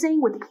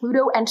witnessing with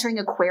Pluto entering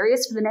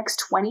Aquarius for the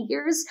next 20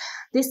 years.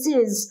 This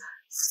is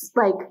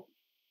like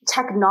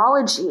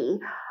technology,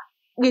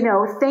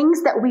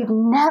 things that we've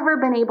never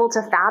been able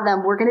to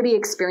fathom. We're going to be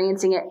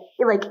experiencing it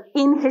like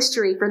in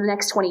history for the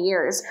next 20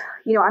 years.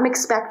 I'm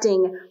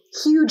expecting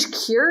huge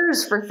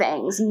cures for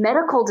things,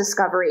 medical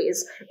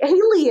discoveries,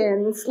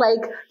 aliens, like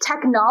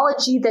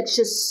technology that's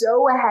just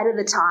so ahead of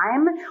the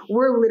time.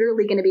 We're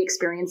literally going to be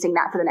experiencing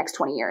that for the next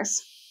 20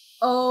 years.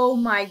 Oh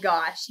my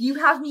gosh. You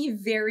have me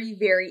very,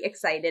 very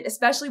excited,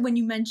 especially when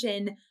you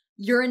mention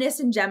Uranus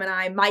in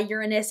Gemini. My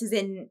Uranus is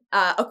in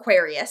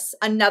Aquarius,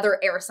 another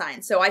air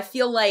sign. So I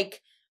feel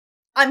like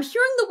I'm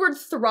hearing the word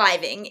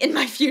thriving in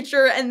my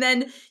future. And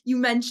then you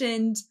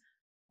mentioned,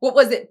 what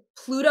was it?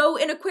 Pluto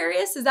in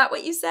Aquarius? Is that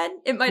what you said?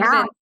 It might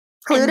have been.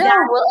 Pluto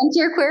will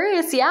enter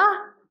Aquarius. Yeah.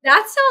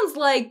 That sounds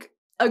like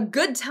a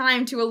good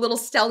time to a little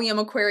stellium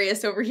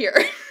Aquarius over here.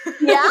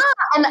 Yeah.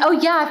 And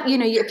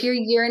if your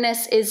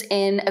Uranus is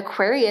in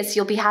Aquarius,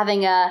 you'll be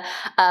having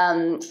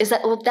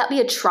will that be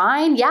a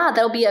trine? Yeah,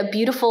 that'll be a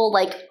beautiful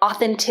like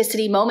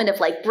authenticity moment of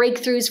like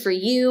breakthroughs for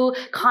you,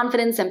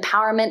 confidence,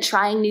 empowerment,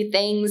 trying new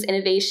things,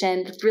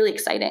 innovation. It's really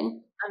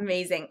exciting.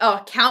 Amazing.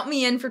 Oh, count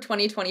me in for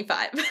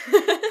 2025.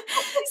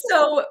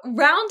 So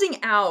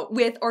rounding out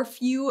with our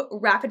few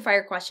rapid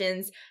fire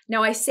questions.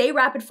 Now I say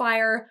rapid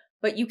fire,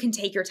 but you can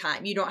take your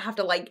time. You don't have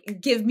to like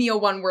give me a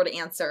one-word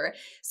answer.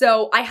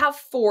 So I have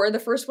 4. The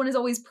first one is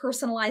always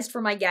personalized for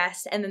my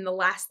guest, and then the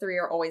last 3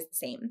 are always the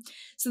same.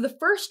 So the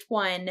first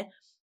one,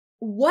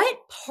 what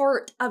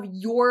part of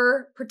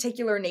your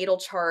particular natal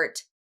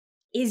chart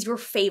is your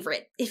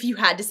favorite, if you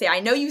had to say?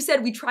 I know you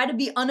said we try to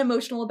be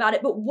unemotional about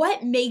it, but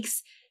what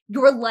makes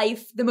your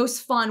life the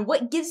most fun?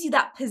 What gives you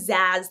that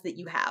pizzazz that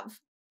you have?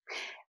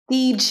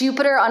 The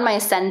Jupiter on my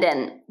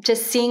ascendant,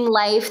 just seeing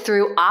life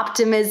through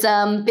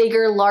optimism,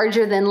 bigger,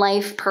 larger than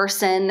life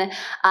person,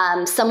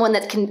 someone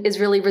that is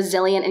really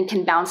resilient and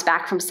can bounce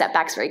back from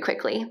setbacks very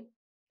quickly.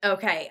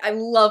 Okay, I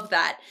love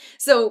that.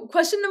 So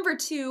question number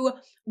 2,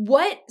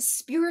 what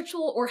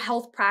spiritual or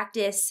health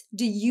practice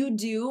do you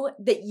do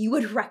that you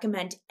would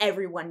recommend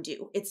everyone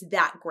do? It's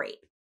that great.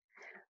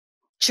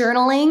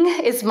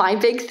 Journaling is my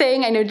big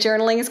thing. I know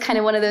journaling is kind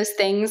of one of those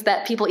things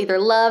that people either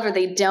love or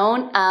they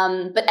don't.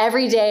 But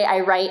every day I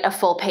write a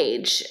full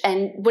page,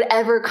 and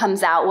whatever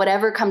comes out,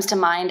 whatever comes to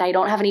mind, I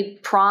don't have any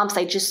prompts.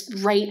 I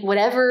just write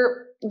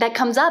whatever that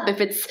comes up.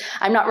 If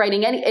I'm not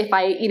writing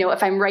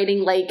if I'm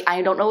writing, like,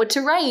 I don't know what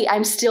to write,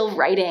 I'm still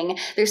writing.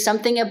 There's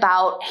something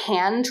about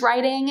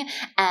handwriting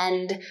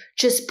and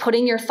just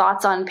putting your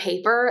thoughts on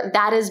paper.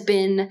 That has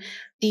been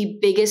the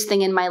biggest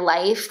thing in my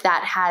life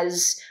that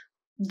has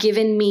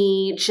given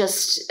me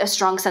just a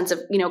strong sense of,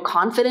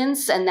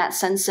 confidence, and that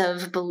sense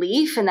of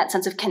belief, and that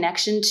sense of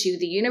connection to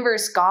the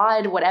universe,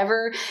 God,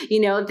 whatever,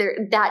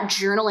 that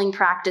journaling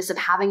practice of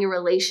having a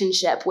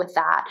relationship with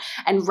that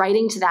and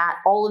writing to that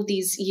all of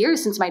these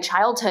years since my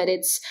childhood.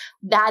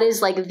 That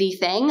is like the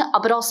thing,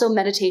 but also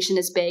meditation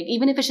is big.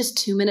 Even if it's just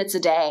 2 minutes a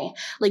day,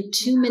 like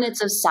 2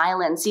 minutes of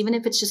silence, even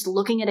if it's just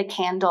looking at a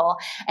candle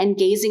and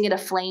gazing at a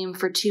flame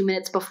for 2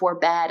 minutes before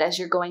bed as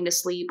you're going to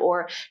sleep,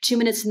 or 2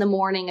 minutes in the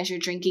morning as you're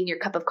drinking your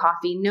cup of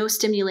coffee, no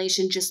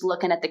stimulation, just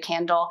looking at the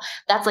candle.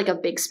 That's like a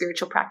big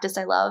spiritual practice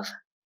I love.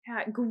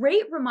 Yeah,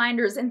 great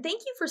reminders. And thank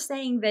you for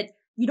saying that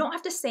you don't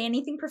have to say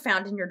anything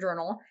profound in your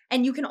journal,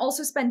 and you can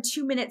also spend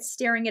 2 minutes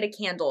staring at a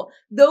candle.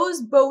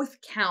 Those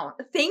both count.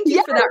 Thank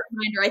you for that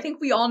reminder. I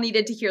think we all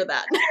needed to hear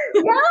that.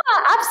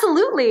 Yeah,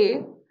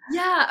 absolutely.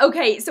 Yeah.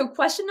 Okay. So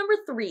question number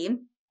 3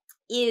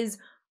 is,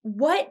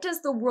 what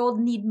does the world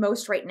need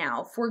most right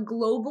now for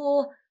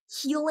global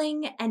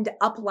healing and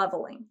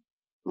up-leveling?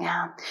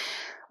 Yeah.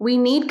 We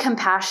need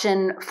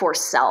compassion for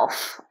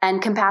self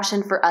and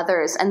compassion for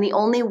others. And the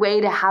only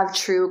way to have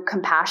true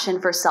compassion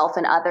for self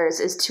and others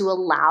is to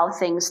allow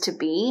things to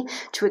be,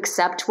 to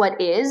accept what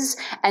is,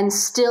 and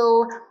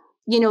still,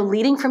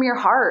 leading from your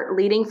heart,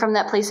 leading from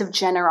that place of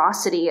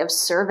generosity, of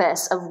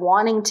service, of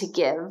wanting to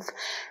give,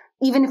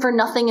 even for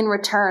nothing in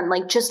return,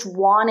 like just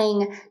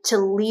wanting to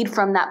lead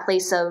from that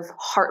place of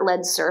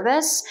heart-led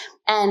service.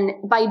 And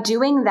by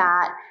doing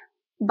that,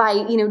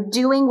 by,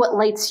 doing what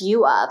lights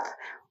you up,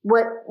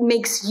 what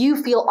makes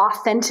you feel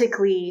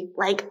authentically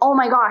like, oh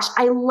my gosh,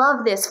 I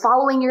love this,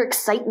 following your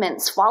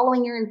excitements,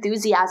 following your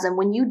enthusiasm.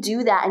 When you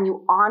do that and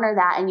you honor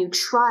that and you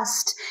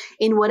trust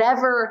in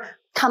whatever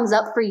comes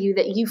up for you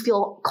that you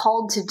feel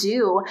called to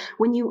do,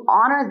 when you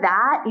honor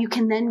that, you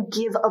can then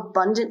give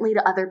abundantly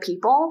to other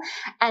people.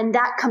 And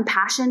that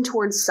compassion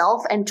towards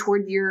self and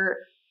toward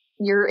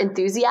your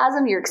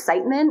enthusiasm, your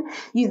excitement,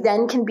 you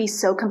then can be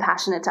so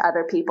compassionate to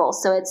other people.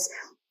 So it's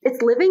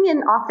living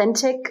in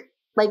authentic,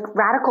 like,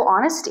 radical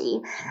honesty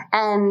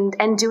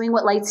and doing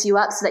what lights you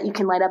up so that you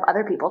can light up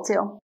other people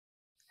too.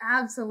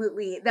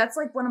 Absolutely. That's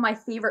like one of my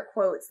favorite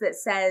quotes that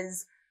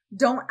says,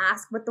 don't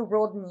ask what the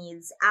world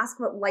needs, ask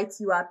what lights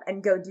you up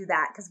and go do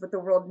that, because what the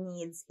world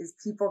needs is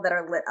people that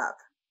are lit up.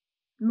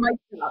 Mic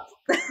up.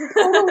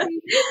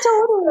 Totally.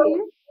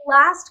 So,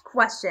 last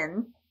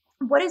question.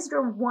 What is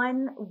your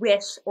one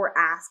wish or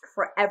ask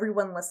for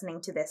everyone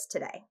listening to this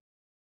today?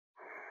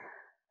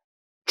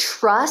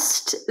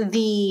 Trust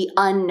the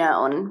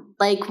unknown.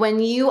 Like, when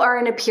you are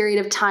in a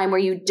period of time where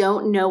you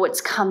don't know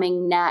what's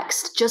coming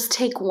next, just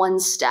take one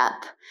step,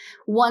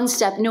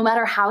 no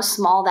matter how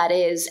small that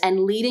is,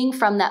 and leading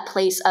from that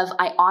place of,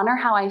 I honor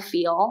how I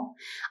feel,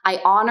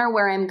 I honor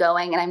where I'm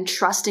going, and I'm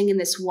trusting in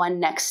this one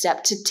next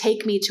step to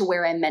take me to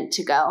where I'm meant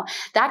to go.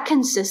 That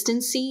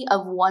consistency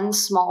of one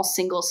small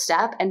single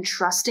step and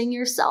trusting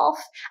yourself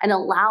and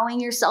allowing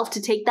yourself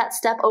to take that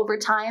step over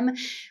time,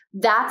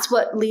 that's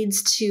what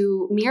leads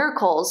to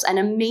miracles and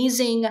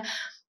amazing,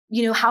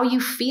 how you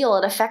feel.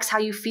 It affects how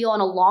you feel on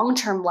a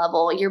long-term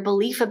level, your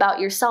belief about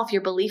yourself,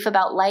 your belief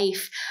about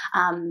life.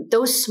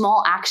 Those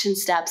small action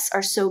steps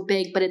are so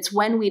big, but it's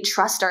when we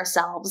trust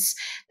ourselves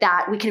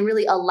that we can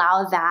really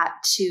allow that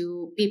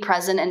to be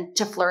present and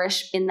to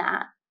flourish in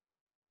that.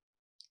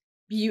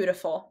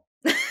 Beautiful.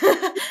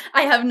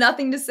 I have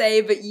nothing to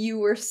say, but you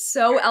were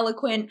so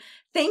eloquent.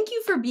 Thank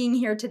you for being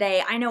here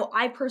today. I know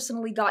I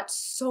personally got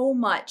so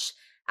much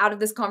out of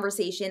this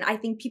conversation. I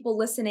think people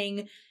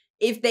listening,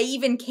 if they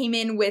even came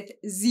in with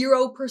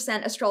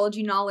 0%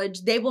 astrology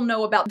knowledge, they will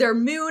know about their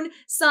moon,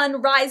 sun,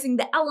 rising,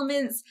 the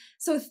elements.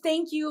 So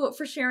thank you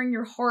for sharing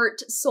your heart,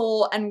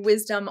 soul, and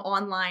wisdom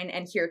online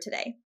and here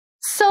today.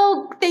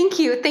 So thank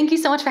you. Thank you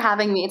so much for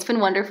having me. It's been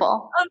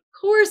wonderful. Of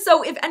course.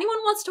 So if anyone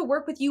wants to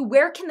work with you,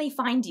 where can they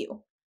find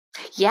you?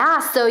 Yeah,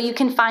 so you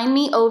can find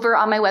me over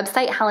on my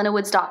website,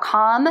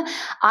 helenawoods.com.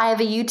 I have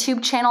a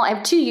YouTube channel. I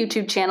have 2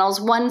 YouTube channels.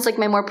 One's like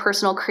my more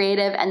personal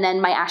creative, and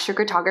then my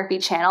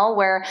astrocartography channel,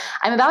 where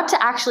I'm about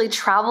to actually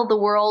travel the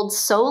world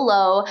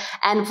solo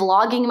and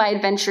vlogging my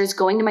adventures,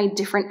 going to my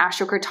different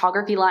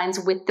astrocartography lines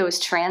with those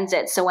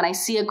transits. So when I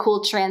see a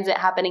cool transit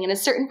happening in a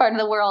certain part of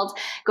the world,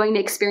 going to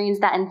experience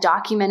that and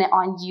document it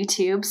on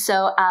YouTube.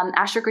 So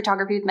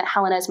Astrocartography with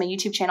Helena is my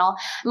YouTube channel.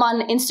 I'm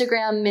on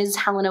Instagram, Ms.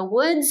 Helena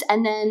Woods.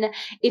 And then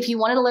if you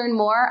wanted to learn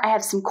more, I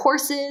have some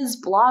courses,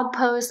 blog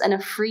posts, and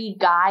a free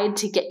guide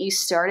to get you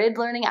started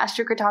learning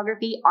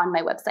astrocartography on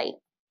my website.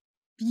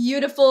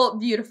 Beautiful,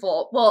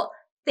 beautiful. Well,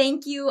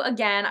 thank you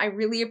again. I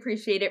really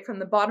appreciate it from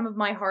the bottom of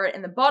my heart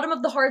and the bottom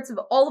of the hearts of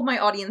all of my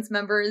audience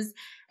members.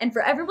 And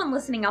for everyone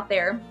listening out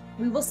there,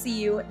 we will see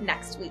you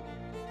next week.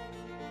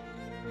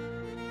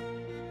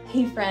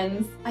 Hey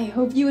friends, I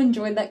hope you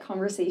enjoyed that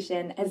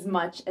conversation as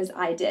much as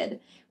I did.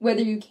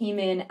 Whether you came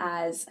in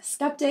as a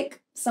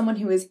skeptic, someone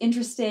who is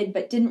interested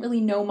but didn't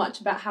really know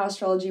much about how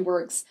astrology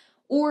works,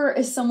 or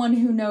as someone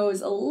who knows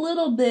a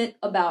little bit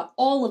about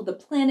all of the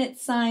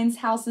planets, signs,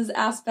 houses,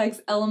 aspects,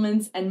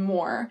 elements, and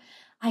more,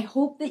 I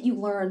hope that you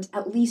learned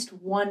at least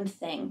one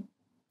thing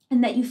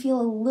and that you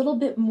feel a little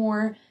bit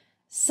more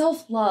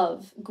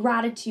self-love,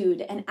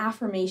 gratitude, and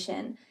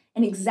affirmation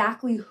in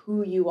exactly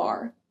who you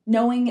are,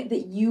 knowing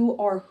that you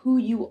are who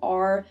you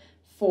are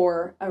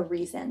for a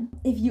reason.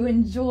 If you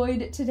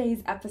enjoyed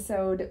today's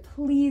episode,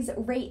 please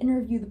rate and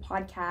review the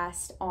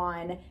podcast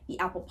on the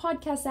Apple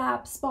Podcast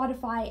app,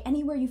 Spotify,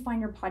 anywhere you find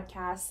your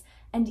podcasts,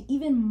 and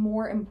even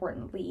more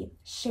importantly,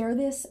 share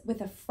this with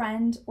a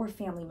friend or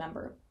family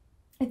member.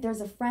 If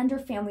there's a friend or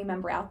family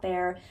member out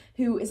there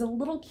who is a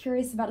little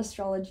curious about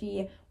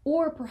astrology,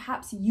 or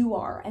perhaps you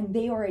are and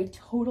they are a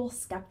total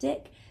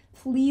skeptic,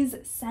 please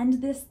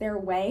send this their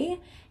way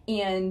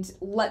and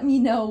let me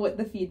know what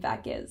the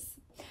feedback is.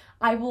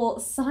 I will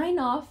sign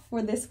off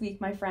for this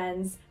week, my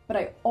friends, but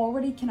I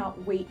already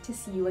cannot wait to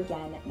see you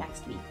again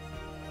next week.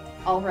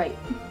 All right,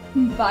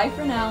 bye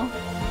for now.